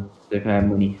one if I have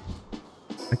money.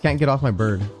 I can't get off my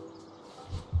bird.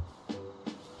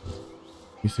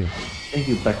 You see. Thank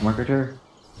you, black marketer.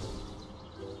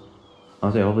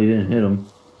 I'll say hopefully you didn't hit him.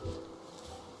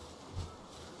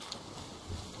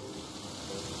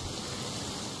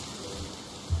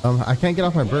 I can't get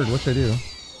off my bird. What should I do?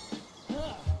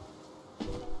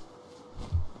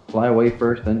 Fly away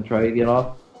first, then try to get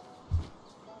off.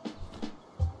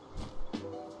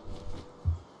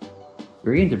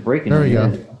 You're into breaking. There we go.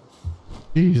 again.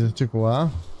 Jeez, it took a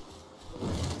while.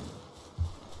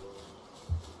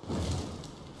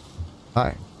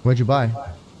 Hi. What'd you buy?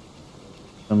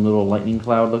 Some little lightning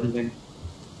cloud looking thing.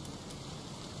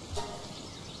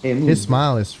 Hey, move. His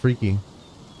smile is freaky.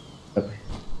 Yep.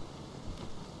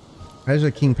 There's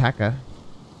a King Paka.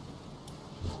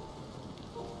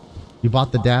 You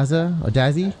bought the Dazza? A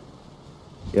Dazzy?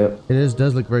 Yep. It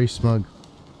does look very smug.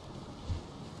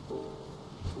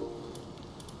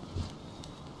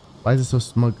 Why is it so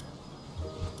smug?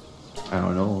 I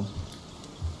don't know.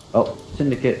 Oh,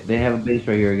 Syndicate. They have a base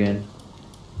right here again.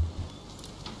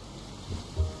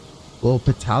 Well,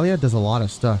 Petalia does a lot of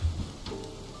stuff.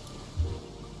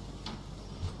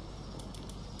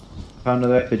 Found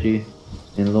another effigy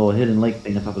in a little hidden lake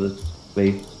thing on top of this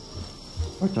base.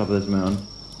 Or top of this mountain.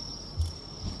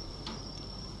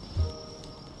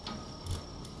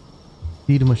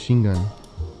 Speed machine gun.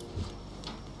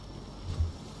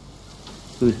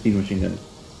 Who's speed machine gun?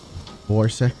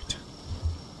 Borsect.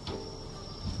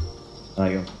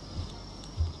 There you go.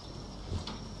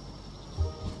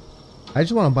 I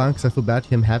just want to buy them because I feel bad to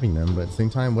him having them, but at the same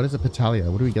time, what is a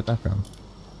Petalia? Where do we get that from?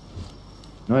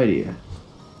 No idea.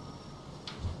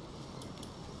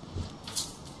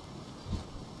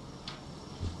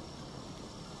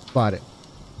 Bought it.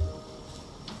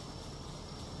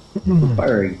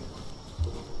 Firing.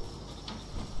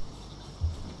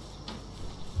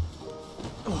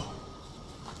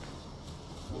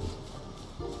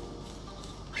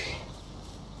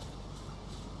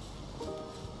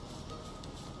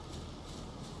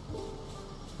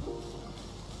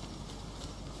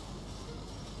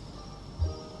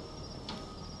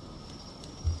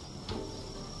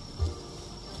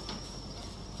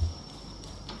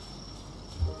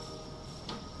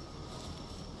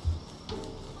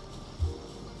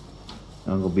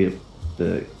 I'm gonna beat up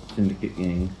the Syndicate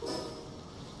gang.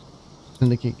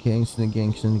 Syndicate gang, Syndicate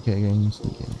gang, Syndicate gang,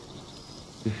 Syndicate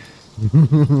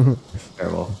gang.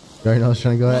 Terrible. You already know I was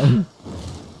trying to go at?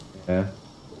 Yeah.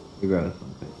 Figure out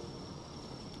something.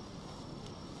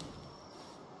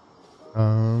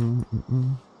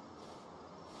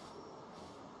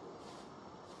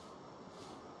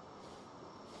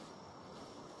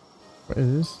 What is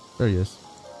this? There he is.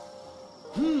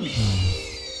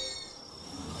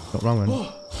 Oh, wrong one.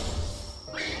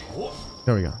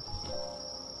 There we go.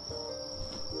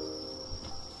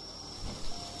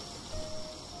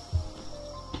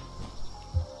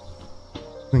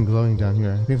 Something glowing down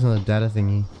here. I think it's another data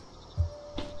thingy.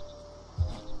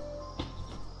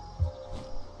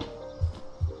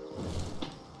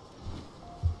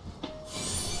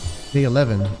 Day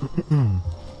 11.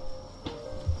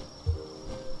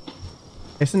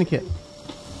 Hey, Syndicate.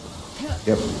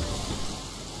 Yep.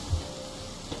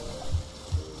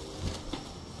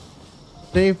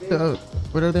 Dave,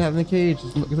 what do they have in the cage?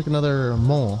 It's like another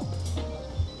mole.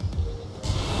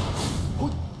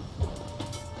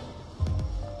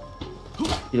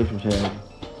 He looks from side.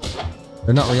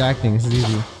 They're not reacting. This is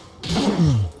easy.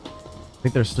 I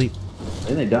think they're asleep.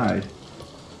 Then they died.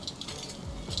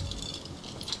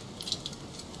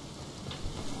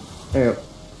 There you go.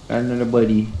 Got another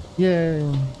buddy. Yay.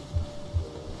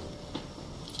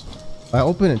 I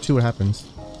open it too, what happens?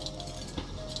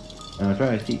 I'm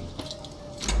trying to see.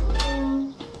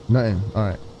 Nothing.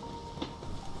 Alright.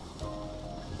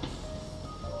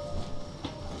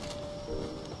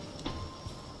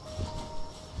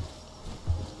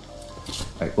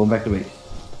 Alright, going back to base.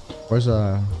 Where's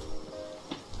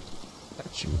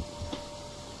statue?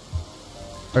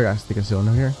 Oh guys, take a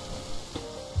cylinder here.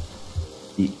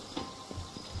 Eat.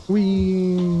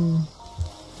 Whee!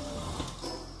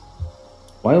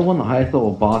 Why one of the highest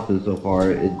level bosses so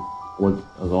far it was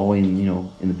always, you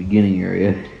know, in the beginning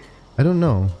area? I don't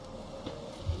know.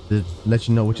 Did it let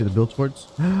you know which of the build towards?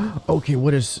 Okay,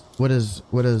 what is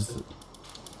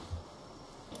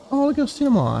oh, look at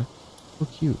Cinema. So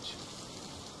cute.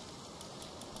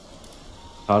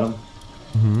 Caught him?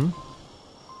 Mm-hmm.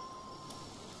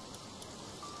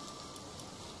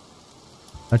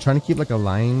 I'm trying to keep like a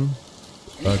line,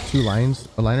 2 lines,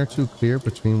 a line or two clear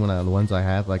between the ones I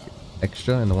have like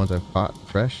extra and the ones I've caught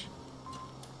fresh.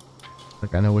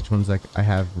 Like I know which ones like I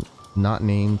have not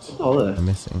named. What's all this? I'm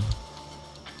missing.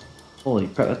 Holy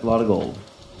crap, that's a lot of gold.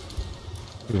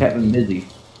 Dude. Captain Busy.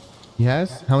 He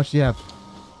has? How much do you have?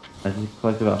 I think he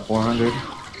collected about 400.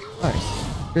 Nice.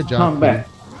 Good job. Come back.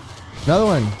 Another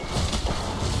one.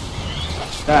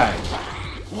 Die.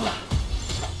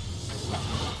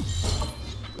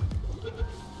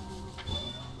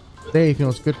 Dave, you know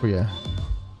what's good for you.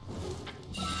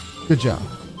 Good job.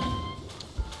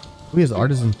 We has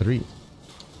Artisan 3.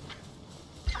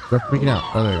 They're freaking out.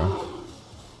 Oh, there you go.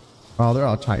 Oh, they're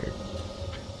all tired.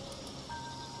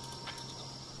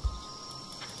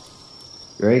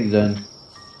 Your egg's done.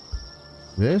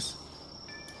 This?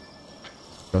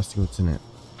 Let's see what's in it.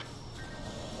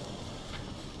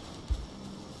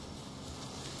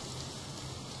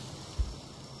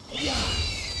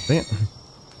 Dang it.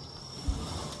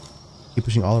 Keep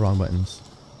pushing all the wrong buttons.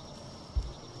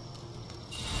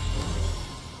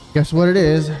 Guess what it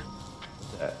is?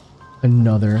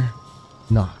 Another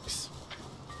Nox.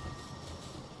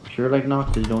 Sure like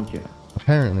Noxes, don't you?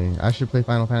 Apparently, I should play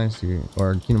Final Fantasy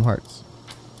or Kingdom Hearts.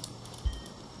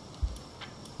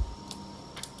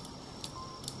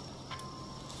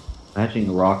 Hatching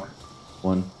a rock.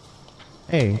 One.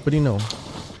 Hey, what do you know?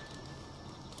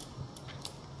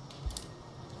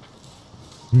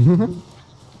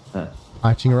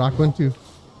 Hatching a rock one too.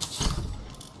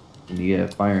 And you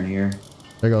get fire in here.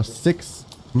 There go 6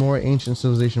 more ancient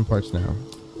civilization parts now.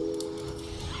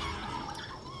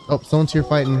 Oh, someone's here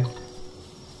fighting.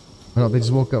 Oh no, they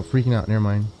just woke up freaking out. Never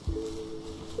mind.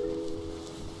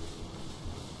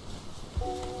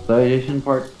 Civilization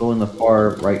parts go in the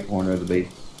far right corner of the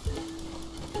base.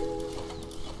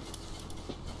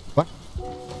 What?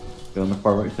 Go in the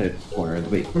far right side corner of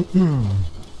the base.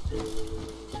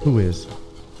 Who is?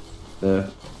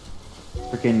 The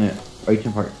freaking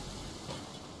ancient part.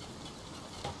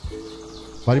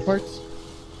 Body parts?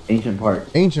 Ancient part.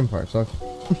 Ancient parts, okay.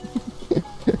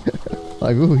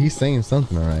 Like, ooh, he's saying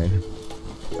something, alright.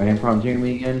 I am problems hearing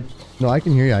me again. No, I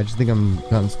can hear you. I just think I'm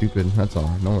gotten stupid. That's all.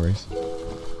 No worries.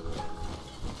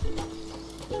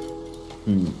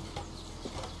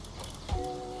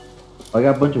 I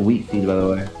got a bunch of wheat seeds, by the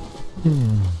way.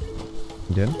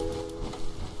 You did?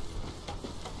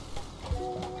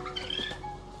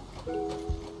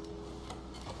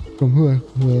 From who?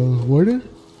 Warden?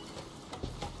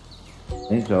 I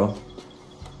think so.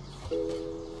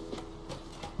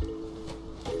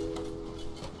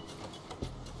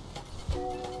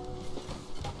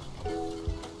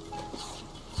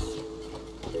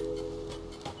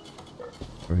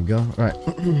 There we go. Alright.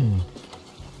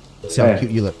 See how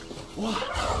cute you look.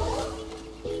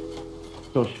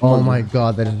 So Oh my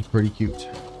god, that is pretty cute.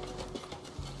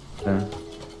 Yeah.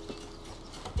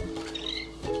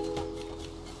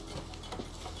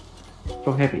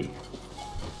 So happy.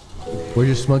 Where's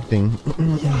your smug thing?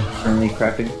 Currently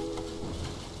crafting.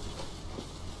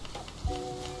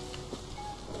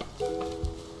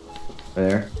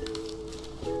 There.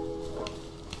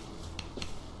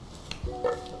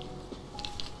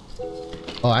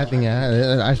 Oh, I think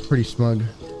that's pretty smug.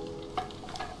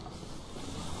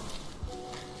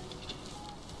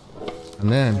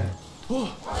 And then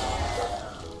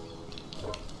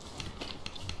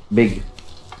Big.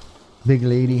 big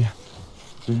lady.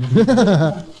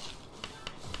 Currently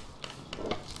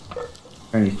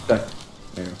stuck.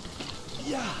 There.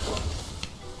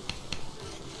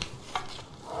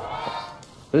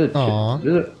 Aw.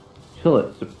 There's a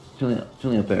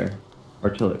chilling up there. Or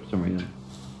chill it for some reason.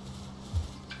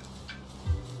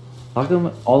 How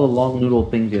come all the long noodle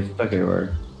things get stuck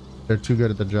everywhere? They're too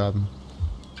good at the job.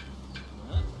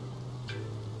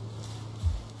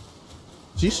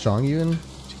 She's strong even.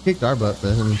 She kicked our butt, but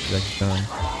doesn't mean she's actually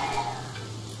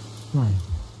strong.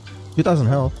 2,000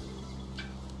 health.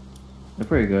 They're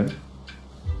pretty good.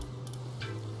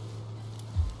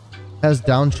 Has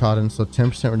downtrodden, so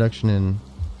 10% reduction in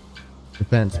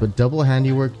defense, but double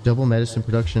handiwork, double medicine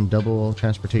production, double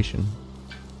transportation.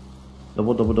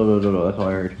 Double. That's all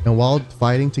I heard. And while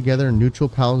fighting together, neutral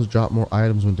pals drop more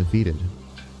items when defeated.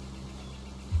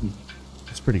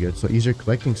 That's pretty good. So easier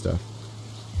collecting stuff.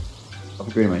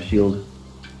 Upgrading my shield. You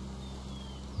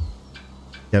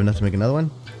have enough to make another one?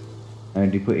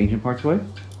 And do you put ancient parts away?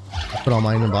 I put all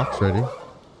mine in the box ready.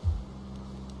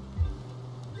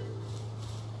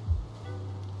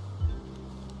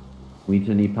 We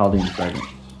need paladin fragments.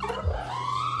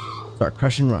 Start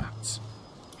crushing rocks.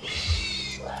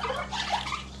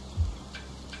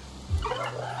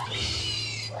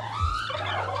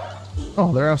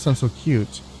 Oh, their house sounds so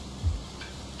cute.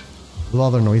 With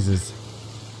all their noises.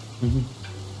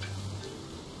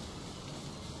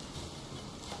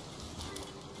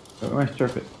 Where's my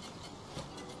surface?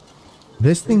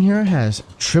 This thing here has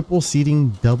triple seeding,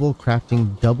 double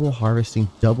crafting, double harvesting,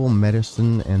 double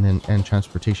medicine, and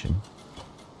transportation.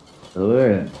 Oh,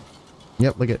 there.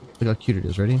 Yep, look how cute it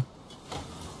is. Ready?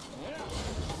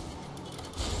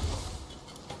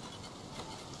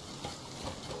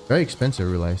 Very expensive,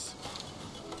 I realize.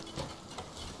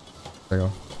 There you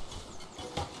go.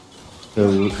 So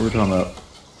we're talking about.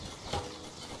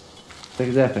 Look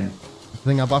at that thing. The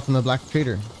thing I bought from the black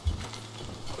trader.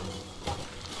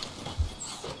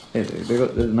 Hey, there's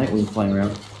a nightwing flying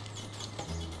around.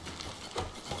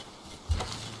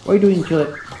 What are you doing,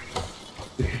 Chillet?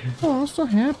 Oh, I'm so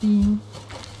happy.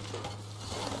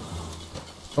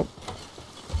 Oh.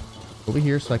 Over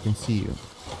here so I can see you.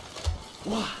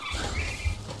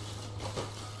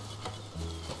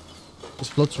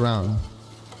 Just floats around.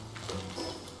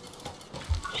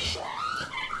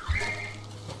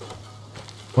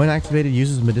 When activated,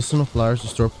 uses medicinal flowers to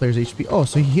restore player's HP. Oh,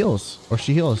 so he heals. Or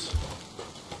she heals.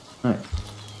 Nice.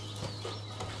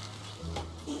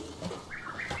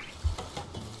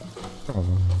 Oh.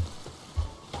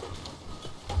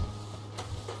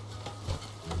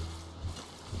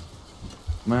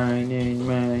 Mining,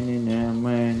 I'm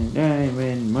mining,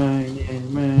 diamond, I'm mining,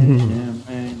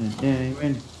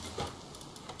 diamond.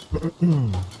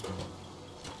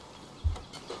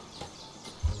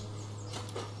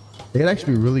 They could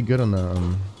actually be really good on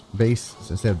the base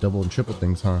since they have double and triple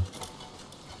things, huh?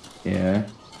 Yeah.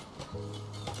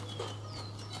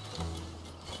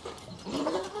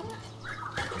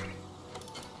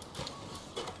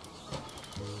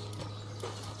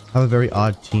 I have a very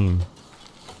odd team.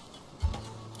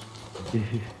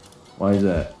 Why is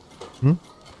that? Hmm?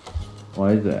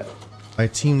 Why is that? My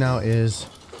team now is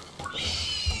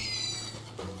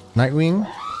Nightwing,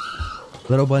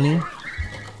 Little Bunny,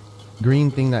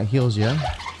 green thing that heals ya,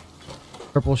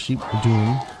 purple sheep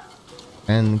Doom,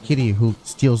 and Kitty who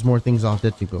steals more things off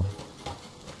dead people.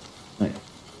 Nice.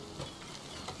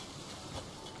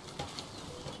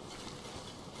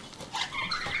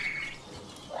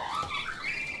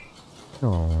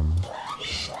 Oh.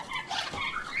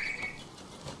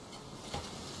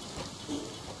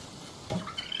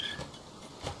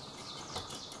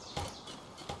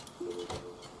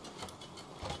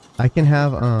 I can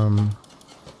have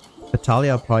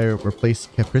Italia probably replace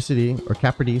Capricity or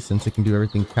Capridy since it can do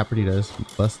everything Capridy does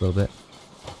plus a little bit.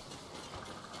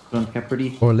 John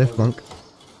Capridy. Or Lift Monk.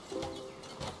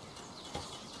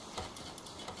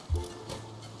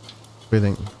 What do you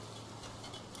think?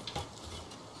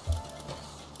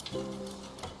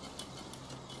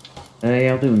 I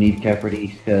don't think we need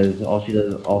Capridy because all she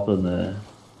does is also in the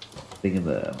thing of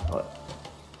the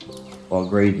while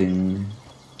grazing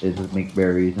is just make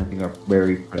berries. I think our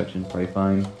berry production is probably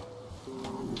fine.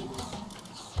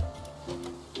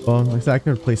 Well, like I said, I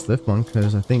can replace Lift Monk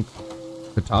because I think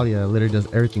Vitalia literally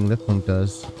does everything Lift Monk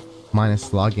does, minus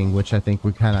slogging, which I think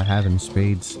we kind of have in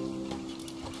spades.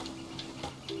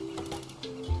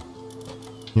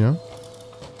 You know?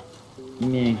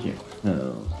 Magic.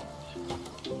 Oh.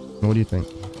 What do you think?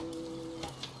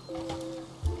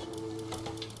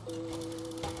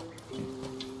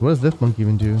 What does Lift Monk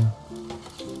even do?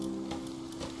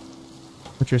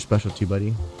 What's your specialty,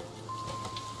 buddy?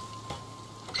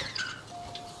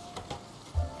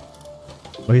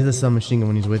 Oh, he's the submachine gun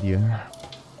when he's with you.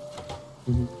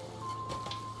 Mm-hmm.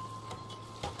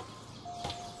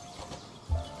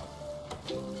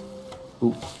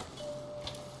 Ooh.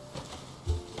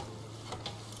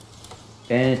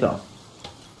 And it's off.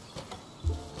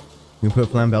 You can put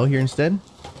Flambell here instead?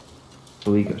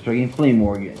 So we go start getting flame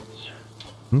organs.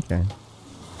 Okay.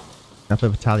 Now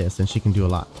put Vitalia since she can do a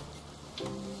lot.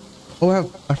 Oh,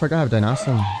 I forgot I have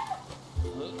Dynasum.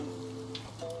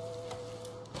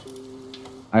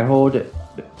 I hold a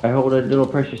little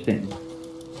precious thing.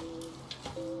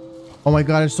 Oh my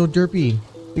god, it's so derpy.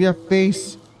 Look at that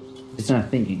face. It's not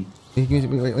thinking. Make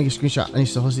a screenshot. I need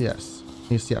to see yes. I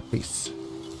need to see that face.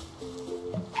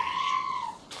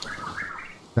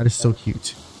 That is so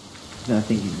cute. It's not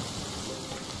thinking.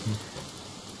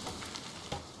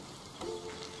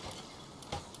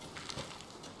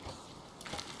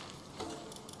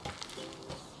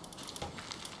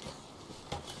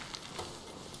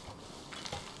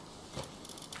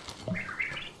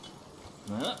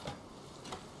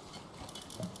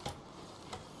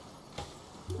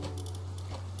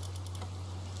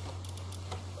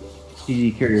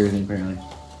 Easy carry everything apparently.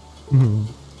 Mm-hmm.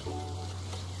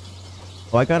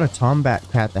 Oh, I got a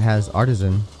Tombat cat that has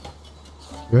Artisan.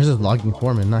 Yours is Logging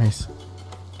Foreman. Nice.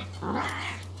 I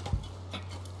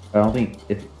don't think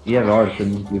if you have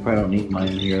artisan, we probably don't need mine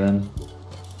here then.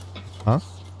 Huh?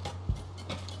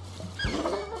 Yeah,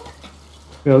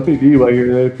 I don't think you need mine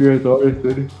here then if you're the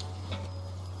artisan.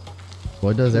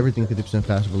 Well, it does everything 50%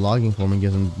 faster, but Logging Foreman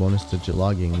gives them bonus to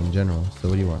logging in general. So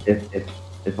what do you want?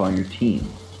 If on your team.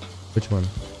 Which one?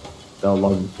 That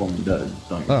logging foreman does.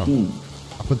 It's on your team.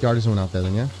 I'll put the Artisan one out there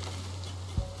then, yeah?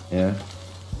 Yeah.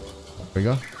 There we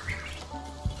go.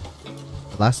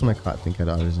 The last time I caught, I think I had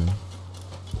Artisan.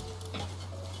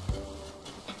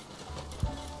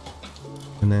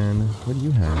 And then, what do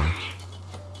you have?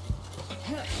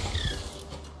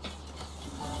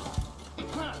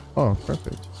 Oh,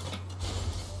 perfect.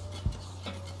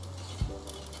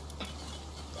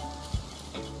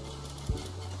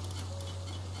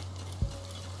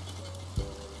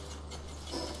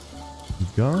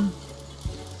 Gone?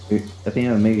 I think I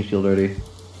have a Mega Shield already.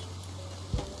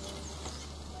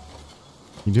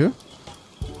 You do?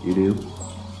 You do?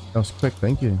 That was quick,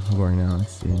 thank you. I'm going now,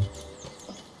 let's see.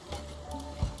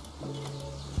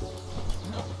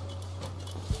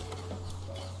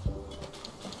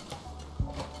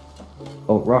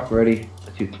 Oh, rock ready.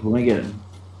 Let's see, who am I getting?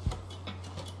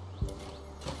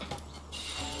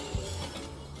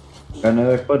 Got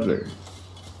another Fuddler.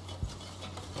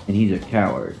 And he's a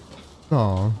coward.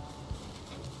 Oh.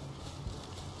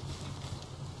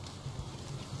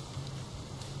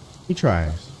 He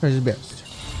tries his best.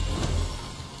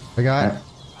 I got.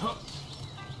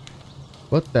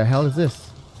 What the hell is this?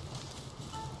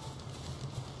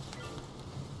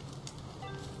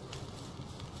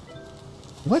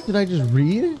 What did I just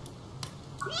read?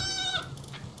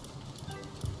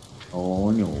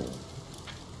 Oh no.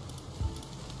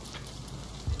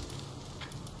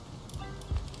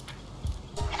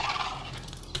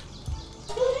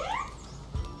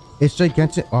 Its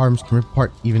gigantic arms can rip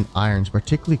apart even irons,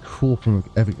 particularly cruel form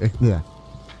of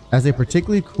as a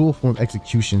particularly cruel form of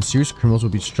execution. Serious criminals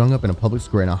would be strung up in a public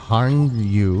square, and a harmed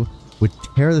you would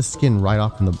tear the skin right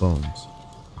off from the bones.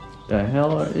 The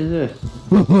hell is this?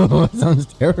 Sounds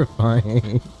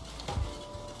terrifying.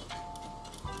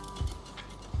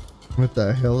 What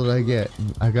the hell did I get?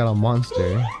 I got a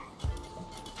monster.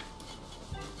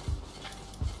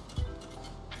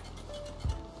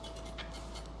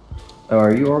 Oh,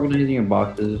 are you organizing your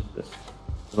boxes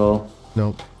at all?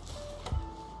 Nope.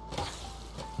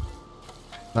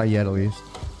 Not yet, at least.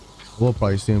 We'll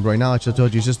probably soon. But right now, I just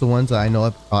told you, it's just the ones that I know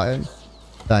I've gotten,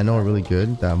 that I know are really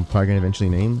good, that I'm probably going to eventually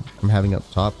name. I'm having up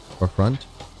top or front.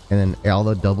 And then all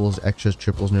the doubles, extras,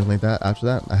 triples, and everything like that. After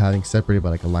that, I'm having separated by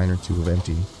like a line or two of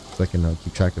empty. So I can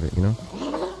keep track of it, you know?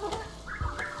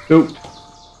 Nope.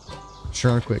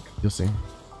 Sure, quick. You'll see.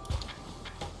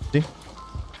 See?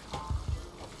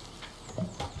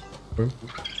 Boom.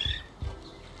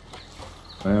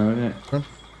 Okay. Run.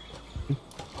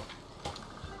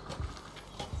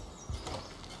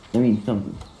 That means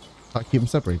something. I'll keep them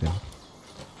separated.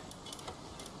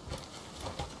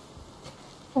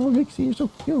 Oh, Vixie, you're so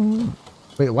cute.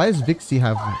 Wait, why does Vixie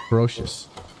have ferocious?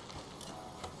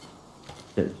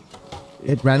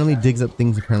 It randomly digs up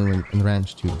things apparently in the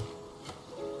ranch too.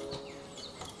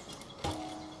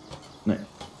 Nice.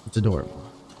 It's adorable.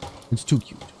 It's too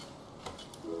cute.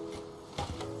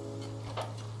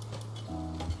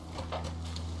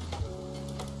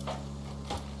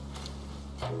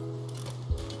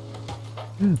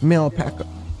 Male alpaca.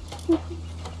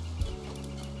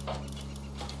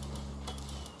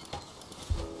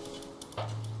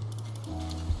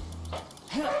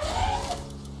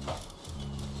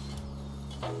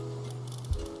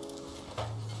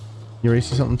 You ready to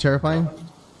see something terrifying?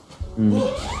 There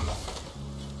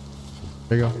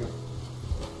you go.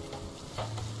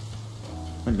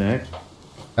 What the heck?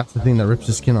 That's the thing that rips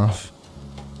the skin off.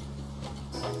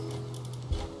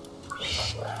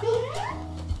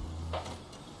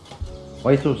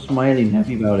 Why are you so smiling,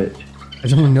 happy about it? I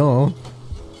don't know.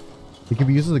 It could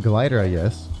be used as a glider, I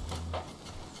guess.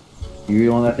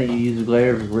 You on that thing you use the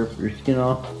glider to rip your skin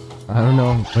off? I don't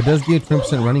know. But it does give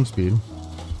 20% running speed.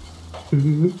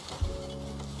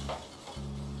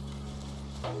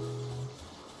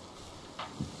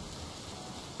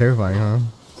 Terrifying, huh?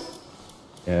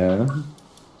 Yeah.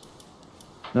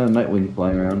 No Nightwing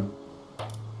flying around.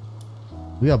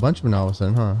 We got a bunch of them all of a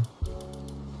sudden, huh?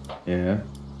 Yeah.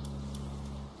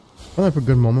 Only for a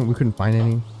good moment, we couldn't find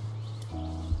any.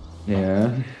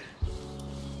 Yeah.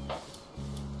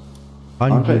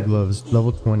 Finding blue gloves,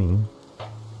 level 20.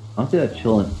 I'll see that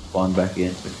chillin' spawn back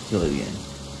in so I can kill it again.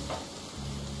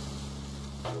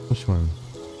 Which one?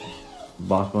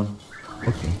 Boss one.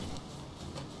 Okay.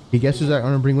 You guess who's I'm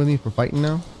gonna bring with me for fighting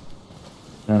now?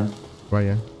 Huh? Right,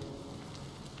 yeah.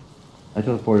 I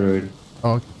teleported already.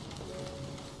 Oh, okay.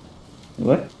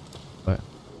 What? What?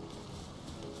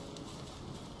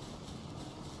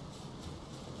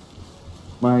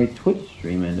 My Twitch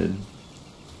stream ended.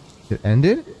 It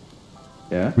ended?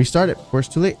 Yeah? Restart it before it's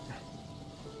too late.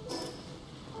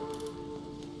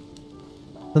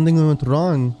 Something went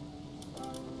wrong.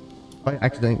 Probably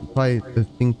accidentally. Probably the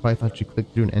thing probably thought you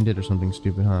clicked through and ended or something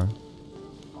stupid, huh?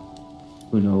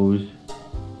 Who knows?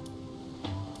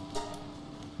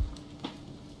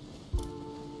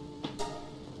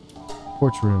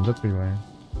 Porch rooms, that's pretty why.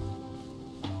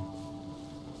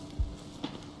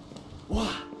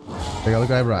 They got the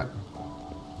guy right.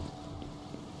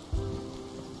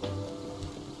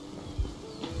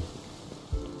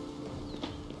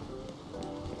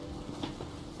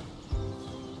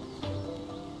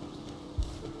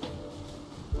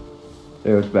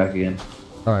 There, it's back again.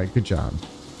 All right, good job.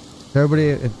 So everybody,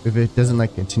 if it doesn't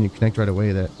like continue connect right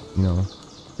away, that you know,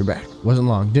 you're back. Wasn't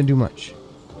long, didn't do much.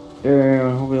 Yeah,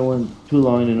 I hope it wasn't too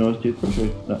long to notice too. I'm sure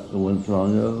it wasn't too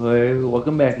long. Okay,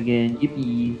 welcome back again.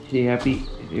 Yippee! Say happy.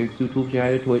 YouTube, say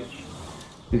hi to Twitch.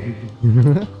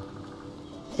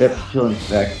 Yep, chilling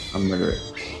back. I'm murderer.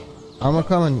 I'm gonna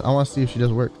come and I want to see if she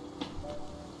does work.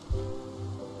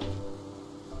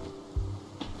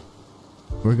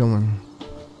 We're going.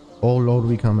 Oh Lord,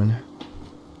 we coming.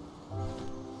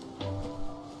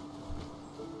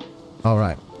 All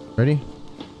right, ready?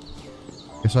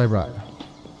 Guess what I brought?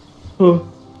 Oh.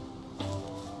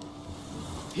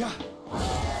 Yeah.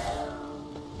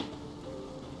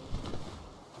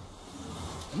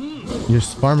 You're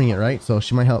farming it, right? So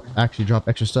she might help actually drop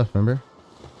extra stuff, remember?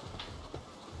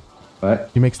 What?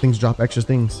 She makes things drop extra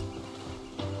things.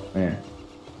 Man.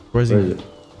 Where is Where he? is it?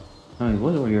 Oh, he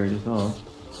was over here. I just saw.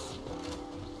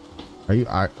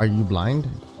 Are you blind?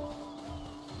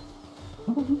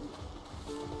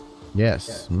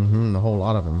 Yes. A whole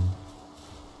lot of them.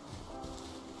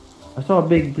 I saw a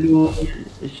big blue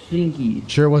slinky.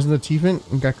 Sure it wasn't the Tiefant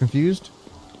and got confused?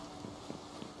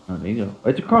 Oh, there you go.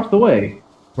 It's across the way.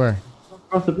 Where?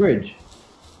 Across the bridge.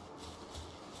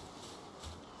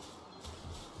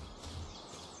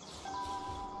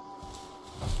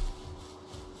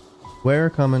 Where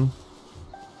coming?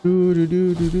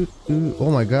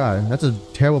 Oh my god, that's a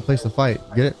terrible place to fight.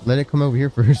 Get it? Let it come over here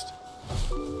first.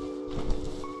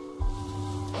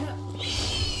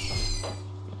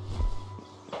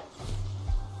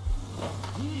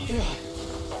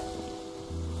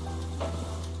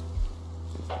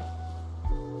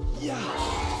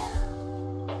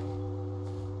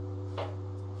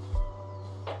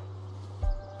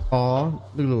 Aw,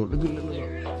 look,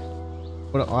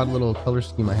 what an odd little color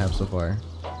scheme I have so far.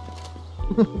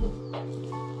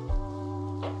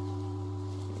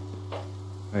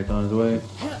 Right on his way.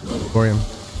 Thorium.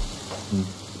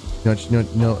 You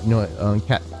know what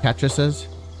Catra says?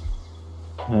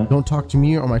 Huh? Don't talk to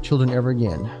me or my children ever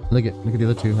again. Look at the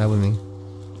other two. Have with me.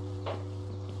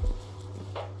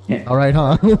 Yeah. All right,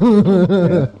 huh?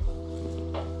 Yeah.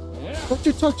 Don't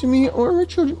you talk to me or my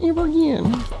children ever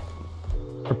again.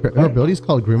 Her ability is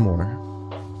called Grimoire.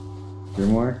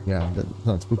 Grimoire? Yeah, that's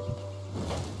not spooky.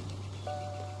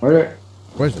 Where?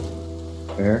 Where's it?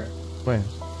 Where? Where?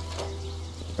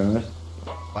 Premise?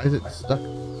 Why is it stuck?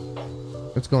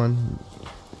 What's going?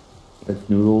 That's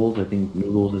Noodles. I think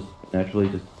Noodles is naturally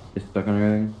just is stuck on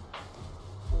everything.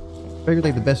 Figured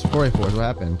like the best 4x4 is what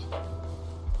happened.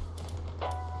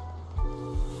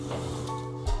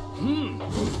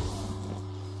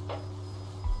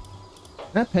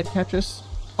 Can I pet Catrus?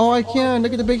 Oh, I can.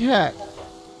 Look at the big hat.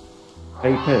 How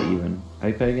you pet even? How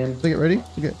you pet again? Look at ready.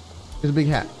 Look at. There's a big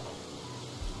hat.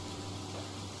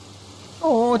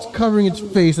 Oh, it's covering its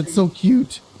face. It's so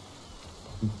cute.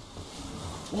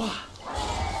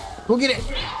 Go get it.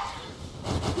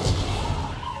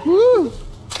 Woo!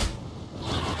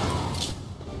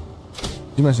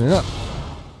 You messing it up.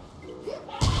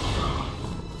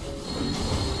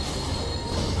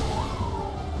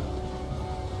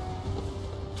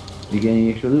 You get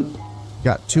any extra loot?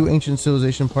 Got 2 ancient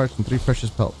civilization parts and 3 precious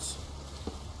pelts.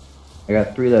 I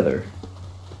got 3 leather.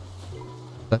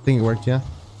 I think it worked, yeah?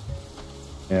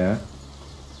 Yeah.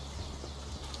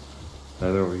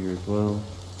 Leather over here as well.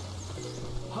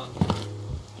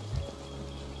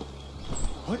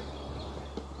 What?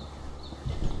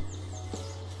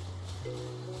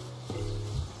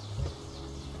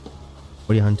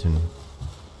 What are you hunting?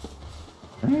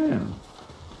 Damn.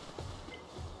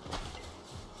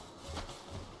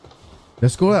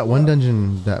 Let's go to that one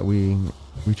dungeon that we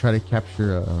try to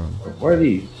capture. What are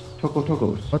these?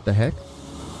 Tokos. What the heck?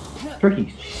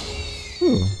 Turkeys.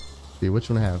 Ooh. See,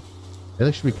 which one I have?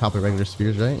 They should be copper regular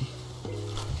spears, right?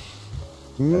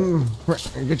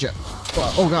 Get ya.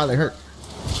 Oh god, they hurt.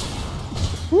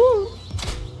 Woo.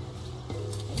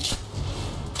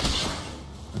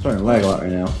 I'm starting to lag a lot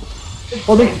right now.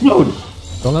 Oh, they explode!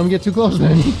 Don't let him get too close,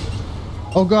 then.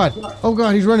 Oh god. Oh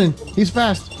god, he's running. He's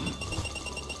fast.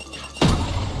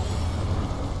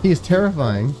 He is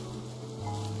terrifying.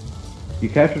 You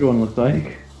captured one, looks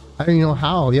like. I don't even know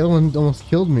how. The other one almost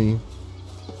killed me.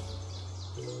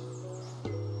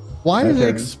 Why did it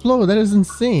explode? That is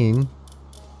insane.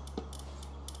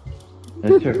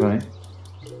 That's terrifying.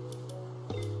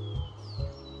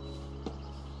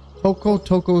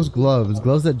 Toko's gloves.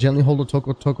 Gloves that gently hold a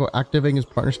Toko. Activating his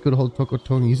partner's skill to hold Toko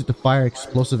and use it to fire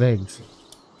explosive eggs.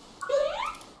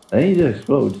 They need to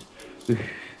explode.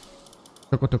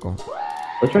 Toko.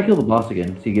 Let's try to kill the boss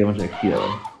again, see you get much XP out of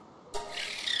it.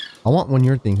 I want one of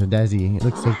your things, a Dazzy. It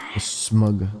looks so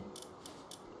smug.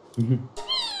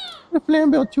 A flame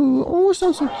bell too. Oh, it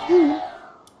sounds so cute.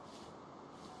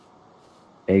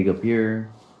 Egg up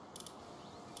here.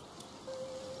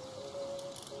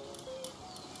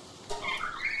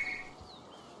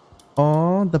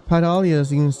 Oh, the Padalia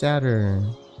is even sadder.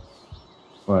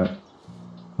 What?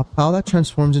 A pal that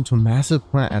transforms into a massive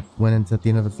plant when it's at the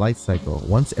end of its life cycle.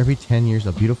 Once every 10 years,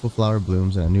 a beautiful flower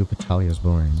blooms and a new Petalia is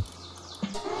born.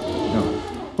 No.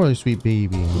 Poor sweet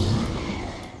baby.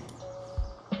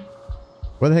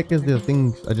 Where the heck is the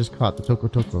thing I just caught? The Toko.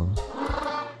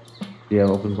 Yeah,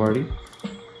 open party.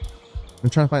 I'm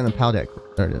trying to find the PAL deck.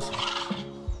 There it is.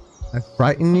 A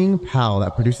frightening PAL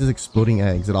that produces exploding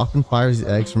eggs. It often fires the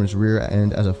eggs from its rear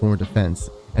end as a form of defense,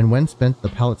 and when spent, the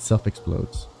PAL itself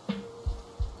explodes.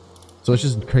 So it's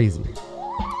just crazy.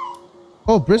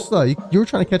 Oh, Bristla, you were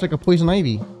trying to catch like a poison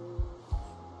ivy.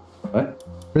 What?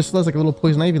 Bristla's like a little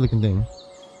poison ivy looking thing.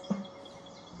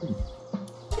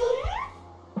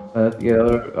 Yeah,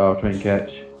 I'll try and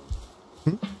catch.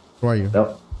 Where are you?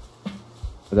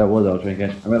 That was I'll try and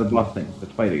catch. I'm at the boss thing.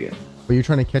 Let's fight again. But you're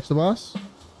trying to catch the boss?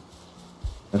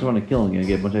 I just want to kill him and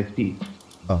get a bunch of XP.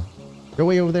 Oh. Go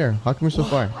way over there. How come you're so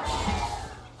far?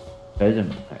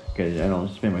 Because I don't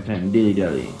spend my time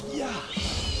dilly-dally.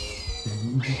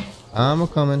 I'm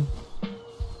coming.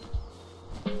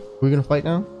 We're gonna fight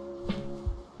now?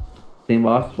 Same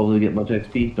boss, hopefully we get a bunch of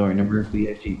XP. Don't remember if we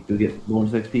actually do get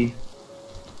bonus XP.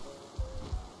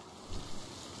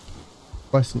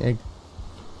 What's an egg?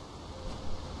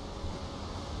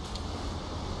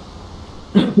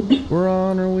 We're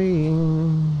on our way.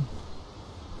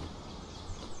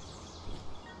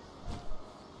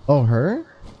 Oh, her?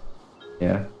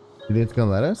 Yeah. You think it's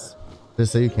gonna let us? Did it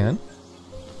say you can?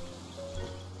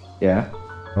 Yeah.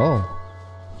 Oh.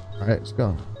 Alright, let's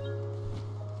go.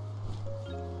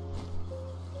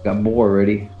 Got boar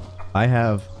ready. I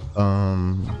have,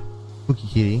 Spooky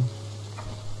Kitty.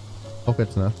 Hope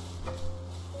that's enough.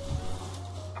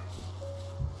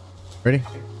 Ready?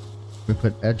 We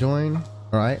put adjoin.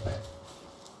 Alright.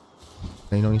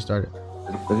 Now you know when you start it.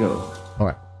 Let's go.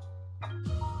 Alright.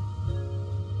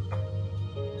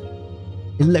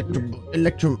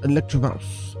 Electro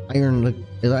mouse. Iron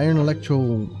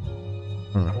electro.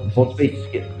 Hold space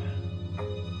skip.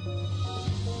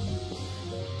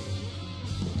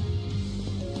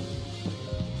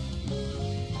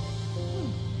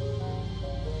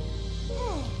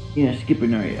 Yeah,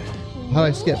 skipping area. How do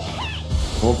I skip?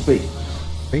 Hold space.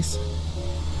 Space?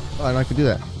 Oh, I know I could do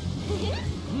that.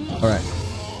 Alright.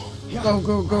 Go,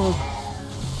 go, go.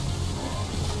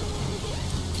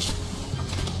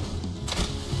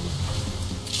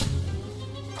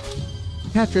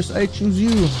 Catrice, I choose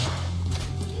you.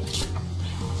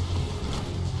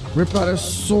 Rip out his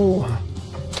soul.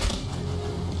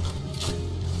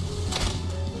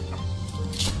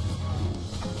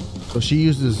 So she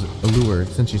uses a lure,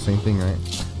 essentially same thing, right?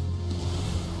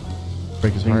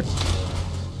 Break his heart.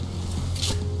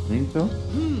 Think so?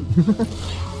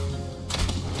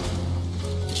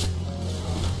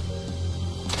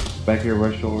 Back here,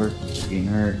 rush over. Getting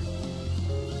hurt.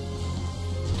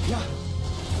 Yeah.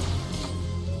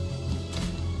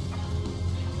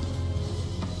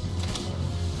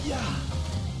 Yeah.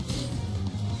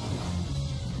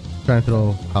 Trying to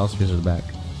throw house spears at the back.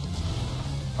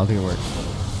 I don't think it works.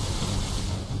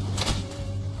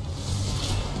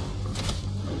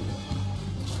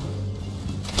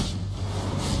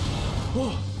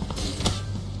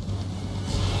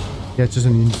 Yeah, it's just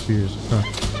immune spears. Huh.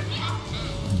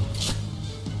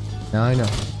 Now I know.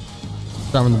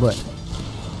 Stab in the butt.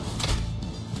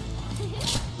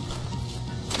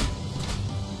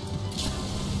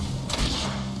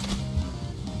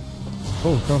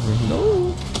 Oh, something.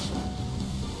 No.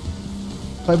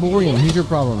 Palworld, here's your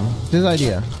problem. It's his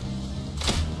idea.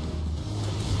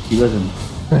 He doesn't.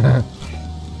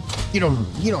 Get him.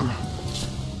 Get him.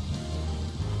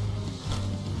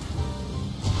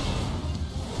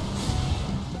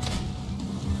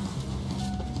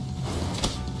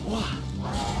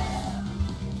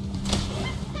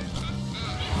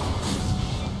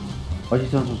 Why does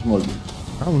he sound so small?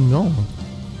 I don't know.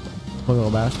 Poor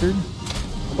little bastard.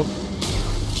 Oh.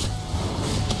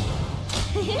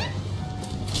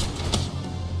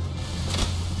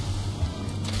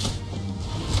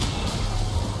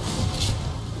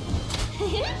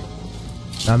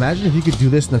 Now imagine if you could do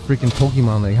this in the freaking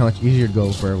Pokemon League, how much easier it'd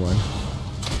go for everyone.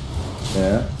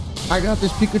 Yeah. I got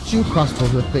this Pikachu crossbow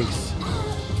to the face.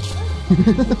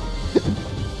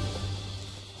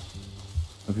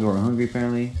 If you are hungry,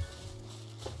 apparently.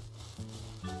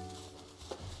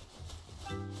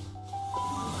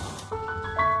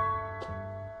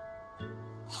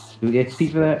 Do we get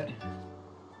XP for that?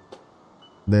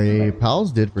 The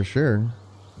pals did for sure.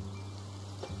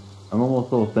 I'm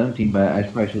almost level 17, but I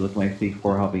probably should look at my XP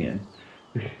before hopping in.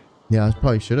 Yeah, I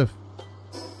probably should have.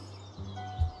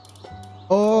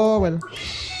 Oh, well.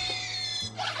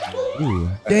 Ooh,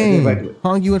 dang.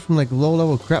 Hong, you went from like low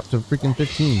level crap to freaking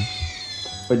 15.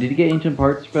 But did you get ancient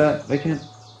parts for that by chance?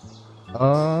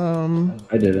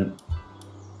 I didn't.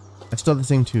 I still have the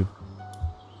same two.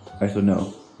 I said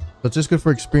no. But it's just good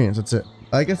for experience, that's it.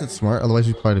 I guess it's smart, otherwise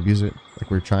we'd probably abuse it.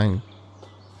 Like we're trying.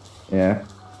 Yeah.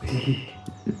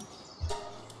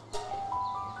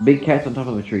 Big cat's on top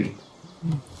of a tree.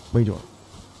 What are you doing?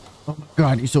 Oh my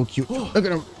god, he's so cute. Look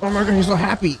at him. Oh my god, he's so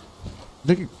happy.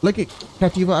 Look at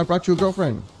Kativa, I brought you a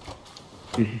girlfriend.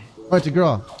 Oh, it's a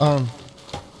girl.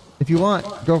 If you want,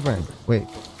 girlfriend. Wait,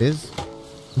 is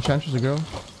Enchantress a girl?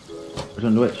 Which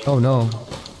one's which? Oh no.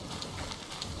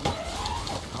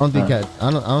 I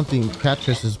don't think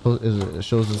Catrice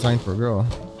shows a sign for a girl.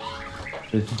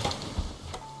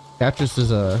 Catrice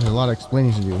has a lot of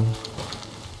explaining to do.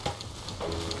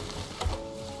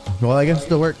 Well, I guess it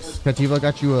still works. Kativa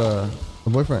got you a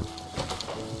boyfriend.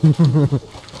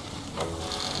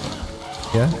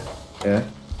 Yeah? Yeah.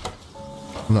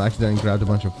 No, I accidentally grabbed a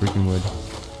bunch of freaking wood.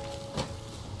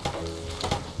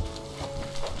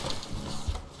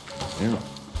 Yeah.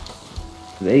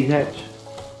 Did the eggs hatch?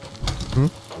 Hmm?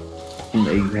 Seen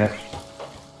the eggs hatch?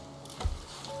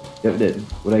 Yep, it did.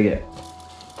 What'd I get?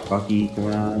 Rocky, come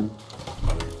on.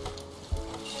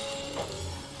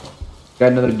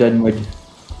 Got another Dunwood.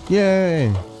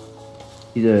 Yay!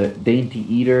 He's a dainty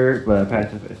eater, but a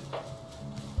pacifist.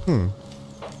 I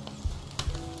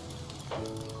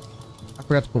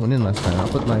forgot to put one in last time. I'll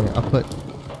put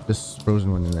this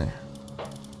frozen one in there.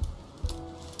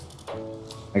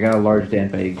 I got a large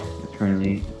damp egg. It's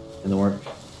currently in the works.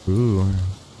 Ooh.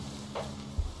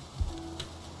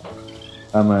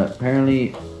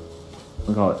 Apparently, what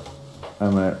do you call it?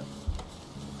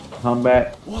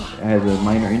 Combat has a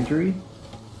minor injury.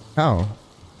 How?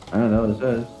 I don't know what it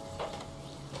says.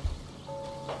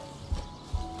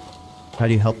 How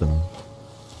do you help them?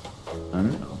 I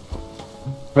don't know.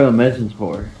 What are the medicines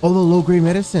for? Oh, the low grade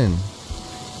medicine.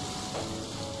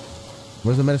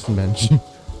 Where's the medicine bench?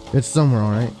 It's somewhere,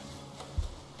 all right.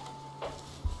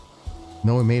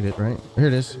 No, we made it, right? Here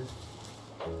it is.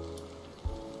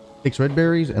 Takes red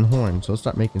berries and horn, so let's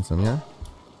start making some, yeah?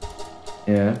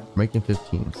 Yeah. Making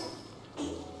 15.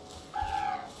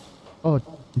 Oh,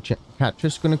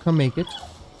 Catrice gonna come make it.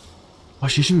 Oh,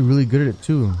 she should be really good at it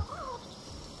too.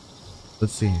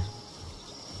 Let's see.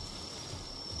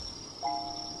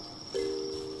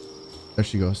 There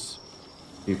she goes.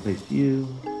 Replace you.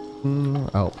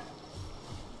 Out.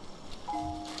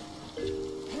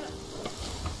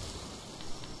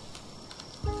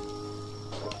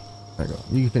 There you go.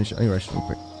 You can finish it. Anyway, real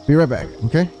quick. Be right back,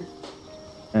 okay?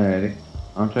 Alrighty.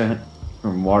 I'll try to hunt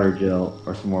some water gel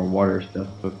or some more water stuff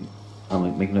so I'll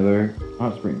make another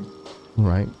hot spring.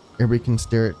 Right. Everybody can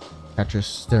stare at Catrice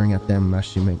staring at them as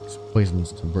she makes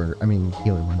poisons to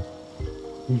healer one.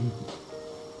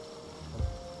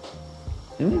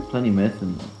 They have plenty of mess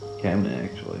in the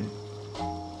cabinet actually.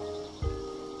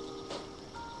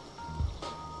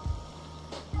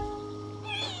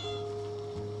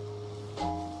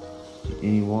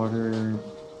 Any water,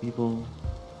 people?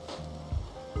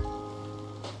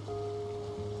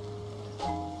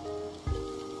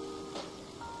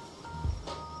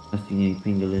 Not seeing any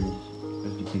pangolins.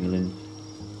 Especially pangolins.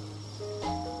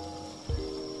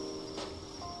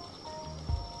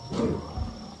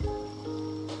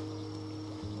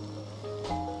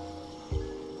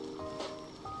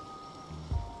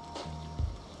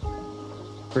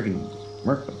 Freaking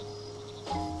Merco.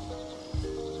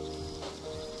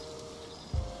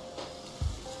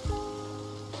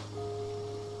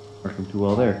 Working too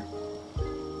well there.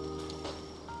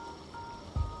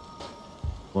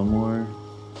 One more.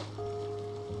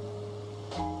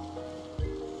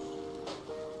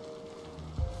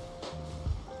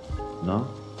 No?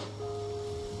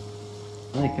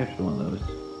 I think I captured one of those.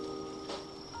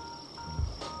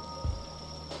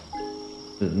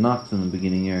 There's knocks in the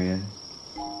beginning area.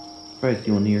 Probably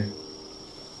see one here.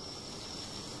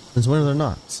 There's one of their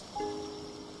knots.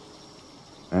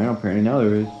 I don't know, apparently now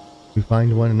there is. We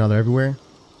find one another everywhere.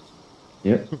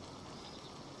 Yep.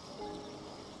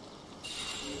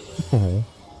 Oh.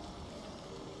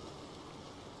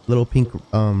 Little pink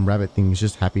rabbit thing is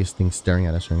just happiest thing staring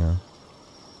at us right now.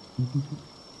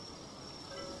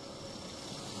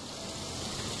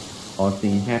 All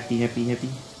saying happy, happy, happy.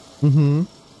 Mm-hmm.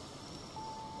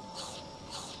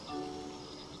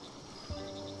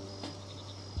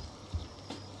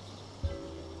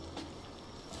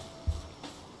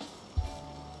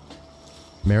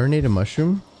 Marinated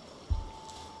mushroom?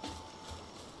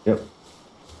 Yep.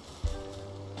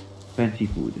 Fancy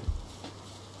food.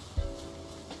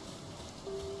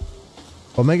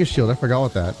 Omega shield, I forgot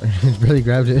what that. I barely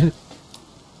grabbed it.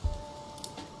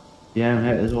 You haven't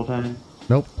had it this whole time?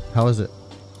 Nope. How is it?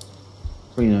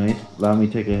 Pretty nice. Allow me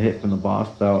to take a hit from the boss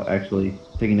without actually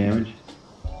taking damage.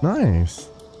 Nice.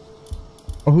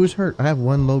 Oh, who's hurt? I have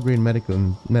one low grade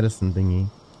medicine thingy.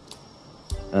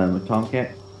 A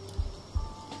tomcat.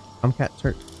 Tomcat's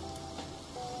hurt.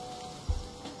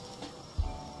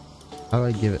 How do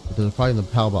I give it? There's probably the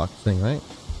PAL box thing, right?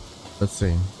 Let's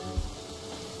see.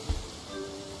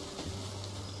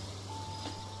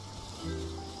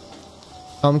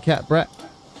 Tomcat brat.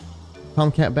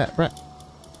 Tomcat bat brat.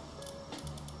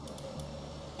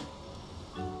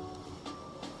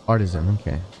 Artisan,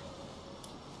 okay.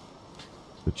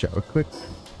 Go chat real quick.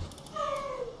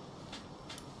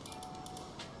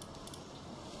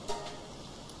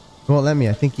 He won't let me.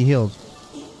 I think he healed.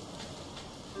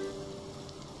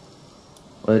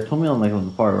 Well, it told me on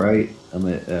the far right. I'm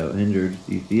injured.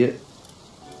 Do you see it?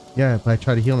 Yeah, but I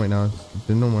try to heal him right now.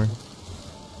 There's no more.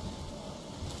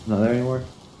 Not there anymore.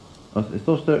 Oh, it's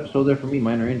still there for me.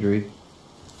 Minor injury.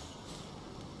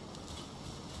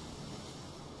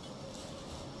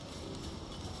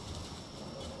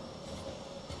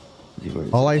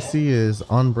 All I see is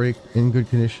on break, in good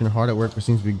condition, hard at work, or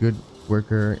seems to be good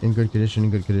worker, in good condition, in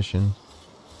good condition.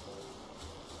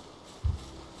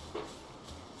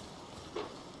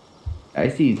 I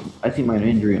see minor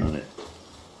injury on it.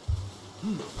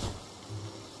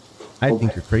 I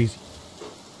think you're crazy.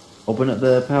 Open up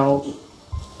the PAL,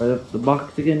 or the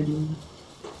box again.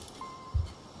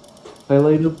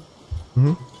 Highlight him.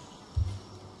 Mm-hmm.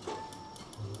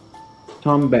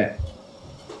 Combat.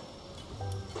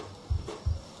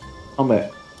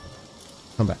 Combat.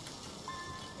 Come back.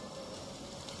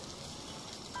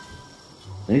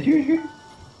 Is yours here?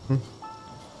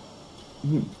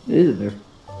 It is there.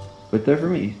 But there for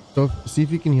me. So see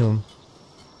if you can heal him.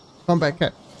 Come back,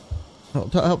 cat.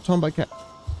 Help Tom back, cat.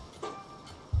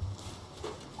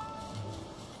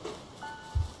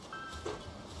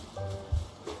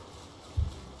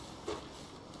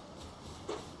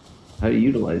 How do you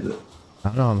utilize it? I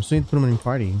don't know. I'm still need to put him in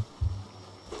party.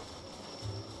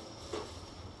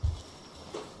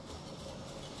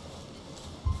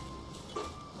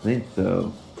 I think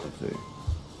so. Let's see.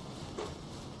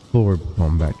 Poor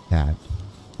combat cat.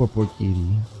 Poor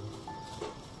kitty.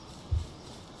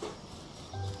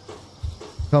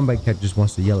 Combat cat just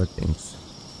wants to yell at things.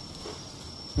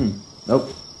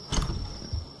 Nope.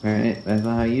 Alright, that's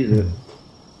not how you use it.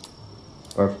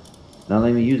 Or not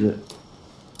letting me use it.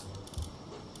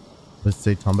 Let's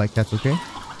say Tombat cat's okay.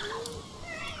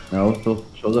 No, it still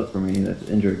shows up for me. That's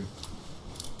injured.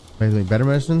 By the way, better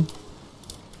medicine?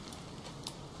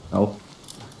 No.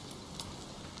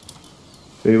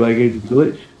 Anybody get this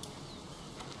glitch?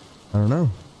 I don't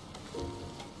know.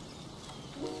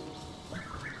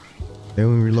 Then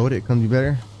when we reload it, it comes be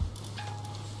better.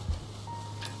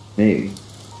 Maybe.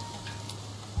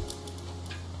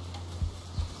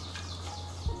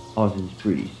 Austin's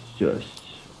pretty shush.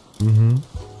 Mm-hmm.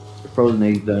 The frozen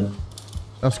egg's done.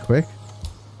 That's quick.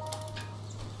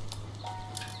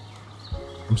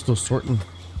 I'm still sorting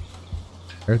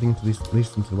everything to at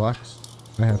least into the box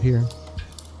I have here.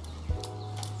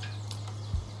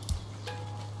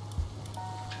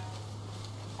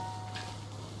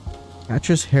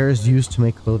 Actress hair is used to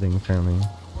make clothing, apparently.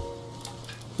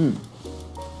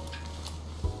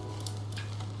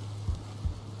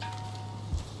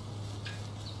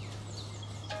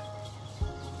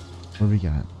 What do we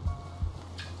got?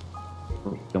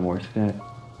 Some more stat.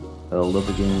 I'll look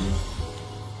again.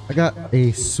 I got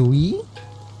a sweet.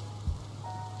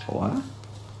 What?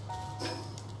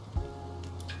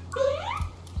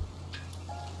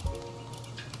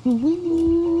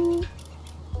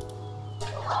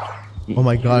 Oh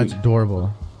my god, it's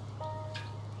adorable.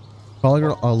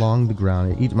 Follow along the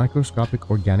ground. It eats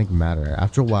microscopic organic matter.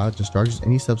 After a while, it discharges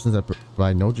any substance that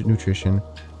provide no nutrition.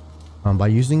 By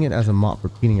using it as a mop for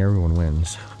cleaning, everyone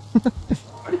wins.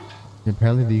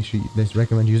 Apparently, they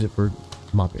recommend use it for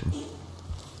mopping.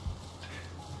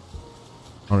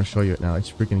 I want to show you it now.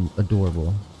 It's freaking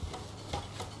adorable.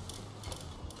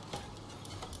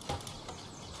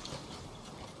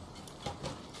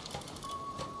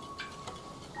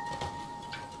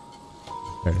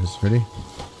 There it is. Ready?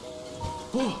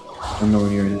 I'm nowhere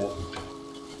near it.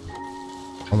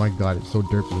 Oh my god, it's so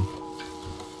derpy.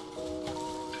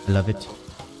 I love it.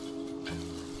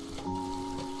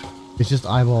 It's just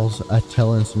eyeballs, a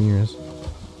tail, and some ears.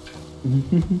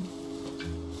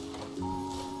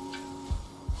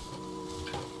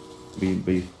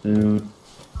 Be soon.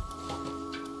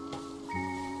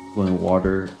 Going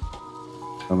water.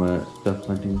 I'm stuff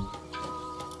hunting.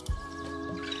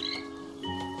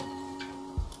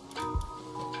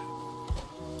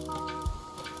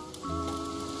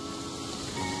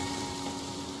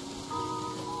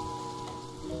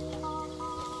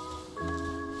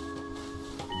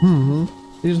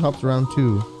 He just hops around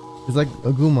too. It's like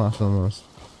a Gumas almost.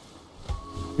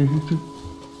 There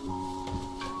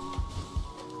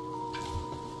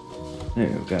we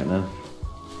go, got enough.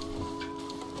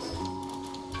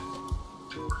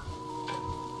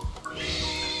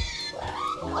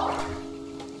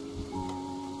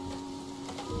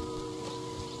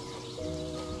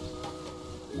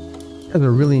 That's a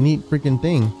really neat freaking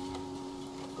thing.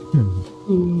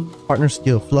 Partner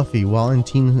skill, Fluffy. While in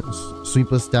team,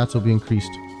 Sweepa's stats will be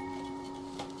increased.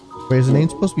 Wait, is the name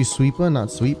supposed to be Sweepa, not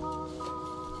Sweep?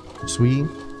 Sweet?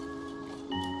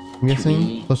 I'm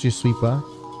guessing? Supposed to be Sweepa.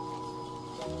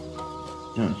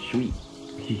 No, sweet.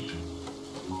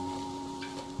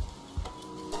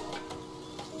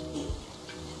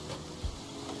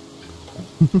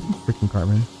 Freaking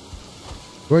Carmen.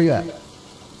 Where are you at?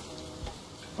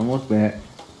 Almost back.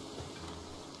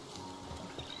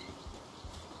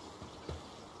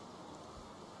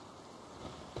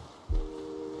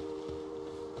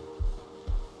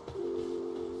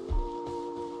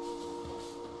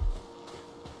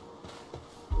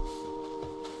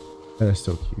 That is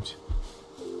so cute.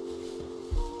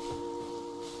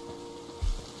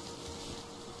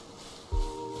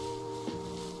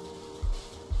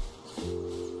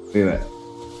 Where you at?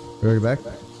 You already back?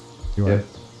 You are. Yeah.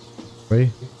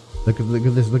 Ready? Look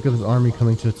at this army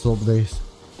coming to its old base.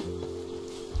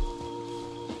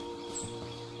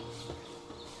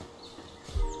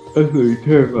 That's really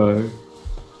terrifying.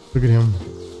 Look at him.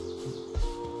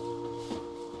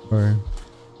 Or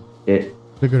It.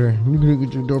 look at her. Look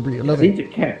at your Dobry. I love It's it. a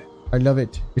cat. I love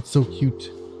it. It's so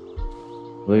cute.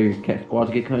 Will your cat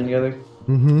squads get coming together?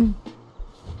 Mm-hmm.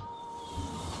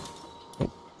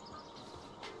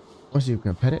 I want to see if you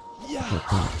can pet it. Yeah.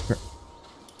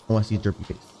 I want to see its derpy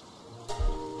face.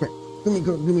 Give me,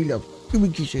 girl. Give me love. Give me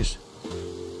kisses.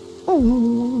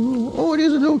 Oh, it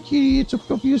is a little kitty. It's the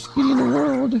fluffiest kitty in the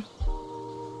world.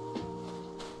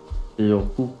 Little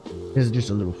poop. It's just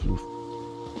a little floof.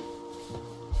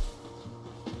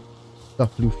 The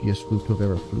floofiest flute I've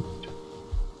ever flooped.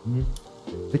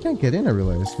 They can't get in, I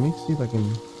realize. Let me see if I can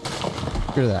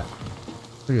get that.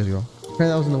 There you go. Apparently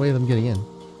that was in the way of them getting in.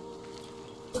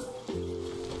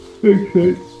 Makes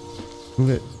sense. Move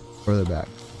it further back.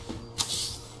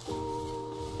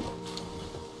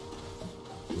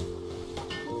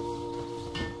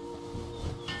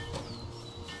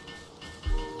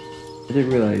 I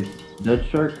didn't realize Dutch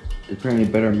Shark is apparently a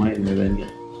better miner than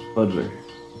Puddler.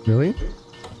 Really?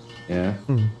 Yeah.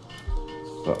 Hmm.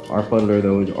 But our Puddler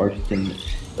though is arson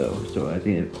though, so I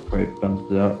think it probably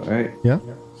bumps it up, right? Yeah.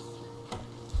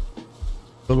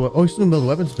 Oh, he's still build a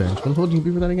weapons bench. What would you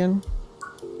be for that again?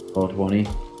 All 20.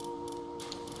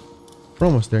 We're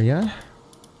almost there, yeah?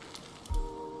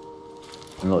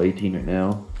 I'm level 18 right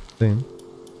now. Same.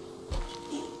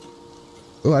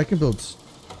 Oh, I can build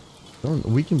stone.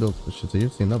 We can build, I should say, you're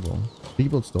the same level. We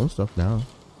can build stone stuff now.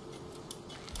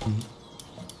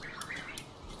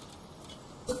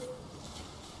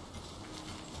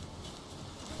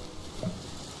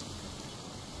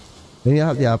 Then you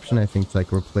have the option, I think, to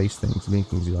like replace things, make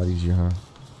things a lot easier, huh?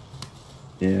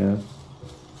 Yeah.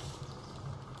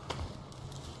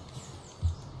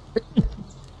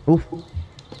 Oof.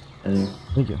 And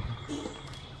Thank you.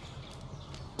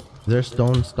 There's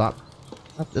stone, stop.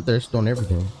 Not that there's stone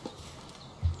everything.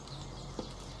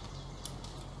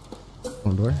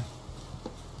 One door.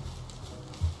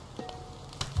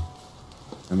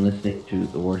 I'm listening to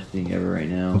the worst thing ever right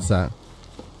now. What's that?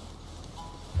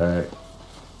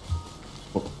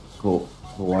 Cool.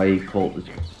 Hawaii Cult is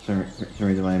some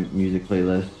reason my music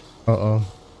playlist. Uh-oh.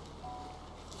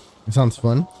 It sounds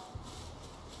fun.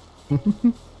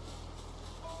 It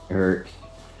hurts.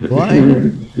 Why?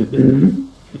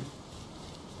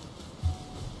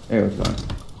 There it was gone.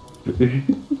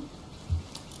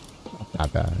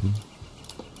 Not bad.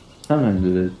 Sometimes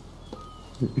it is.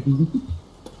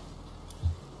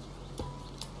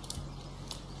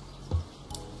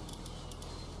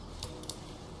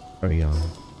 There you go.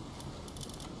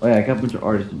 Oh yeah, I got a bunch of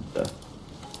artists and stuff.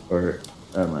 Or,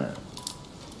 what are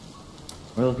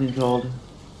those things called?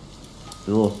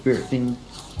 The little spirit things?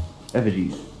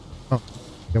 Effigies. Oh,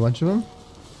 got a bunch of them?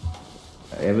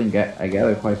 I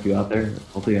gathered quite a few out there.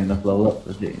 Hopefully I got enough level up.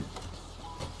 Let's see.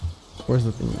 Where's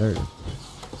the thing? There it is.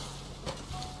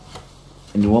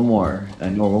 And one more. I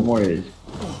know where one more is.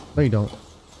 No, you don't.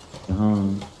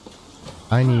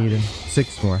 I need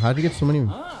 6 more. How'd you get so many?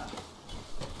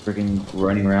 Freaking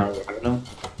running around grabbing them.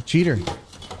 Cheater.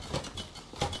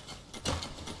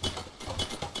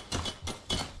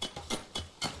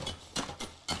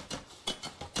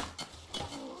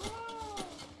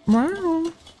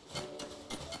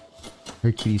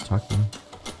 Her kitty's talking.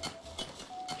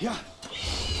 Yeah.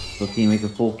 So can you make a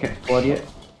full cat squad yet?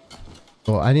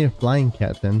 Well, I need a flying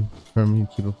cat then for me to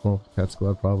keep a full cat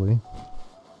squad probably.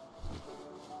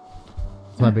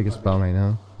 It's my biggest problem right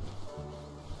now.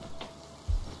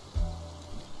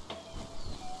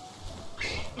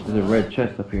 There's a red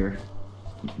chest up here.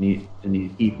 You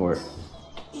need a key for it.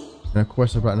 And of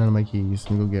course I brought none of my keys.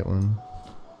 Let me go get one.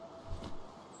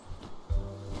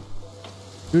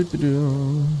 Do.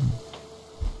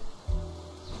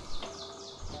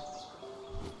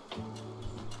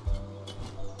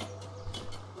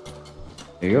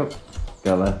 There you go.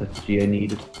 Got a lot of SG I need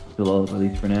to level up, at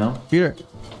least for now. Peter.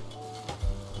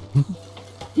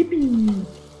 Yippee!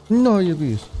 No, you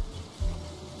beast.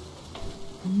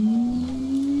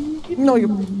 No, you.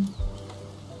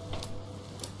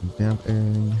 Damp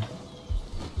egg.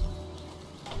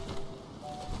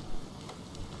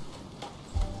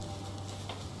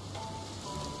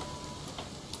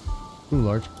 Ooh,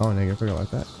 large colony egg. I forgot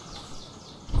about that.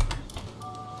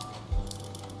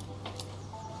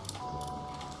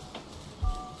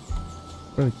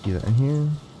 Put a key that in here.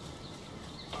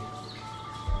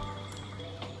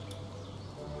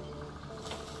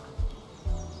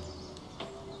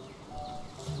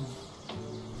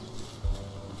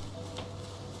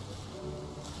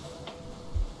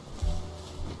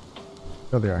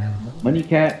 Oh, they are. Money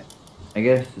cat, I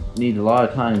guess, needs a lot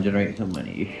of time to generate some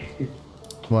money.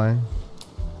 Why?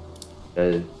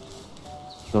 Because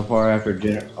so far after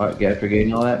getting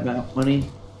all that amount of money,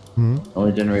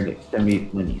 only generated like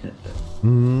 78 money since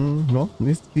then. Well, at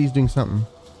least he's doing something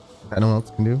that no one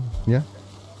else can do. Yeah.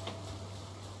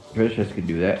 Trish just could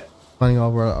do that. Finding all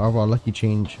of our lucky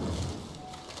change.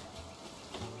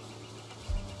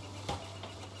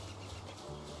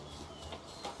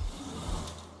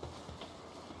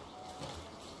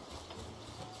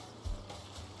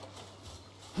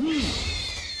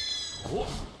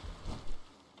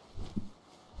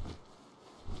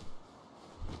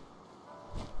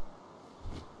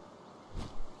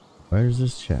 Where's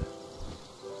this chat?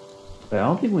 But I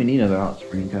don't think we need another hot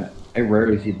spring cat. I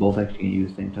rarely see both actually get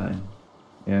used at the same time.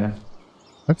 Yeah.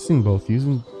 I've seen both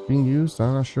being used.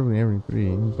 I'm not sure with every three,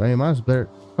 but it might better,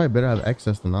 probably better have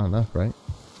excess than not enough, right?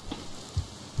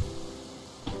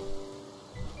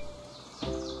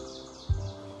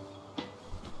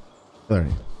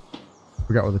 Alright.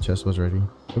 Forgot where the chest was already.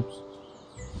 Oops.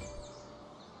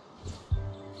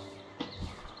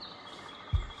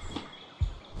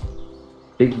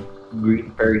 Big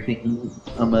green fairy thing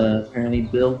I'm apparently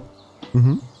build.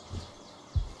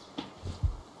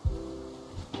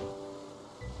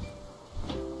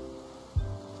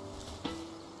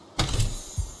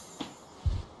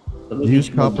 Use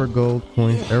copper, gold,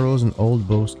 coins, arrows, and old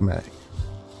bow schematic.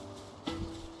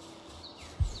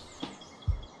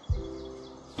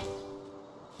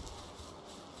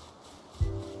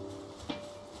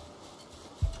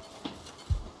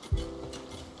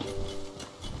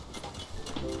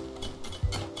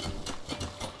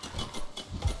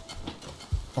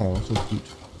 Oh, so cute.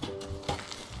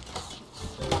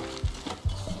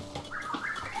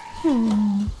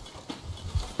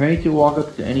 I need to walk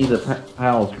up to any of the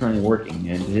pals currently working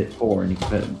and hit 4 and you can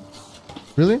pet them.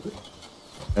 Really?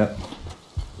 Yep.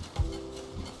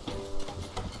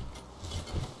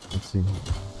 Let's see.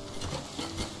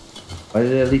 I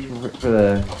did at least for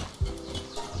the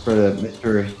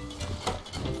Mr.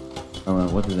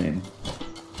 What's his name?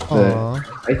 The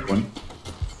ice one.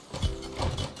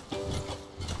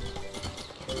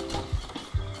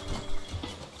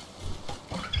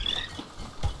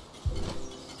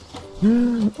 I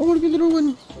want to be the little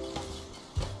one.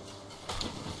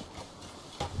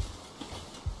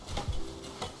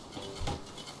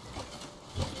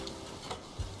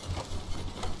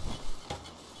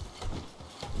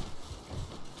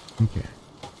 Okay.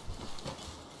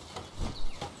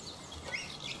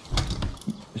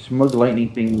 The smug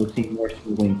lightning thing will seem more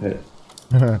smoothing pet.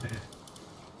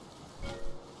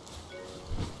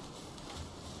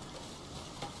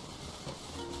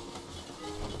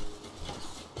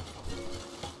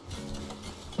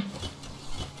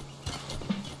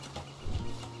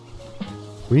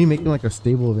 We need to make them like a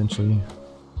stable eventually.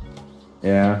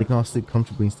 Yeah. They can all sleep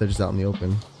comfortably instead of just out in the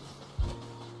open.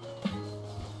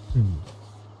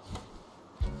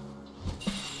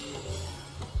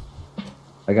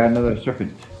 I got another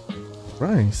serpent.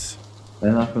 Nice.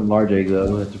 That's not from the large egg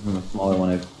though, that's from a smaller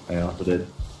one I also did.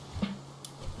 I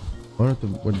wonder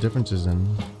what difference is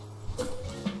in.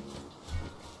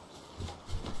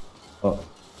 Oh,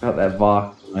 got that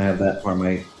box. I have that for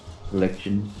my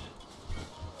collections.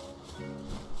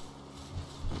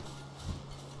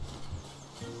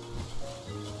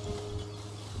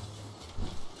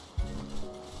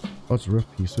 Oh, it's a roof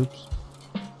piece. Oops.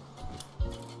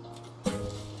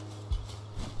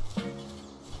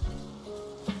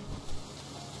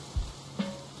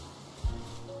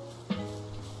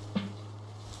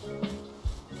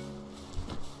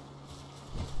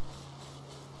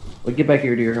 Well, get back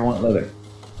here, dear. I want leather.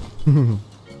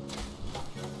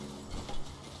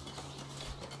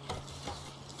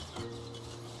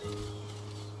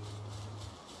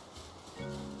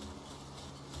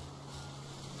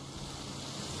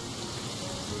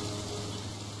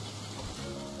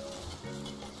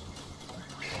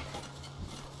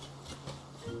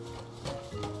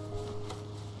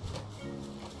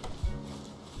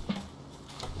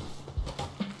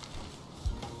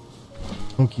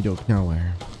 Okie doke, now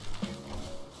where?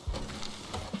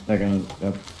 They're gonna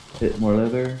fit more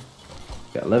leather.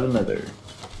 Got 11 leather.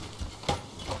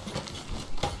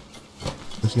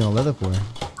 What's you gonna leather for?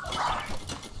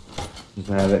 Just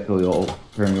to have it, because you'll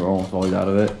turn your almost always out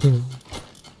of it.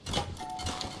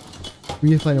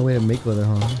 We need to find a way to make leather,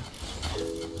 huh?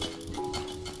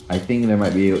 I think there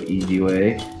might be an easy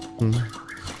way.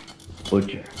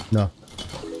 Butcher. No.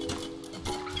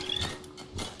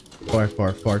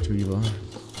 Far too evil.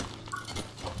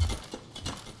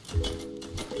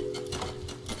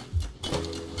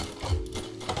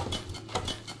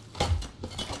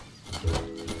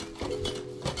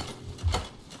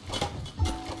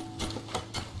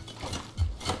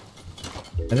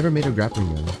 I never made a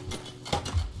grappling gun.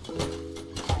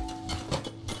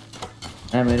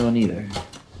 I haven't made one either.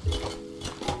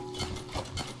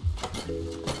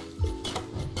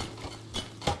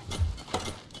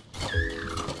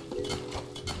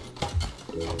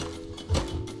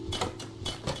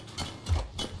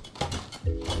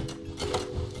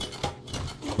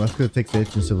 Well, that's because it takes the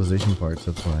ancient civilization parts,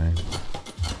 that's why. I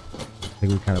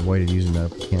think we kind of avoided using that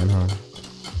if we can, huh?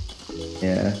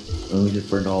 Yeah, and we just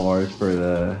burnt all ours for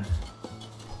the...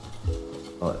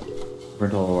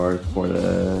 burnt all ours for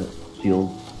the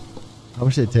shield. How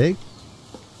much did it take?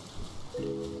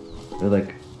 They're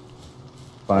like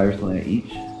 5 or something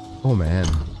each. Oh man.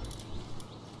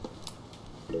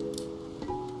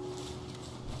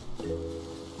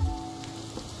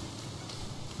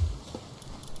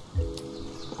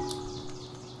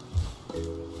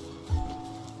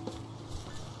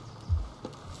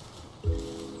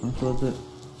 How much was it?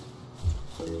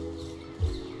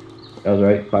 That was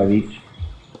right, 5 each.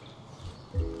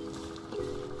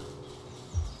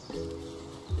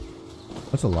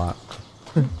 That's a lot.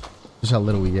 Just how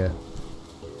little we get.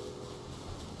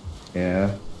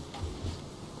 Yeah.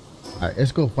 Alright,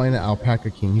 let's go find the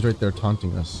alpaca king. He's right there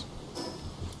taunting us.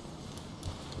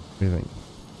 What do you think?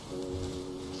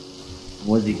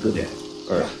 Was he good at?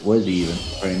 Or was he even?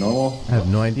 Pretty normal? I have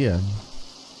no idea.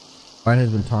 Ryan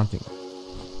has been taunting.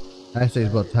 I say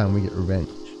it's about time we get revenge.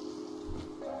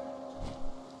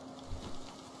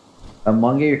 I'm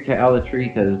gonna get your cat out of the tree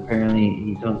because apparently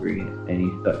he's hungry and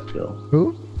he's stuck still.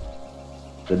 Who?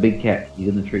 The big cat, he's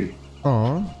in the tree.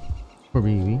 Aw, poor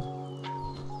baby.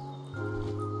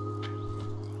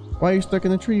 Why are you stuck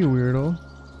in the tree, you weirdo?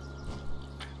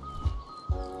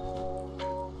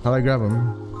 How'd I grab him?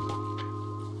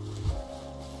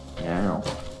 Yeah, I know.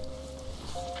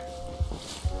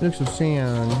 Looks so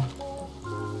sand.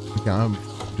 Okay, I'll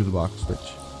do the box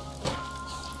switch.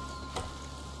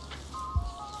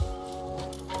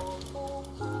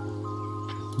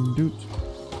 Doot.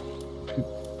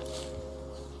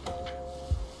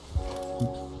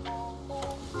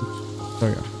 There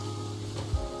we go.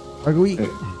 I'll go eat. No.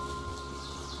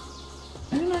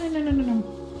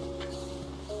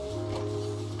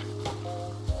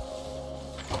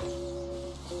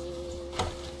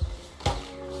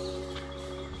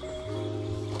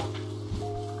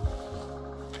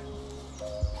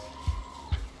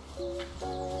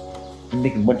 I'm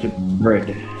making a bunch of bread.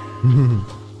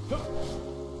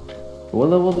 What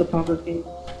level is the Papa King?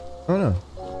 Oh no.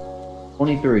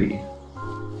 23.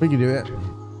 We can do it.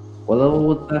 What level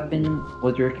was that thing?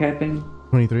 Was your cat thing?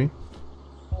 23.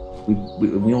 We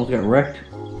almost got wrecked.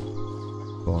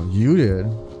 Well, you did.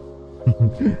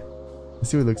 Let's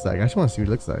see what it looks like. I just want to see what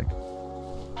it looks like.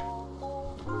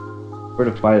 For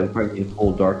the fight, it'll probably be a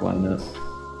full dark lineup.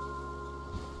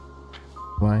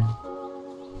 Why?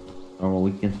 Normal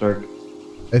weekend start.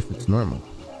 If it's normal.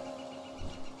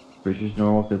 Pretty sure it's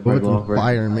normal because What it's with the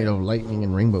fire made of lightning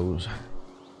and rainbows?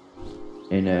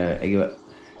 And I give up.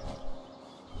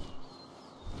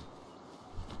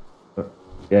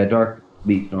 Yeah, dark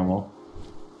beats normal.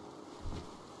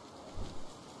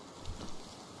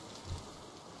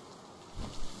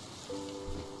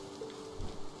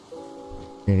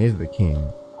 It is the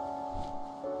king.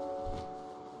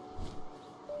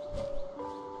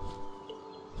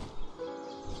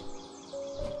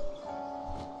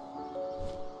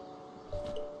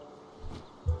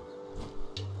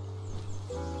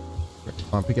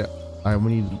 Come on, pick it up. I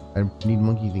need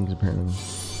monkey things apparently.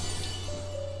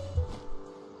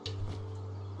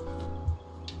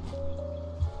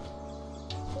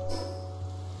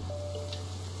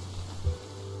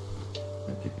 I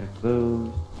take out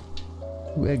those.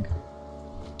 Ooh, egg.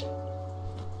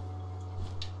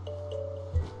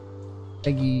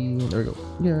 Eggy. There we go.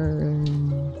 Yay.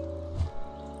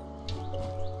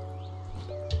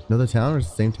 Another town or is it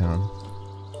the same town?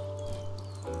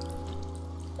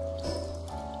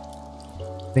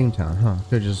 Same town, huh?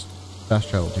 Could've just fast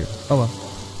traveled here. Oh well.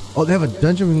 Oh, they have a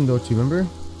dungeon we can go to, remember?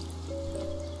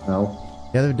 No.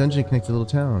 Yeah, they have a dungeon connected to a little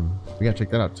town. We gotta check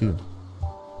that out too.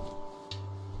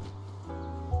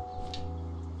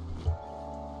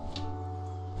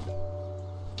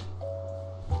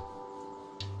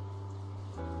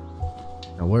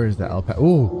 Now, where is that alpaca?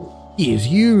 Oh, he is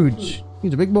huge.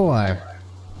 He's a big boy.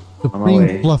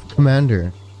 Supreme Fluff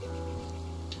Commander.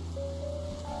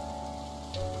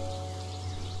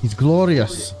 He's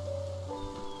glorious.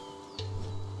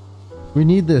 We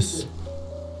need this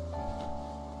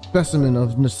specimen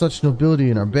of such nobility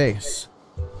in our base.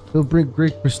 He'll bring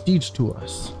great prestige to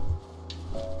us.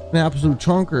 An absolute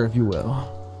chonker, if you will.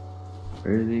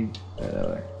 Where is he? That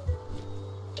way.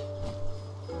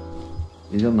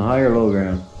 He's on the high or low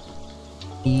ground?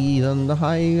 He's on the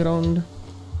high ground.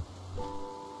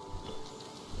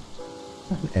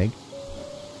 An egg.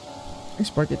 Hey,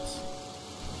 Sparkets.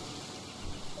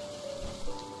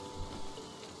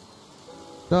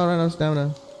 No, no, no,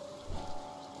 stamina.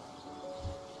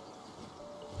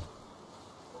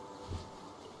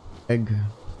 Egg.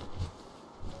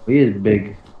 He is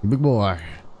big. Big boy.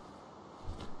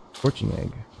 Scorching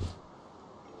egg.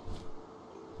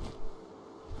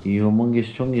 You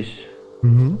humongous chungus.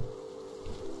 Mm-hmm.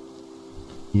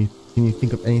 Can you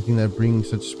think of anything that brings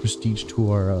such prestige to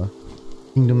our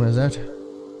kingdom as that?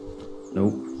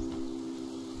 Nope.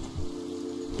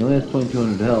 He only has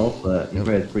 2200 health, but he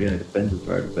probably has pretty inexpensive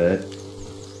card, I bet.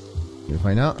 You gonna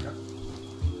find out?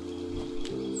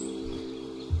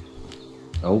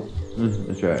 Nope.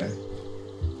 Let's try.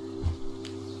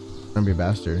 I'm be a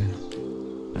bastard.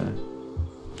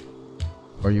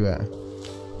 Where you at?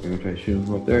 You're gonna try to shoot him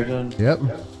from up there, son? Yep.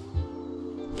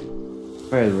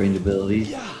 Probably has range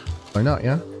abilities. Why not,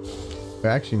 yeah?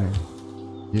 Action.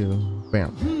 You.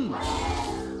 Bam.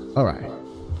 Alright.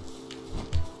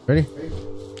 Ready?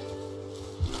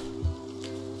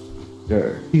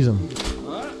 Sure. Tease him.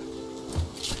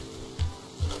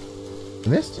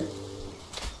 Missed?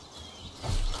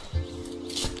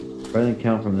 Probably didn't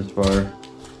count from this far.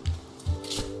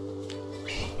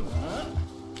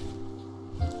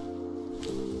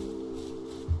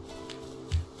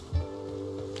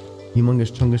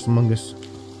 Humongous, chungus, amongus.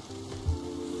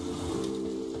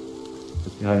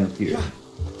 Let's see high up here.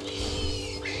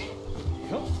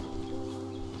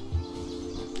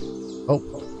 Oh.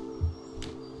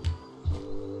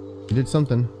 You did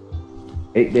something.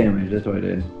 8 damage, that's what I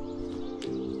did.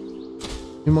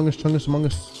 Humongous, chungus,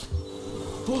 amongus.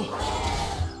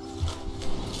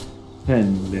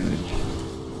 10 damage.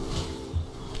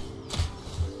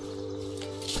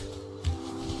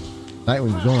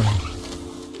 Nightwing's going.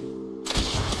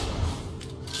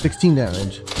 16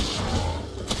 damage.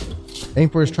 Aim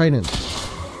for his trident.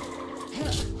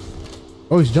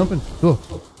 Oh, he's jumping. Oh,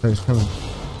 he's coming.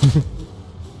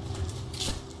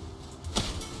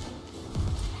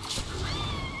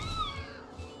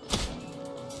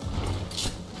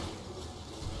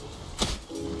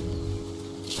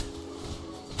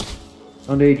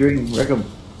 On daydream, wreck him.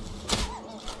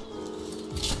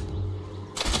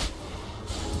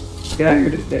 Get out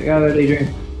of here, get out of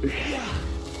daydream.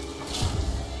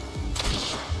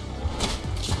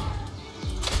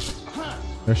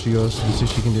 There she goes. Let's see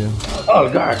what she can do. Oh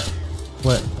god!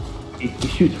 What? He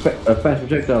shoots a fast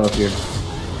projectile up here.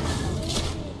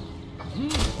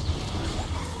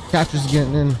 Catcher's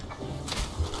getting in.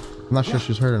 I'm not sure if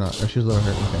she's hurt or not. Or she's a little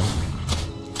hurt. Okay.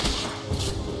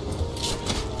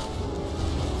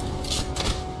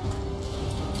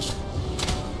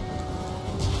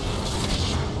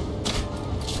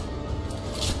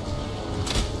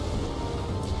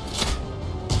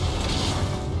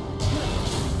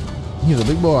 He's a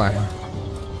big boy.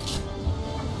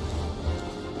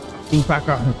 King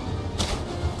Packer.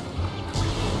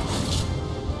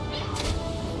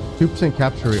 2%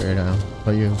 capture rate right now.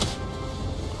 How about you?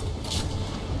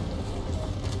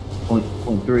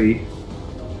 0.3.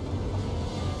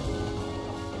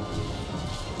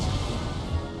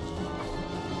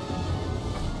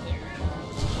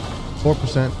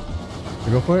 %.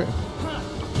 You go for it?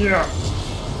 Yeah.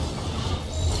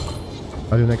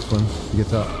 I'll do the next one. He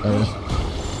gets out.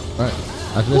 Alright.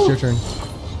 After this, your turn.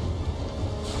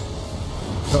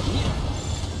 Go.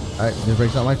 Alright, this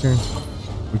breaks out my turn.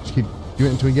 We just keep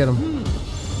doing it until we get him.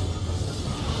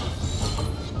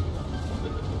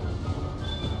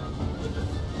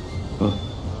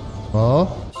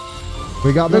 Oh.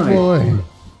 We got big boy.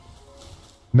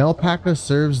 Melpaka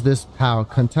serves this POW.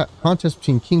 Contest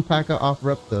between King Paka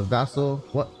offer up the vassal.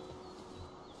 What?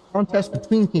 Contest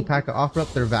between King Paka offer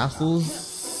up their vassals.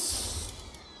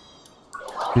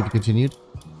 Be continued.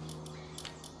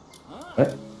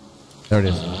 What? There it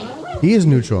is. He is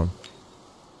neutral.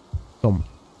 So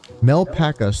Mel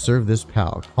Paka serve this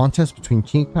pal. Contests between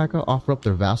King Paka offer up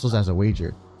their vassals as a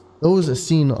wager. Those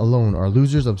seen alone are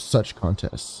losers of such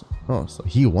contests. Oh, so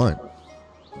he won.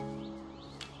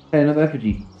 Hey, another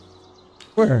effigy.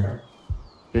 Where?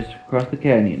 Just across the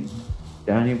canyon.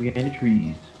 Down here behind the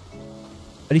trees.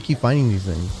 How do you keep finding these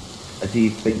things? I see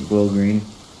fake glow green.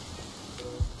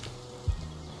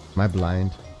 Am I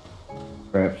blind?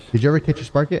 Perhaps. Did you ever catch your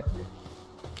spark yet?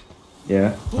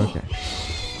 Yeah. Okay.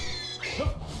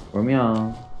 Throw me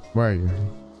on. Where are you?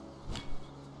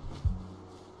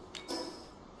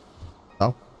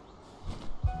 Oh.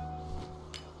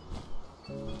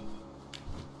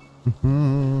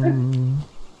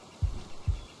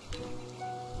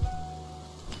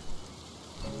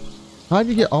 How'd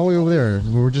you get all the way over there?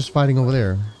 We were just fighting over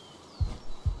there.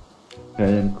 Okay,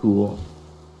 then cool.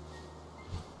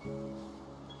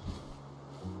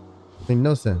 Made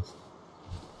no sense.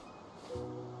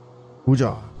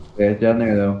 Ooja. Yeah, it's down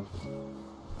there though.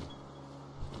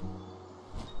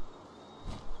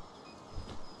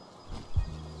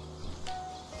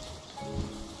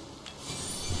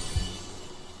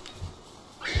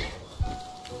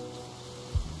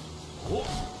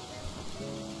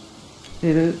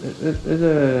 Hey, there's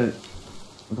a,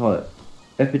 what call it,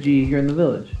 effigy here in the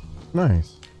village.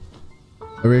 Nice. Are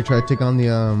we ready to try to take on the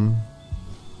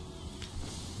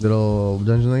little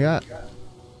dungeon they got?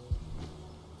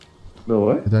 The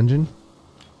what? The dungeon?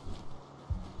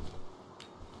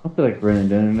 I feel like running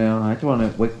down now. I just want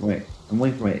to wait for my. I'm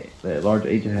waiting for my that large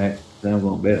agent hack. Then I'm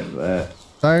going to bed after that.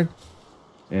 Tired?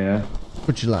 Yeah.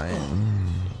 Put your line.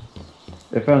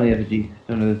 I found the effigy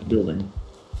under this building.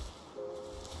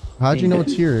 How'd you know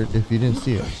it's here if you didn't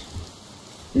see it?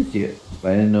 Did see it,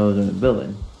 but I didn't know it was in the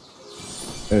building.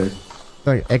 There's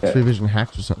Like X-ray vision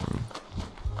hacks or something.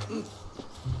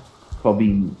 called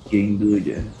being getting good.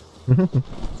 Yeah.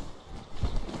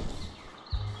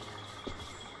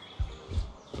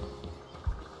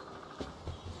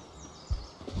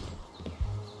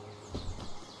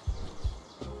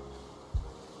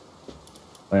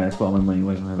 I spent all my money.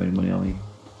 I don't have any money on me.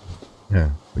 Yeah.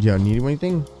 But yeah, need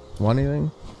anything? Want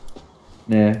anything?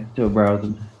 Nah, still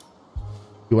browsing.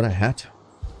 You want a hat?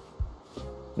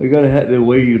 I got a hat that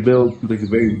way you build from the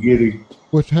very beginning.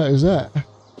 Which hat is that?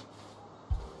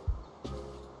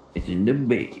 It's in the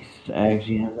base. I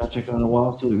actually have not checked on in a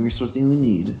while, so the resource thing we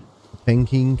need.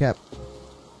 King cap.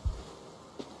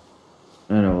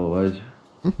 I know what it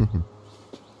was.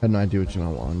 Had no idea what you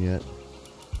want on yet.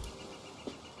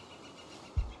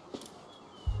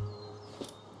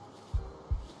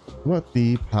 What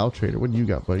the pal trader? What do you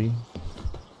got, buddy?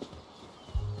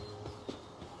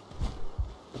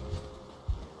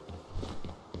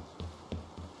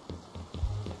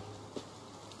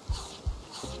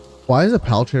 Why is a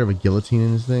pal trader have a guillotine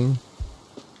in his thing?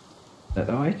 That's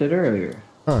how I said earlier.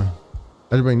 Huh.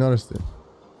 Everybody noticed it.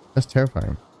 That's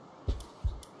terrifying.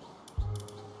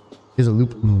 He's a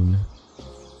loop moon.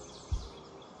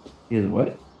 He is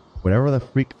what? Whatever the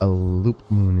freak a loop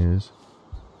moon is.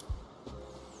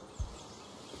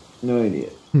 No idea.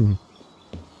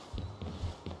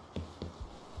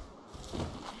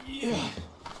 Yeah.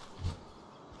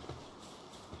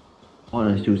 On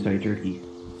a suicide turkey.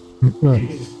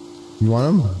 You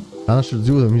want him? I don't should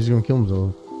do with him. He's gonna kill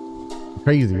himself.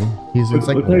 Crazy. He's What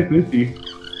like type is he?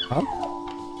 Huh?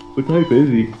 What type is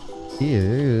he? He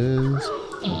is.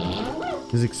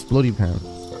 His explodey pants.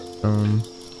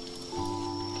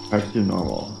 That's too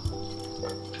normal.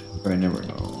 Or I never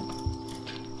know.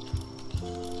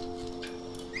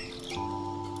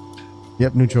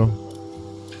 Yep, neutral.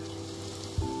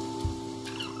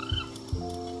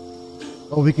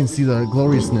 Oh, we can see the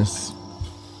gloriousness.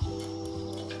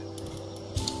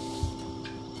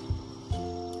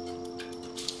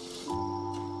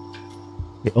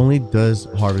 It only does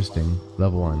harvesting,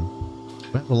 level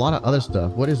 1. But a lot of other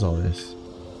stuff. What is all this?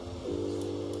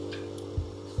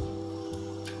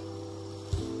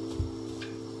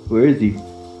 Where is he?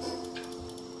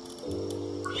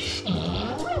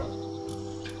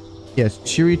 Yes,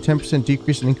 cheery 10%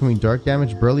 decrease in incoming dark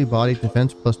damage, burly body,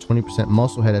 defense plus 20%,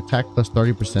 muscle head, attack plus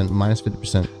 30%, minus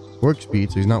 50%, work speed,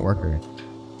 so he's not worker.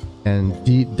 And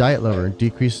diet lover,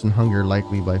 decrease in hunger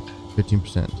likely by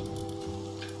 15%.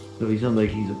 So he sounds like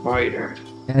he's a fighter.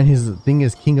 And his thing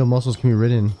is king of muscles can be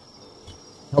ridden.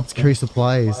 Helps carry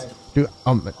supplies. Dude,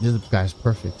 this guy's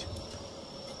perfect.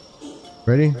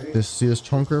 Ready? See this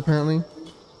chunker apparently?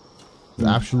 The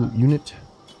absolute unit.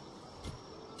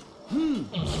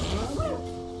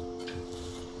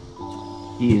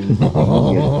 He is.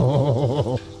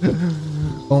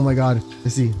 Oh my god.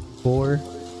 Let's see. 4.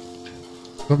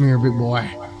 Come here, big boy.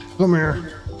 Come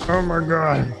here. Oh my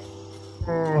god.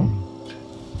 Oh.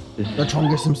 The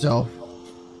Chongus himself.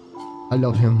 I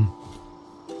love him.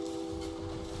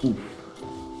 Oof.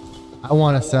 I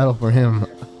want a saddle for him.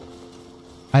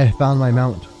 I have found my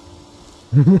mount.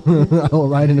 I will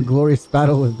ride in a glorious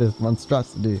battle with this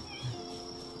monstrosity.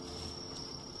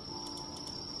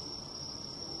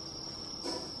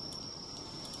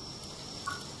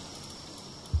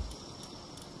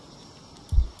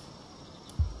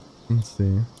 Let's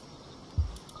see.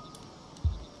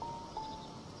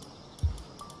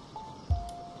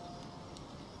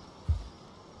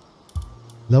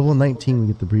 Level 19, we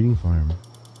get the breeding farm.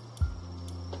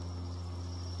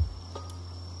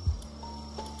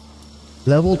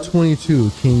 Level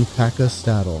 22, King Paka's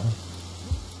saddle.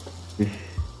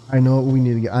 I know what we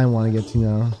need to get. I want to get to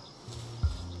now.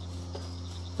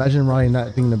 Imagine riding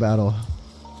that thing in the battle.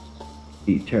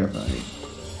 Be terrifying.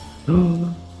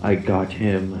 I got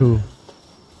him. Who?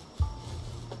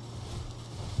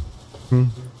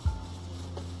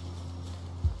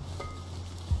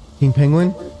 King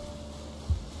Penguin?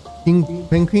 King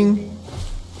Penguin?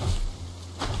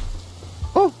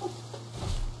 Oh!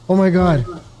 Oh my god!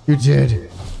 You did!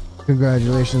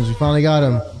 Congratulations, we finally got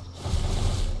him.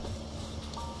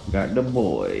 Got the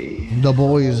boy. The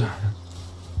boys.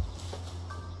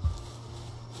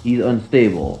 He's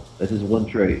unstable. That's his one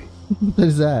trait. What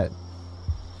is that?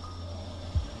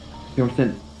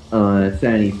 10%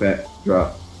 sanity fat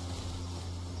drop.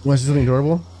 Want to see something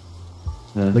adorable?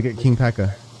 Huh? Look at King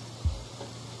Paka.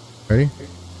 Ready?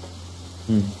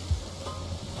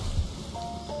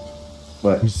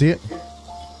 What? You see it?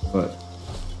 What?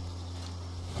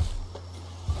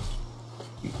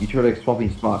 You two are like swapping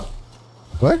spots.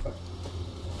 What?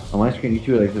 On my screen, you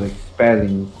two are like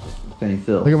spazzing, standing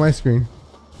still. Look at my screen.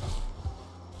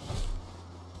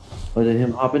 Was it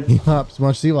him hopping? He hops.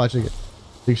 Watch it.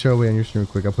 Big show away on your screen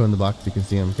real quick. I'll put it in the box so you can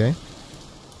see him, okay?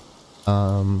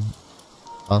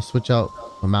 I'll switch out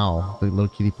a Mal, the little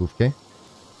kitty poof, okay?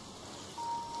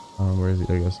 Where is he?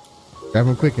 There he goes. Grab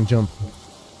him quick and jump.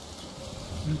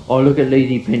 Oh, look at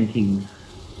Lazy Pen King.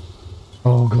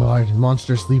 Oh god,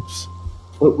 monster sleeps.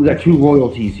 Oh, we got two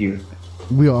royalties here.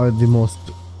 We are the most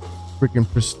freaking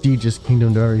prestigious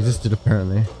kingdom that ever existed,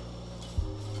 apparently.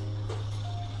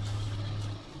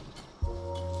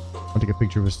 I'll take a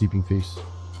picture of a sleeping face.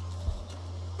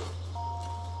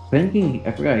 Pen King,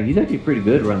 I forgot, he's actually pretty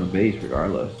good around the base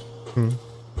regardless.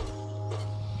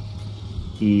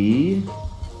 He...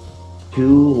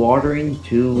 2 watering,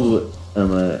 2,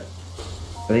 I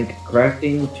think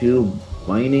crafting, 2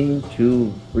 mining,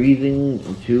 2 freezing,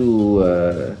 and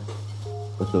 2,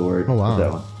 what's the word? Oh wow. What's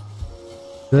that one?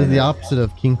 This is the opposite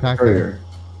of King Paka. Courier.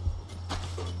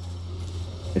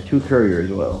 And 2 courier as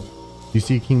well. You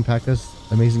see King Paka's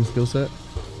amazing skill set?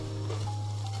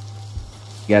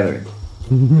 Gathering.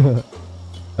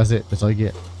 That's it. That's all you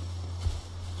get.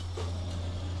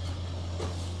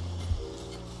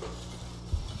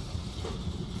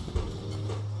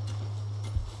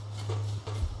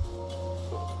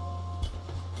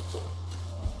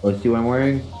 Let's see what I'm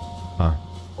wearing. Huh.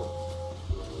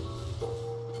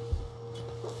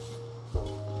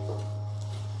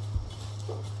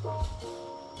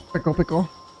 Pickle.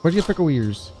 Where'd you get pickle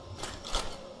ears?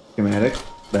 Schematic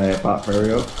that I bought for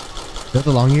Ariel. Is that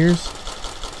the long ears?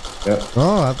 Yep.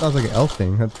 Oh, I thought it was like an elf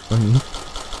thing. That's funny.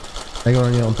 I go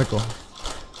on your own pickle.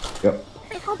 Yep.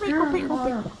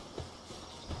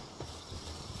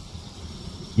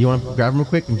 You want to grab him real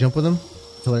quick and jump with him?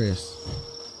 It's hilarious.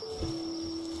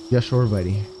 Yeah, sure,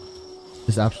 buddy.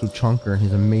 This absolute chonker,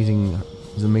 his amazing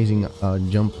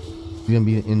jump. He's gonna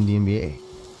be in the NBA.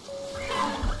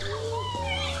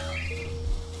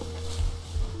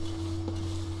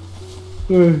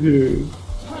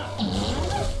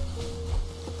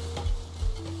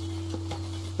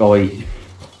 Oh, wait.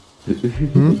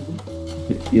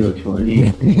 You look funny.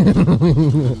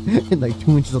 Like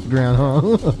 2 inches off the ground,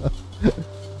 huh?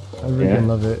 I really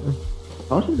love it.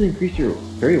 How much does it increase your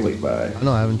carry weight by? I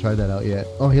know I haven't tried that out yet.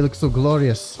 Oh, he looks so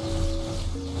glorious.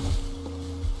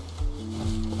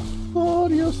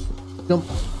 Glorious. Jump.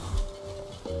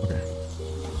 Okay.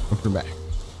 Jump her back.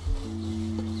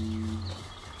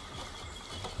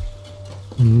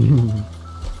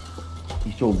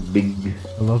 He's so big.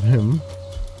 I love him.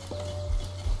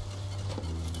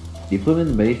 Do you put him in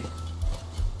the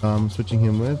base? Switching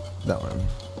him with that one.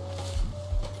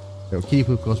 So Kitty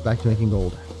Poop goes back to making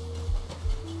gold.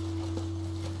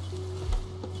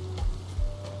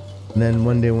 And then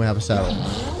one day we'll have a saddle.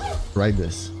 Ride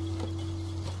this.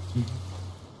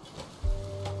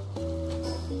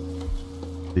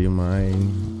 Do you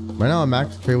mind? Right now,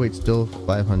 max carry weight still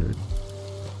 500.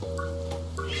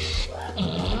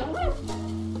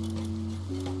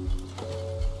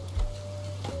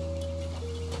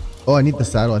 Oh, I need the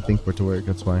saddle, I think, for it to work.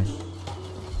 That's why.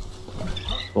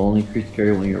 Will only increase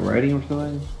carry when you're riding or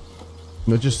something?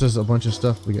 No, it just does a bunch of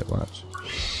stuff we get. Watch.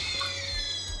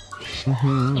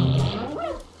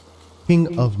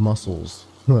 King of Muscles.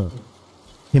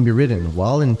 Can be ridden.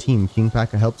 While in team, King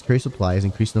Paka helps carry supplies,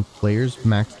 increasing the player's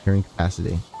max carrying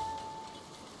capacity.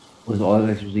 Was all that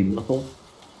actually muscle?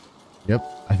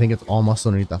 Yep, I think it's all muscle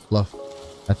underneath that fluff.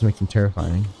 That makes him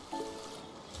terrifying.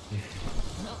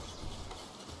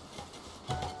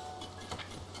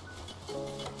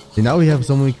 See, now we have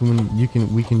someone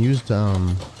we can use to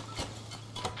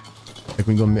like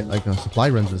we go like supply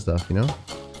runs and stuff, you know.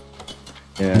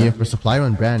 Yeah. And for supply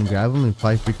run, brand grab them and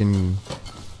probably freaking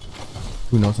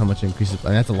who knows how much it increases.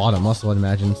 And that's a lot of muscle, I'd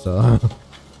imagine. So.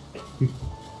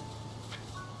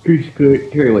 Increase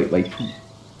carry weight by 2.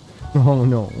 Oh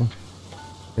no,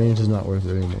 range is not worth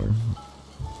it anymore.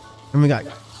 And we got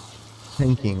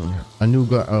tanking, a new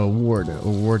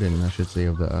warden, I should say,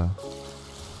 of the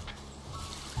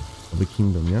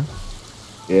kingdom. Yeah.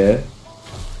 Yeah.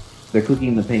 They're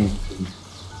cooking the pancakes.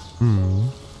 Hmm.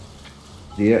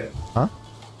 See it? Huh?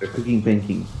 They're cooking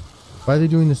pancakes. Why are they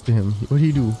doing this to him? What did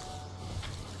he do?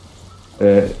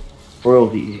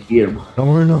 Royalty. Eat him. Don't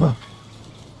worry, no.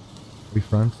 We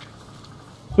front.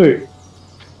 Wait.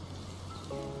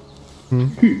 Hmm.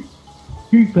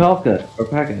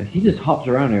 Paka, he just hops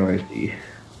around there, I see.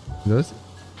 He does?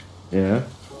 Yeah.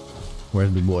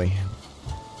 Where's the boy?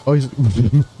 Oh, he's.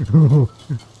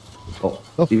 Oh,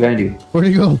 behind you. Where'd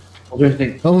he go?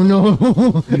 Interesting. Oh no!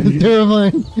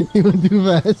 Terrifying! He went too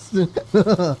fast.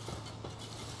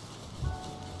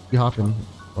 You hopping?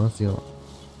 I want to see him.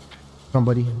 Come,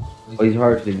 buddy. Oh, he's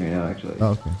harvesting right now, actually.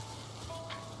 Oh, okay.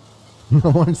 I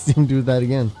want to see him do that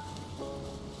again.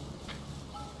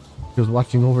 He was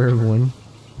watching over everyone.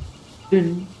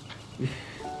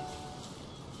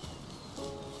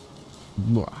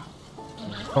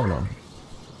 Oh no.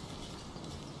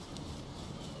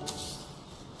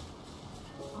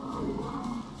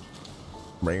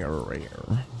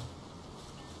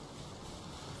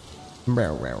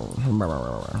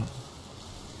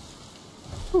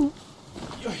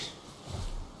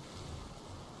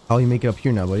 How you make it up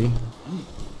here now, buddy?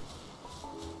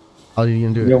 How did you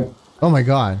gonna do it? Yep. Oh my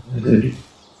god.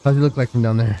 How's he look like from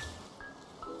down there?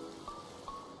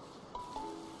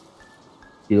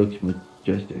 He looks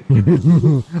majestic.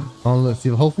 Oh, let's see.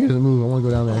 Hopefully he doesn't move. I want to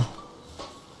go down there.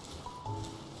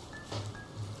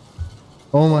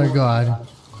 Oh my god.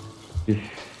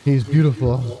 He's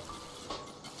beautiful.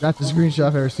 That's the screenshot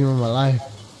I've ever seen in my life.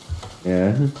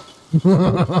 Yeah.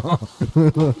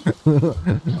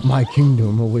 My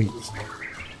kingdom awaits.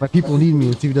 My people need me.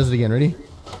 Let's see if he does it again. Ready?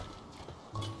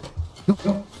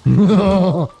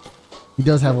 He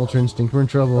does have Ultra Instinct. We're in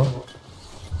trouble.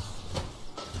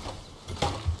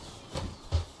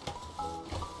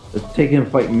 Let's take him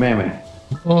fight Mammoth.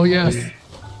 Oh yes.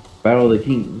 Battle of the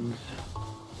Kings.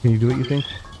 Can you do it, you think?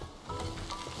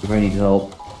 If I need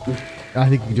help. I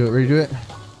think you can do it. Ready to do it?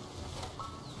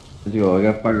 Let's go. I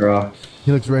got fire rocks.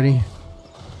 He looks ready.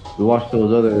 We watched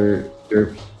those other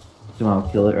derps somehow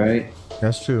kill it, right?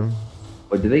 That's true.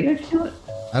 But did they guys kill it?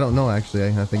 I don't know actually.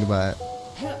 I think about it.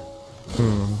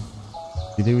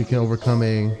 You think we can overcome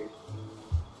a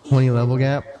 20 level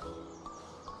gap?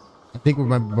 I think we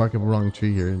might be barking up a wrong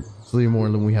tree here. It's a little more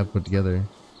than we have put together.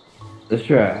 Let's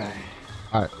try.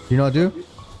 Alright, you know what to do?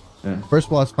 Yeah. First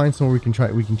of all, let's find somewhere we can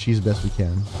cheese the best we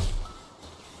can.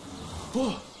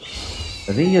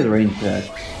 I think he has a range attack.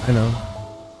 I know.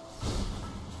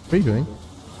 What are you doing?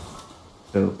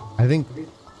 So I think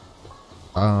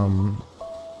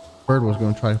Bird was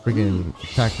gonna try to freaking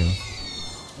attack him.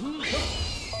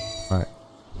 Alright.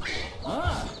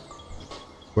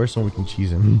 Where's somewhere we can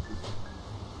cheese him?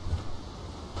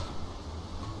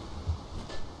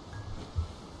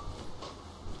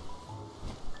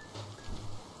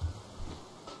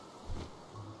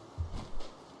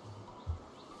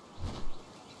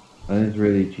 that is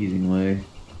really a cheating way.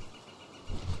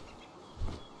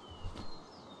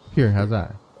 Here, how's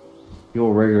that?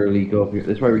 You'll regularly go up here.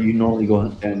 That's why you normally go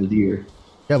hunt down the deer.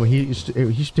 Yeah, but he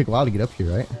should take a while to get up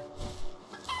here, right?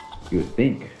 You would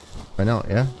think. Right now,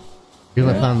 yeah. Here's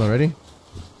my plan already.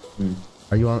 Hmm.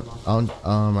 Are you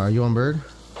are you on bird?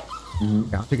 Mm-hmm.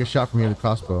 Yeah, I'll take a shot from here with the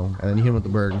crossbow, and then you hit him with the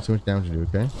bird and see how much damage you do,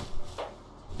 okay?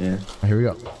 Yeah. Alright, here we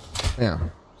go. Yeah.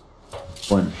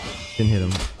 1. Didn't hit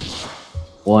him.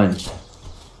 1.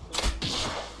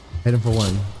 Hit him for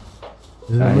 1.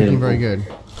 This I isn't hit looking him very for- good.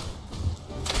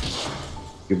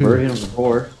 Your bird hit him for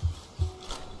 4.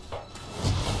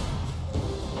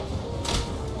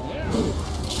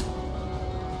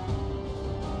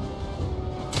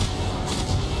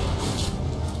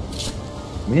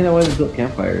 Maybe that why they built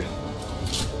campfires.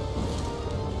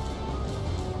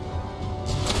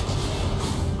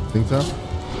 Think so?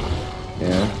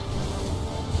 Yeah.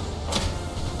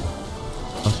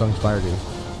 How strong fire do?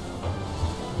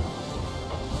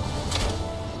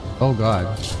 Oh god.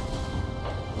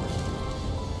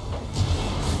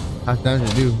 How much damage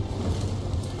did it do?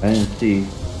 I didn't see.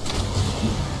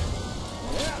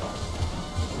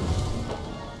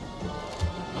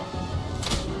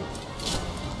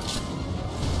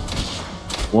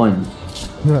 One.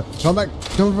 Come back.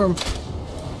 Come from.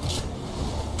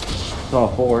 Saw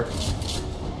 4.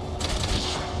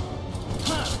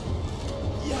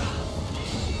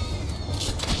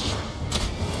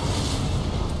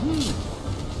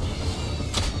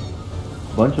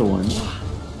 Bunch of ones.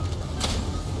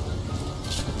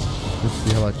 Let's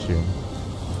see how about you.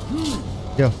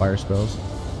 You have fire spells.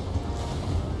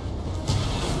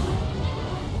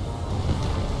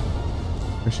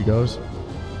 There she goes.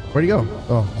 Where'd he go?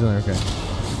 Oh, he's in there. Okay. I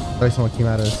thought someone came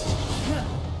at us.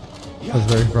 That was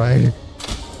very bright.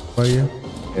 What are you?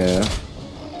 Yeah.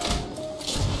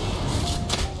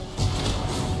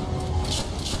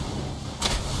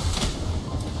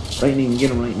 Lightning,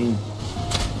 get him, lightning.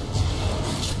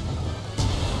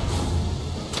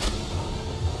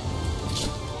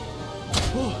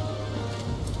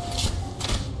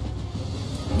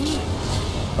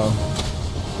 Oh.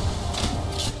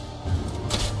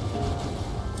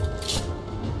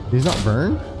 He's not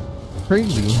burned?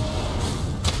 Crazy.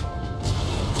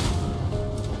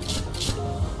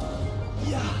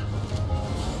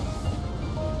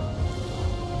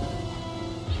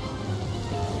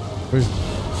 Where's...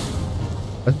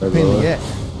 That's the pain to get.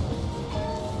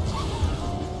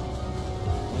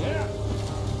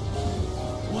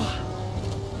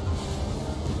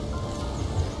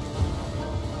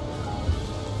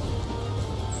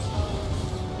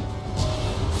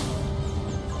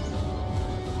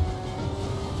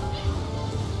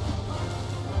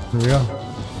 Here we go.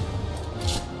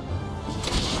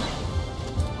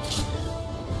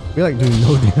 We like doing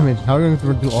no damage. How are we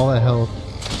going to do all that health?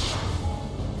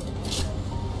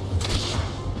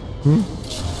 Hmm?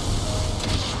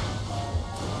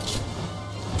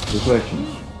 Good question.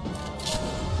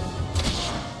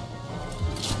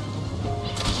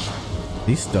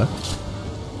 He's stuck. I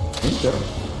think so.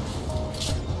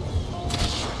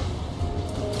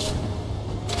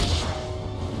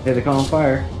 Hey, they call on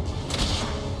fire.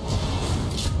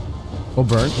 Oh,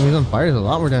 burn. When he's on fire, there's a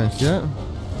lot more damage. See that?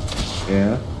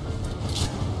 Yeah.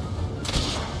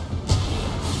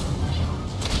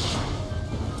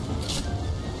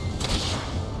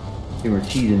 I think we're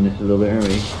cheating this a little bit, aren't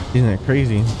we? Isn't that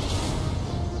crazy?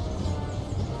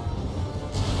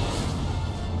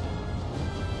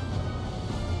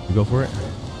 You go for it?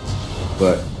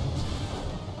 But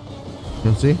You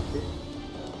don't see?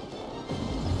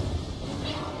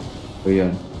 what are you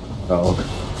doing? Oh, okay.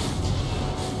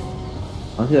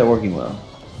 I don't see that working well.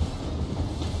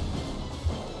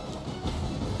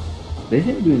 They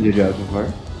seem to be doing a good job so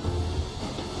far.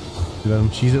 You let him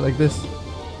cheese it like this?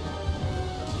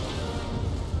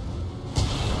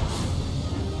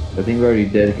 I think we already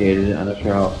dedicated it. I'm not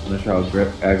sure how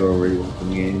aggro already works in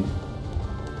the game.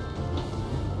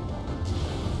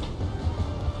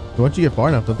 Once you get far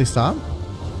enough, don't they stop?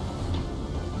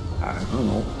 I don't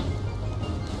know.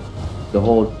 The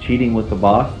whole cheating with the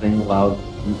boss thing allows,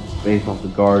 based off the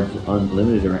guards,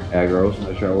 unlimited aggro, so I'm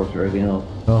not sure how it works for everything else.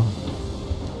 Oh.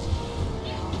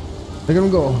 Look at him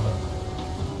go.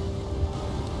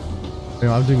 You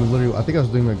know, I'm doing literally, I think I was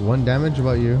doing like 1 damage.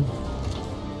 About you?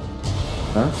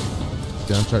 Huh?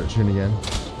 Yeah, I'm trying to shoot again.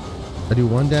 I do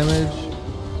 1 damage.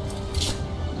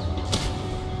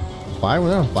 Fire, when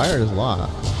they're on fire, there's a lot.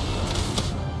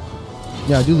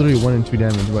 Yeah, I do literally 1 and 2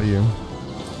 damage. About you?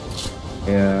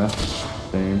 Yeah.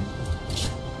 Same.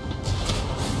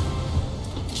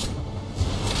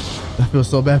 I feel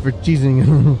so bad for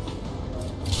cheesing.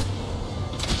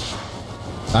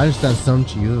 I understand some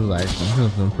cheese is like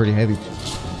some pretty heavy.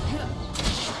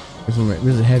 This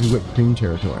is a heavy whipped cream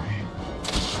territory.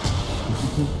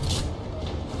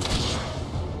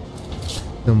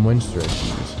 The moisture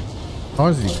cheese. How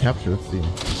much did he capture? Let's see.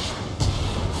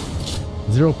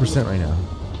 0% right now.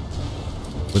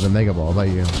 With a mega ball. How about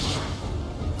you?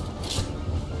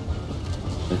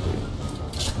 Let's see.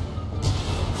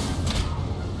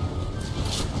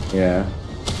 Yeah.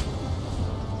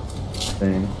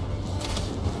 Same.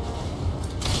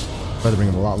 Try to bring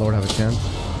him a lot lower to have a chance.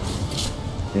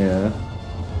 Yeah.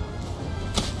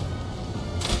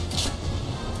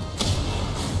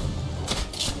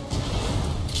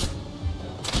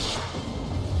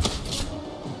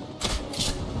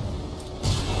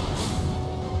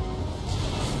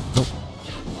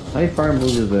 How many fire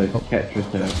moves does a Catrus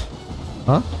have?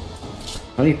 Huh?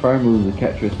 How many fire moves does a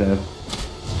Catrus have?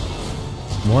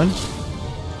 One?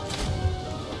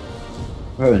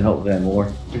 Probably would help that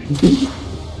more.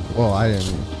 Well, I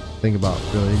didn't think about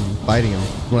really fighting him.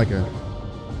 More like a...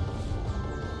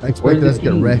 I expected us to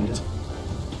get wrecked.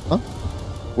 Huh?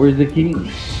 Where's the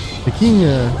king? The king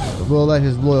will let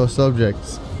his loyal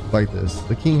subjects fight this.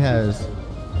 The king has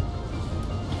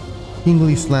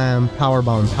Kingly Slam, Power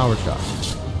Bomb, and Power Shot.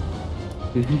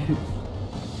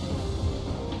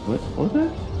 What was that?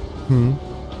 Hmm.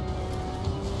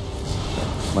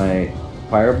 My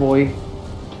fire boy.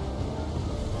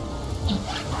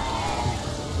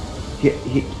 He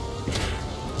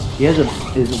has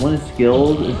one of his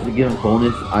skills is to give him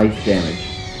bonus ice damage.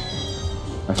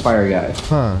 My fire guy.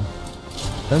 Huh.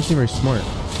 Doesn't seem very smart.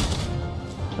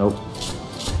 Nope.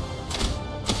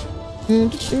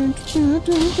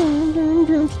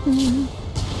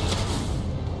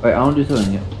 Wait, I want to do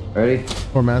something. Ready?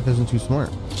 Or math isn't too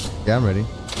smart. Yeah, I'm ready.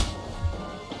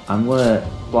 I'm gonna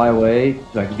fly away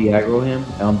so I can de-aggro him,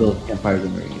 and I'll build campfires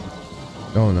in there again.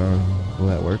 Oh no. Will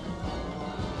that work?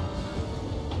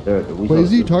 Wait,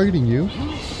 is he targeting you? I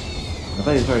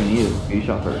thought he was targeting you. You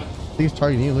shot first. I think he's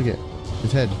targeting you. Look at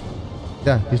his head.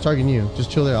 Yeah, he's targeting you.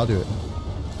 Just chill there. I'll do it.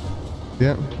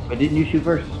 Yeah. Why didn't you shoot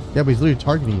first? Yeah, but he's literally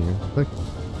targeting you. Look.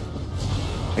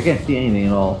 I can't see anything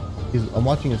at all. I'm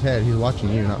watching his head. He's watching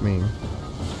you, not me.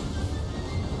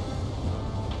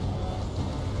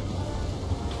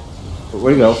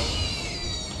 Where'd he go?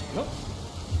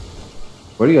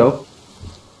 Where'd he go?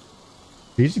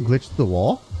 Did he just glitch through the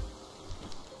wall?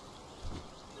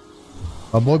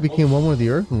 Our boy became one with the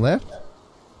earth and left?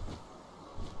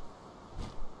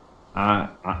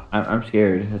 I'm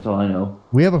scared. That's all I know.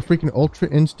 We have a freaking Ultra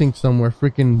Instinct somewhere,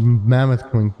 freaking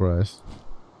mammoth coming for us.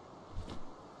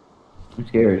 I'm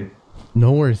scared.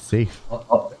 Nowhere is safe.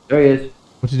 Oh, there he is.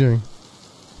 What's he doing?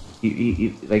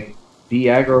 He like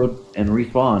de-aggroed and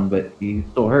respawned, but he's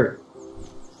still hurt.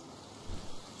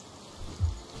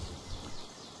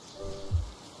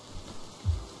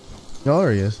 Oh,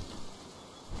 there he is.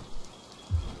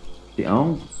 See, I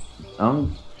don't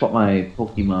put my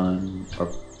Pokemon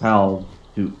or pals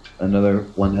to another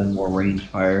one that has more range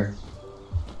fire.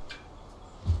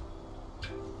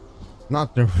 I'm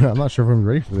not sure if I'm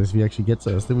ready for this. If he actually gets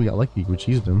us, then we got lucky. We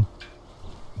cheesed him.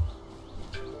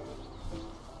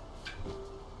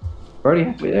 We're already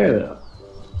halfway there, though.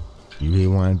 You really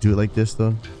want to do it like this,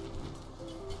 though?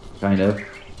 Kind of.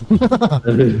 Well,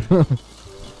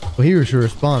 he should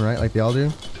respawn, right? Like they all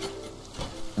do?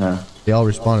 They all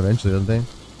respawn eventually, don't they?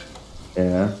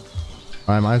 Yeah.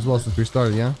 Alright, might as well since we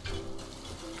started, yeah?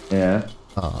 Yeah.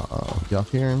 Get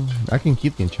off here. I can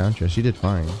keep the Enchantress. She did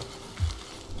fine.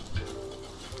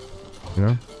 You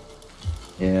know?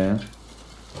 Yeah.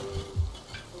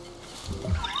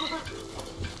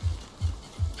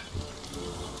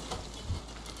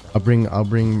 I'll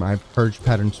bring my purge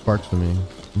pattern sparks with me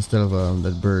instead of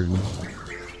that bird.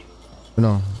 But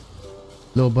no,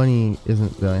 little bunny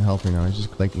isn't really helping now. It's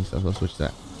just collecting stuff. I'll switch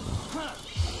that.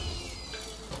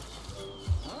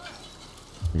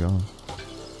 There you go.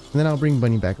 And then I'll bring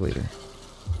bunny back later.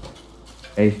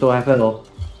 Hey, still half health.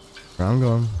 Where I'm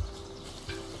going.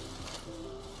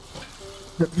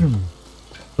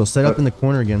 So set up in the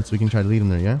corner again so we can try to lead him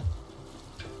there. Yeah.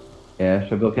 Yeah.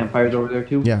 Should I build campfires over there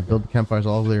too? Yeah. Build the campfires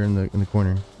all over there in the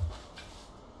corner.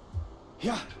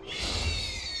 Yeah.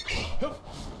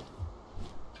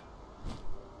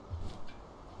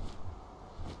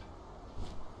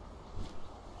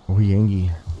 Oh, Yangi.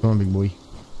 Come on, big boy.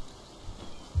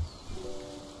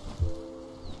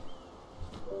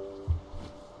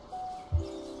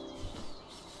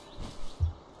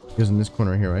 He was in this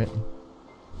corner right here, right?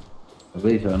 I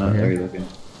believe so. Not there. You're looking.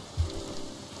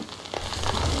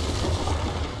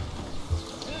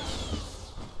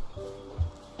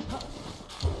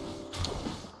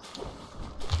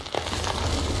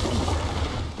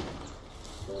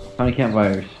 How many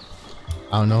campfires?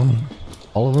 I don't know.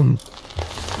 All of them.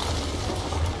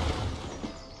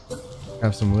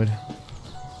 Have some wood.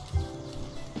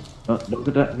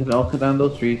 Don't cut down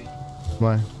those trees.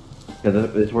 Why?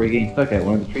 Because that's where you're getting stuck at.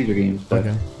 One of the trees are getting stuck.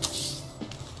 Okay.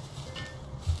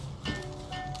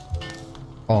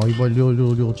 Oh, you bought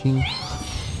little team.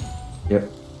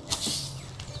 Yep.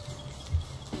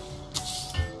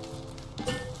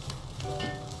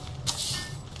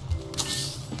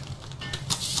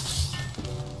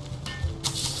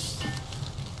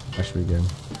 That should be good.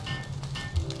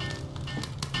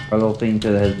 Our little thing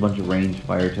that has a bunch of ranged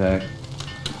fire attack.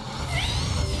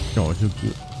 Oh, it's so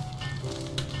cute.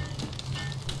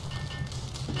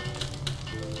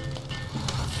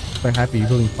 I'm happy you're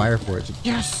building fire for it. It's like,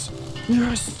 yes!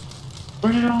 Yes!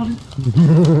 Burn it all.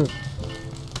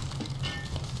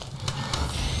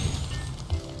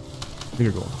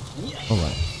 Bigger goal.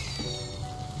 Alright.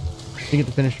 You get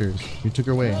the finishers. You took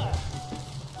her away.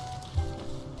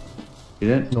 You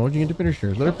didn't? No, you get the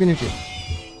finishers. Let her finish it.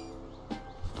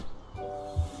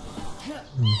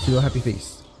 See your happy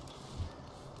face.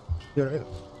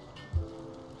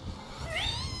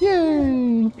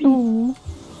 Yay! Oh.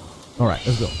 Alright,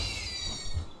 let's go.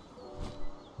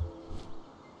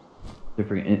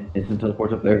 Different instant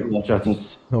teleports up there. Watch out.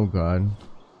 Oh god.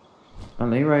 Let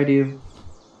me ride you.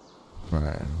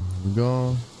 Alright, here we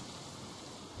go.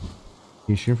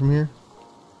 Can you shoot from here?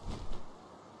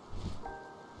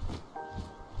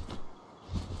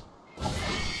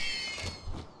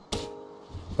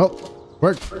 Oh,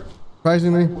 worked.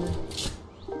 Surprisingly.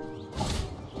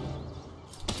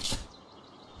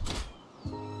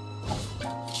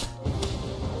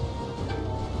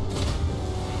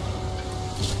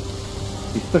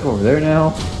 He's stuck over there now.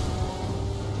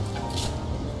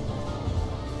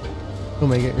 He'll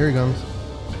make it. Here he comes.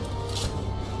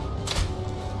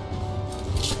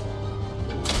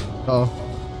 Uh-oh.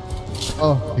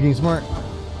 Oh, you're getting smart.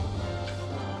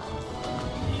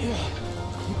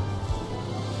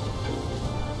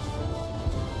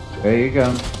 There you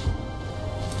go.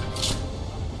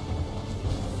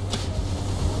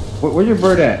 Where's your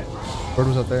bird at? Bird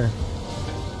was up there.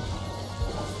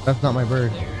 That's not my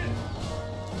bird.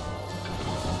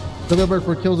 Look at that bird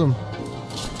before it kills him.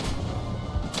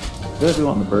 Good, we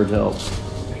want the bird's help.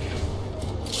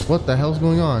 What the hell's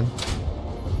going on?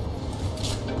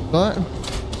 What?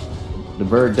 The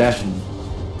bird dashing.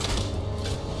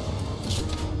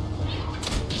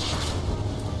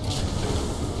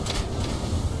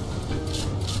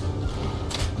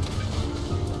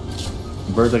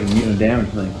 The bird's like immune to damage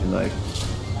thing. He's like.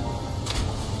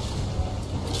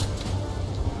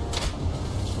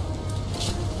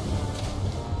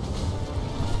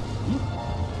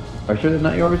 Are you sure that's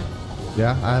not yours?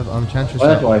 Yeah, I have Enchantress. Oh,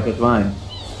 that's why it's mine.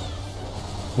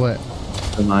 What?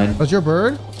 It's mine. That's your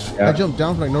bird? Yeah. I jumped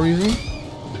down for like no reason.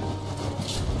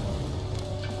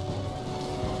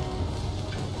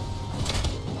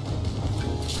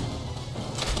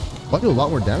 I do a lot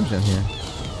more damage down here.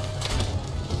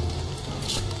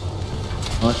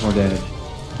 Much more damage.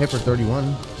 Hit for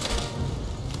 31.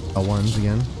 Ones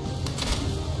again.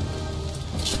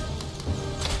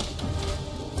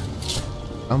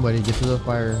 Somebody get to the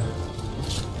fire.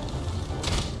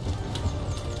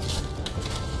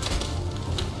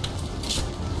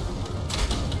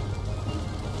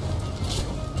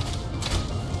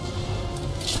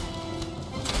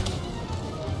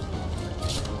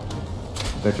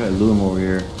 Gotta try to lure him over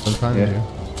here. I'm trying to do.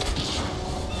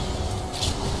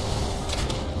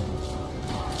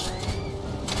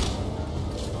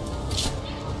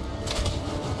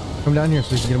 Come down here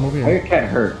so we can get him over How here. your cat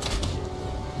hurt?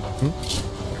 Hmm?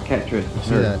 Cat Trish. You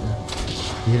see that?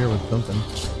 You hit her with something.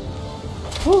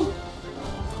 Woo!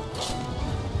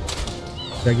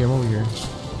 Gotta get him over here.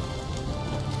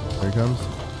 There he comes.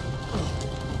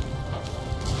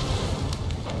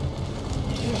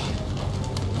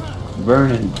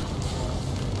 Burning.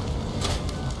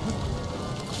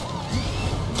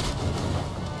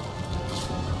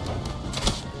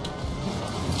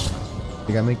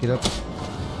 Think I make it up?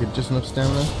 Get just enough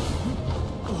stamina?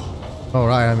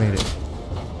 Alright, I made it.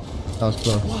 That was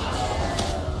close.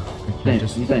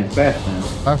 He's saying fast now.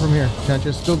 Fire from here. Can't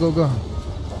just go, go, go.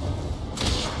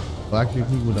 Well, actually,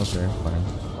 he went up there. Fine.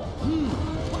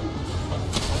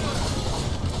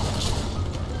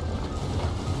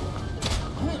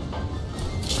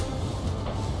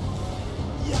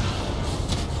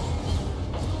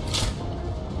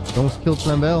 Almost killed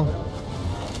Flambell.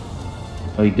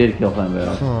 Oh, he did kill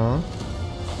Flambell. Aww.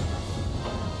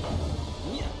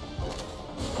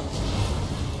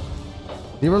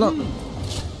 Leave her alone.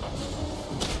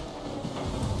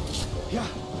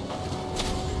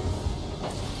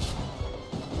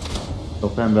 So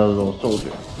Flambell's a little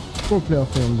soldier. Poor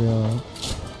Flambell.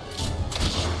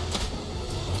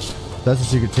 That's the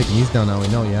secret taking these down now, we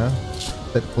know, yeah?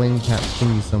 That flame cat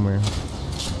thingy somewhere.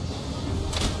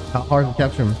 How hard to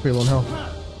capture him? It's pretty low in health.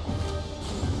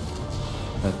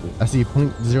 That's it. I see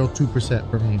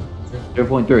 0.02% per pain.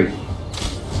 0.3.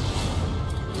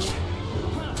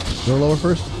 Go lower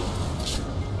first.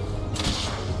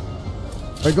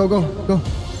 Alright, go, go, go.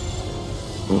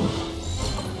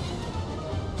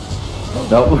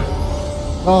 Nope.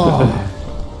 Oh.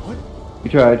 You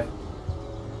tried.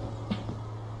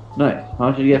 Nice. How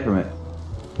much did you get from it?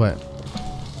 What?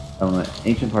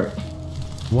 Ancient part.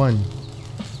 1.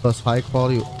 Plus high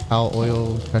quality owl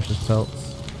oil, precious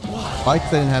pelts. Why?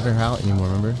 Because I didn't have her out anymore,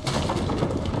 remember?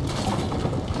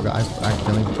 I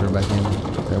accidentally put her back in.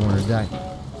 I wanted her to die.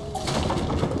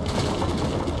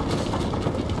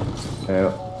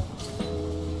 Yeah.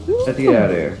 Let's get out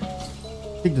of here.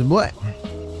 Kick this butt.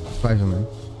 Try something.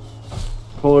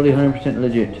 Totally 100%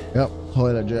 legit. Yep,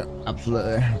 totally legit.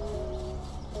 Absolutely.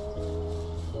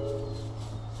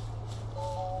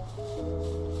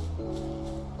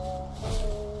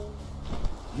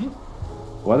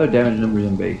 Why are there damage numbers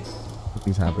in base?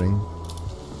 Something's happening.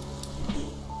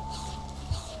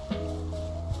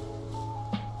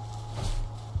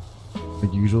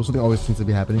 Like usual, something always seems to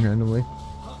be happening randomly.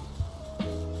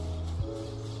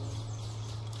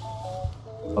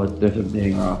 Oh, there's something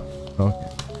hitting her off. Okay.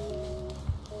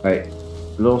 Alright.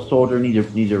 Little soldier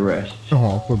needs a rest.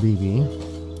 Oh, for BB.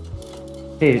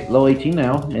 Hey, level 18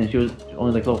 now, and she was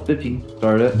only like level 15.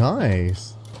 Started it.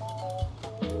 Nice.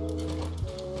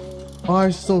 Oh,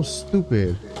 I'm so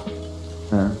stupid.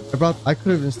 Huh. I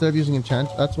could have, instead of using enchant,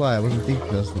 that's why I wasn't thinking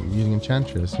I was using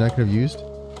enchantress. And I could have used.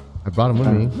 I brought him with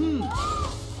me.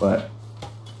 What?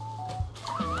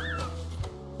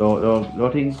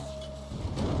 Loading.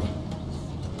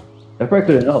 That probably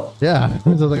couldn't help. Yeah. So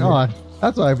I was like, oh,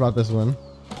 that's why I brought this one.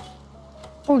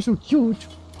 Oh, so cute.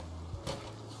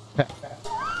 Oh,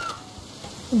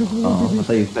 I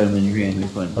thought you fed him in your hand. I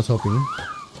was hoping.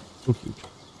 So cute.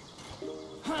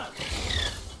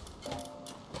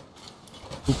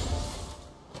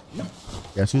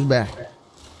 Guess who's back?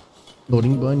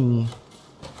 Loading bunny.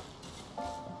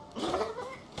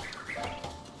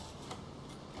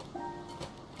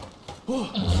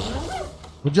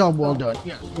 Good job, well done.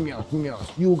 Yes, yes,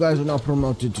 yes. You guys are now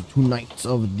promoted to 2 knights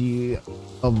of the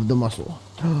muscle.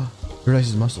 Your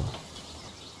guys' muscle.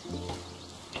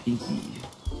 Cheeky.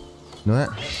 You know that?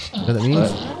 You know what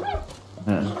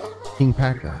that means? King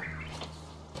Paka.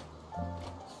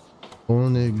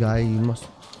 Only guy you must.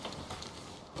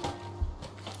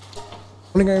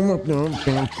 Yeah?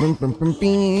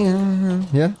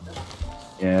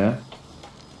 Yeah.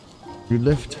 You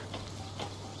lift.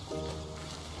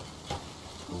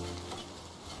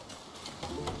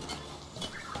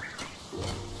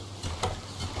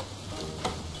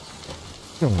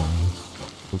 Oh,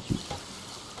 so cute.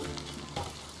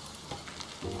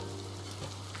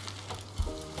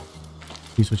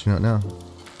 He's switching out now.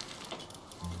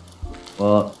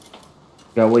 Well,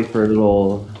 gotta wait for a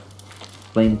little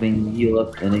flame thing to heal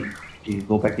up, and then you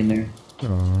go back in there.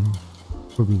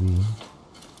 Poor baby.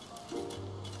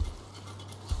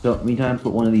 So, meantime,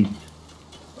 put one of these.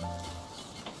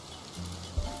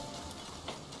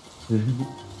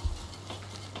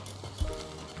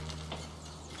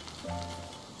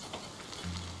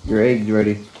 Your egg's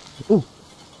ready. Ooh.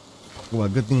 Well,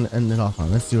 good thing to end it off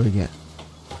on. Let's see what we get.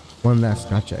 One last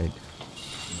scotch egg.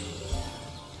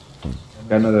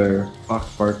 Got another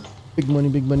fox part. Big money,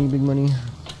 big money, big money.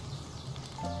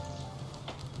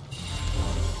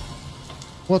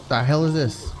 What the hell is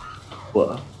this?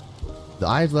 What? The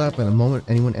eyes light up at the moment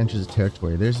anyone enters the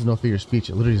territory. There's no figure of speech.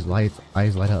 It literally just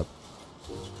eyes light up.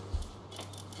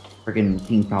 Freaking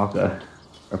King Palka.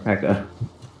 Or Pekka.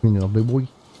 You know, big boy.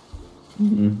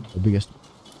 Mm-hmm. The biggest.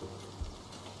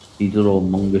 These little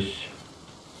mongoose.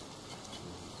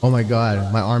 Oh my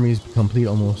god, my army is complete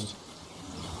almost.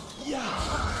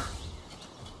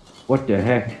 What the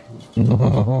heck?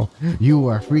 You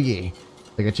are freaky.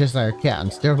 Like a Cheshire cat on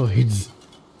steroids.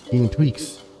 Eating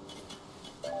tweaks.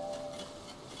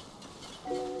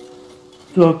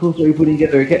 So how close are you putting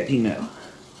together a cat team now?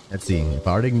 Let's see. If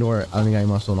I were to ignore Onigami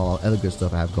muscle and all the other good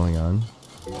stuff I have going on.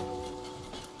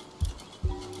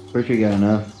 Pretty sure you got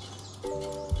enough.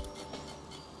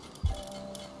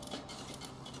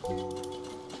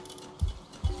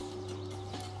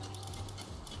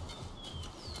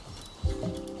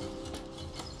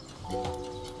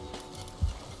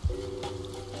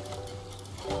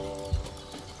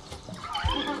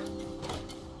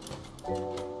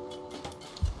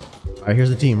 Alright, here's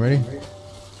the team. Ready?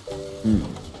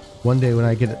 One day when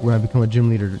I become a gym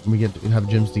leader, we get to have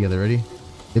gyms together. Ready?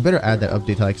 They better add that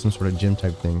update to like some sort of gym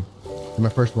type thing. It's my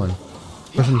first one.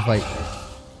 First one to fight.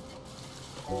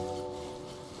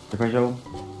 The first show?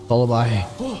 Followed by.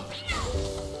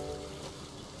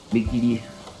 Big TD.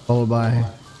 Followed by.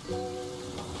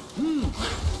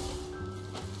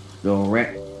 Little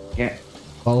rat. Cat.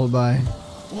 Followed by.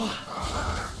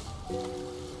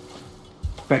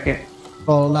 Fat cat.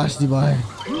 Oh, lastly by.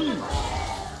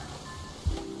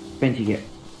 Fancy cat.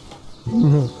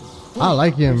 I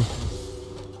like him.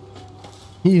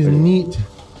 He's neat.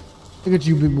 Look at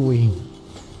you, big boy.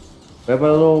 What about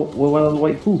a little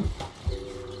white poof?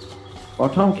 Oh,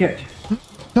 Tomcat.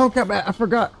 Tomcat, I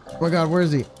forgot. Oh my god, where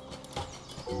is he?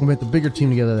 We'll make the bigger team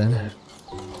together then.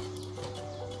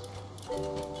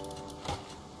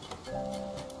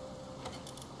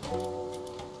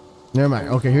 Never mind.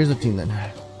 Okay, here's the team then.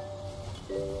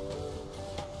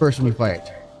 First when you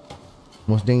fight.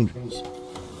 Most dangerous.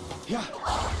 Yeah.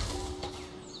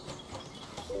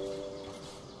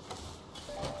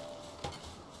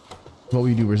 What will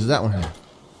you do versus that one?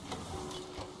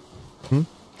 Hmm?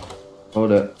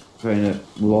 Hold up. Trying to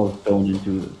move all the stone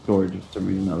into the storage for some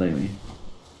reason, not letting me.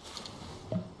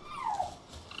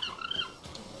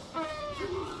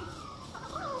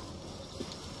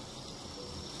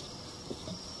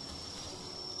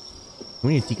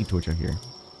 We need a tiki torch right here.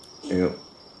 There you go.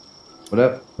 What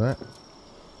up? What?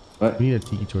 What? We need a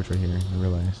tiki torch right here. I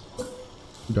realized.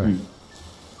 Too dark.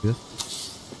 This?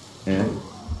 Yeah.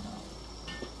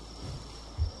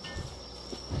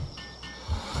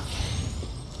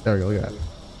 There we go. Look at that.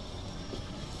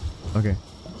 Okay.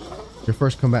 Your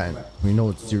first combatant. We know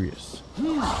it's serious.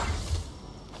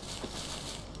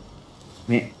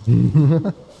 Me.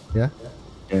 Yeah?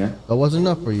 Yeah. That wasn't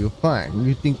enough for you. Fine.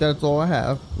 You think that's all I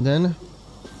have? Then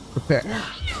prepare.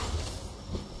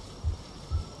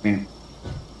 Me.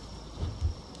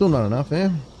 Still not enough, eh?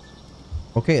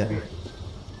 Okay then.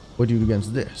 What do you do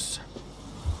against this?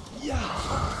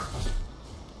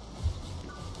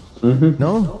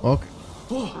 No? Okay.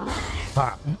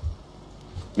 Pop.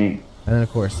 Me. And then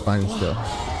of course, fine and still.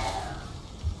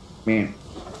 Me.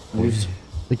 Poofs.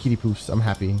 The kitty poofs. I'm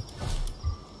happy.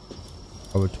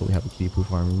 I would totally have a kitty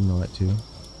poof army. You know that too.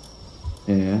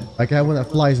 Yeah. Like I have one that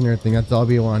flies and everything. That's all I'll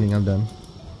be wanting. I'm done.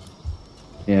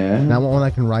 Yeah. And I want one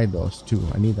that can ride those too.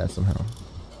 I need that somehow.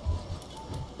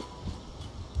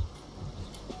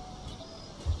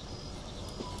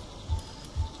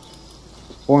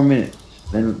 Four minutes.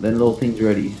 Then little thing's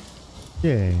ready.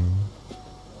 Yay.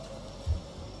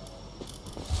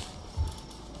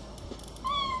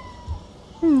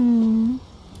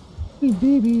 Hey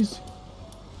babies.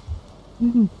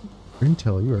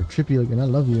 Grintel, you are trippy looking. I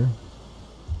love you.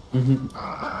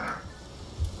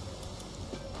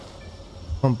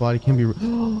 Pump body can be.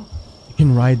 You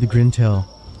can ride the Grintel.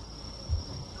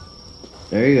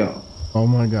 There you go. Oh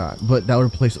my god. But that would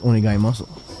replace Onigai muscle.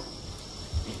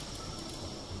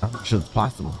 I'm not sure it's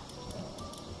possible.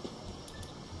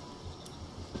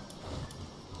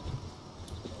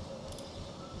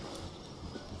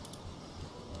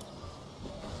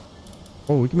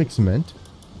 Oh, we can make cement.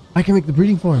 I can make the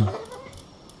breeding form.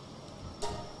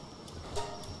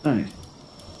 Nice.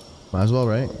 Might as well,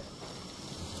 right?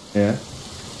 Yeah.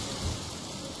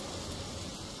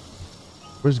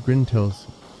 Where's Grintel's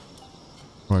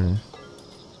harness?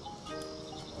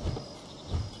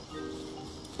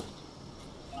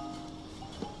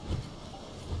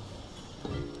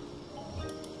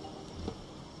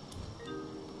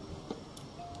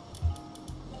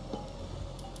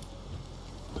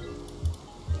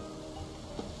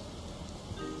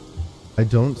 I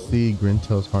don't see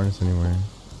Grintel's harness anywhere.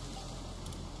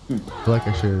 I feel like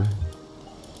I should.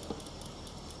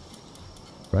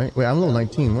 Right? Wait, I'm level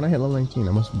 19. When I hit level 19,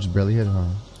 I must have just barely hit it, huh?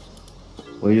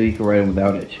 Well, you can ride them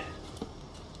without it.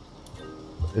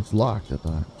 It's locked, I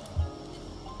thought.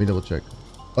 Let me double check.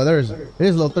 Oh, there is. It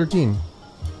is level 13.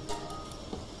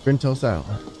 Grintel style.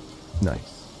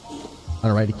 Nice.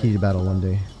 I'll ride a kitty to battle one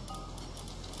day.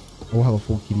 We'll have a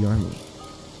full kitty army.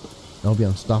 I'll be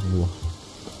unstoppable.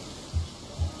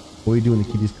 What do you do when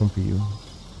the kitties come for you?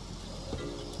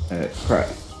 Cry.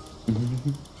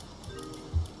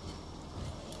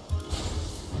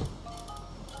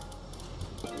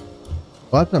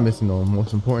 Well, that's not missing though.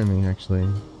 Most importantly, actually.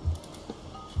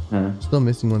 Huh? Still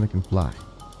missing one that can fly.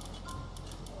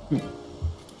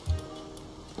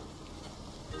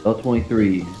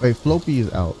 L23. Wait, Floppy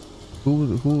is out.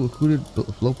 Who did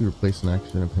Floppy replace in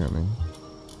action apparently?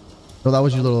 Oh, that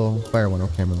was your little fire one.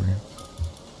 Okay, I remember.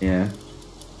 Yeah.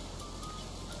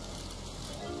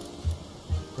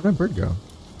 Where'd that bird go?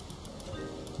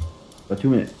 About 2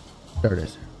 minutes. There it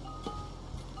is.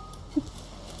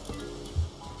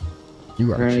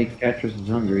 You are. Apparently, Catrus is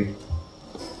hungry.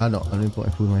 I know. I need to put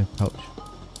my food in my pouch.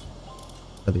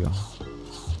 There we go.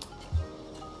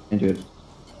 Into it.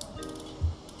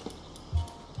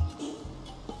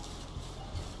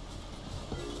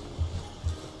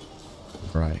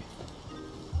 Right.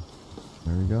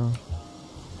 There we go.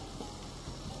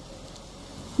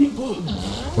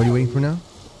 What are you waiting for now?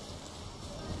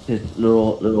 This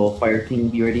little fire team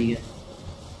be ready.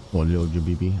 Oh, little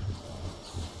Jabibi.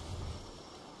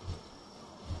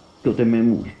 Go to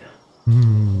memories.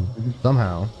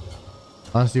 Somehow.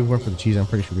 Honestly, if it weren't for the cheese, I'm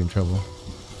pretty sure we'd be in trouble.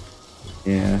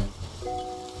 Yeah.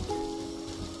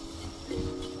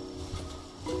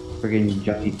 Friggin'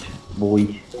 giant boy.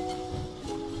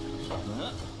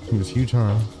 He was huge,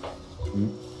 huh?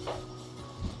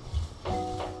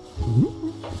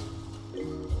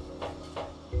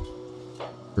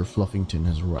 Sir Fluffington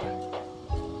has arrived.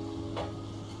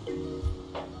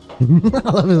 I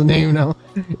love his name now.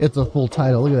 It's a full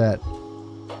title. Look at that.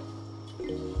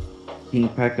 King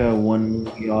Pekka, one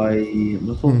guy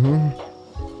muscle.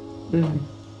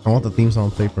 I want the theme song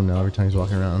to play from now every time he's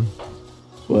walking around.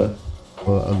 What?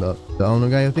 The owner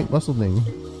guy, I think, muscle thing.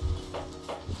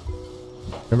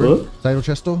 Remember? What? Cyto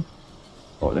Chesto?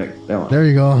 Oh, that one. There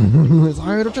you go. It's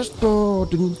Cyto Chesto.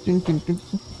 Ding, ding, ding, ding.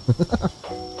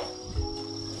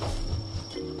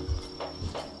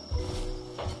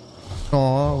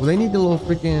 Aw, they need the little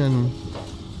freaking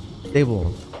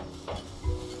stable.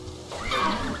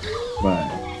 Right.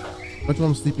 Which one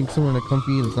I'm sleeping somewhere in a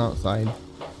comfy that's not outside?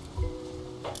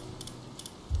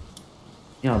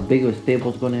 You know how big of a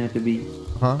stable's gonna have to be?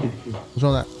 Huh? What's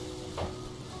wrong with that?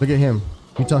 Look at him.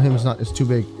 You tell him it's too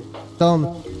big.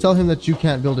 Tell him that you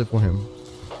can't build it for him.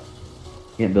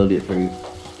 Can't build it for you.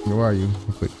 Where are you?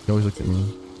 Real quick. He always looks at me.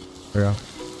 There you go.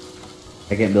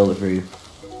 I can't build it for you.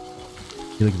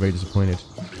 You look very disappointed.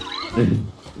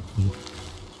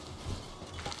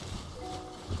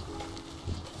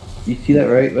 You see that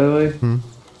right, by the way? Hmm?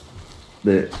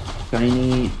 The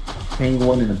tiny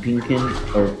one and the pinkin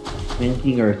or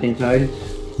same size.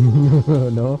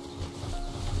 No?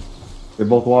 They're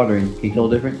both watering. Can you tell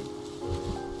the difference?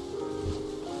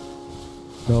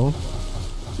 No?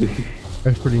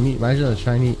 That's pretty neat.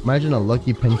 Imagine a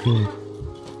lucky penguin.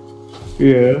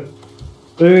 Yeah.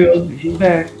 There you go. She's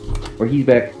back. Or he's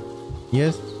back.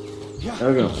 Yes? There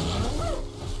we go.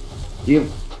 Yep.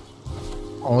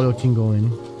 Oh, little king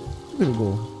going. Look at it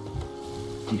go.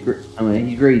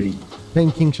 He's grazing.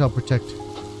 Pen King shall protect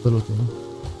little thing.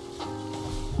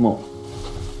 Come on.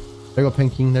 There you go, Pen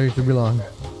King. There you should belong.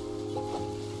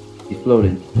 He's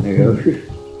floating. There you go.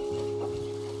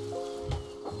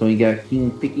 So we got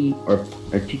King Picky or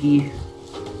Chicky,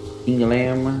 King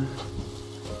Lamb.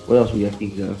 What else we got?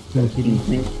 King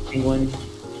Penguin.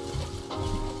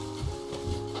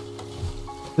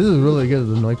 This is really good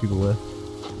to annoy people with.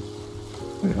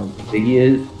 Look how big he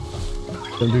is.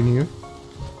 Don't do you.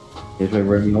 He's right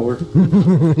running over.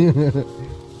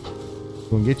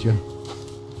 Gonna get you.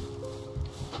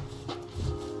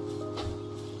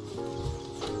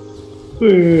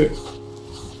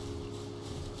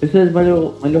 It says my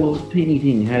little teeny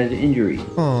thing has an injury.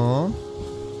 Aww.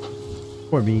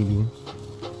 Poor baby.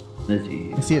 Let's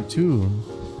see. I see it too.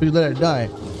 Should let it die.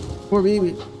 Poor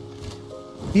baby.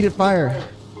 Feed it fire.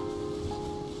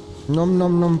 Num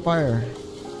num num fire.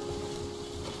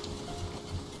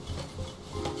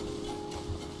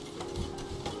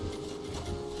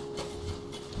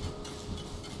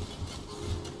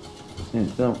 Yeah,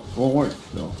 it won't work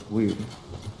though. Weird.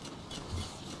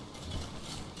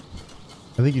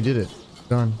 I think you did it.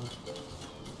 Done.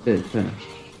 It's finished.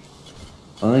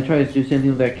 Well, let me try to do the same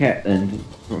thing with that cat then.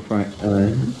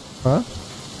 Huh?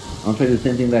 I'll try to do the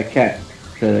same thing with that cat.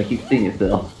 Cause I keep seeing it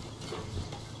still.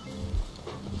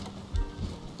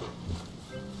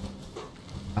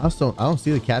 I don't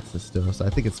see the cats still, so I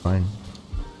think it's fine.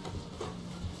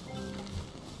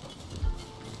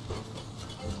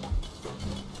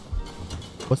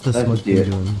 What's the That's smudge thing it.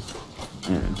 doing?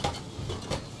 Yeah.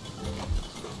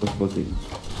 What's it?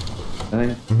 I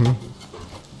think. Mm-hmm.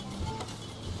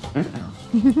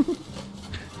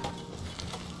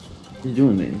 He's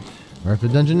doing things. Alright, for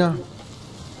dungeon now.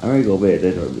 I'm ready to go to bed.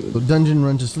 That's what I'm doing. So dungeon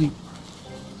run to sleep.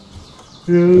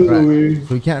 Yeah, Right.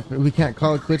 So we can't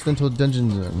call it quits until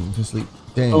dungeon's run to sleep.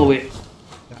 Dang. Oh wait.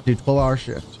 Do 12-hour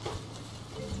shift.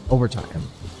 Overtime.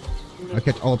 I'll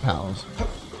catch all the pals.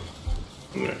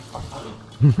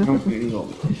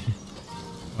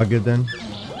 All good then?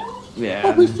 Yeah.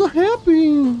 I was so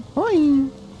happy.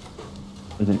 Fine.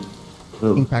 I think.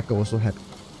 King Paco was so happy.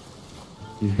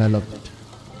 And I loved it.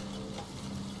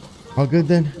 All good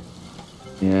then?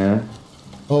 Yeah.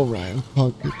 Alright. All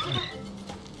good.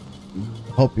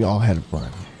 Hope you all had fun.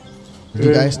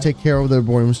 You guys take care of their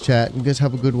boredoms chat. You guys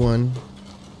have a good one.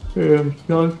 Yeah,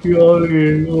 talk to you all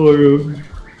in.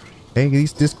 Hey, at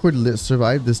least Discord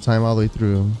survived this time all the way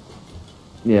through.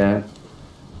 Yeah.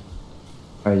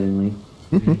 Surprisingly.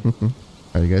 Alright,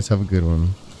 you guys have a good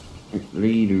one.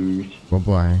 Leaders.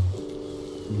 Bye-bye.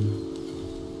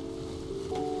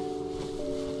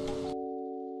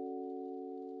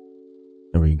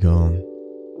 There we go.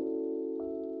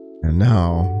 And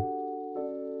now,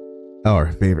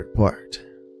 our favorite part.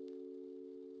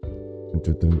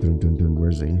 Dun, dun, dun, dun, dun. Where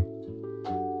is he?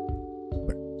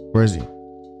 Where is he?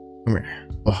 Come here.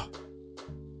 Oh.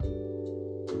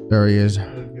 There he is.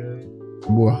 Okay.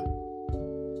 Whoa.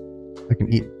 I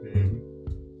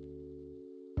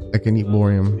can eat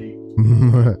borium.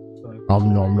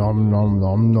 Nom nom nom nom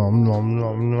nom nom nom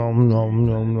nom nom nom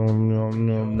nom nom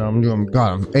nom nom nom.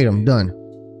 Got him. Ate him. Done.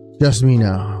 Just me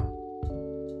now.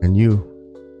 And you.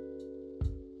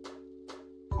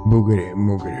 Boogity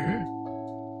moogity.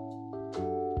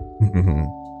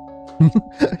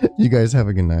 You guys have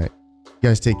a good night. You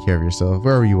guys take care of yourself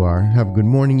wherever you are. Have a good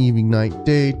morning, evening, night,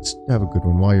 day. Have a good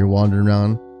one while you're wandering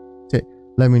around.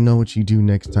 Let me know what you do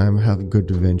next time. Have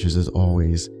good adventures as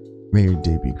always. May your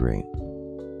day be great.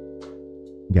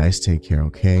 You guys take care,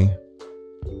 okay?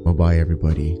 Bye-bye,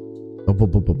 everybody. Bye-bye.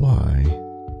 Bye-bye.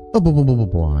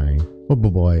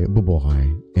 Bye-bye.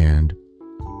 Bye-bye. And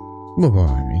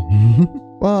bye-bye.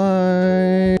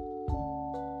 Bye.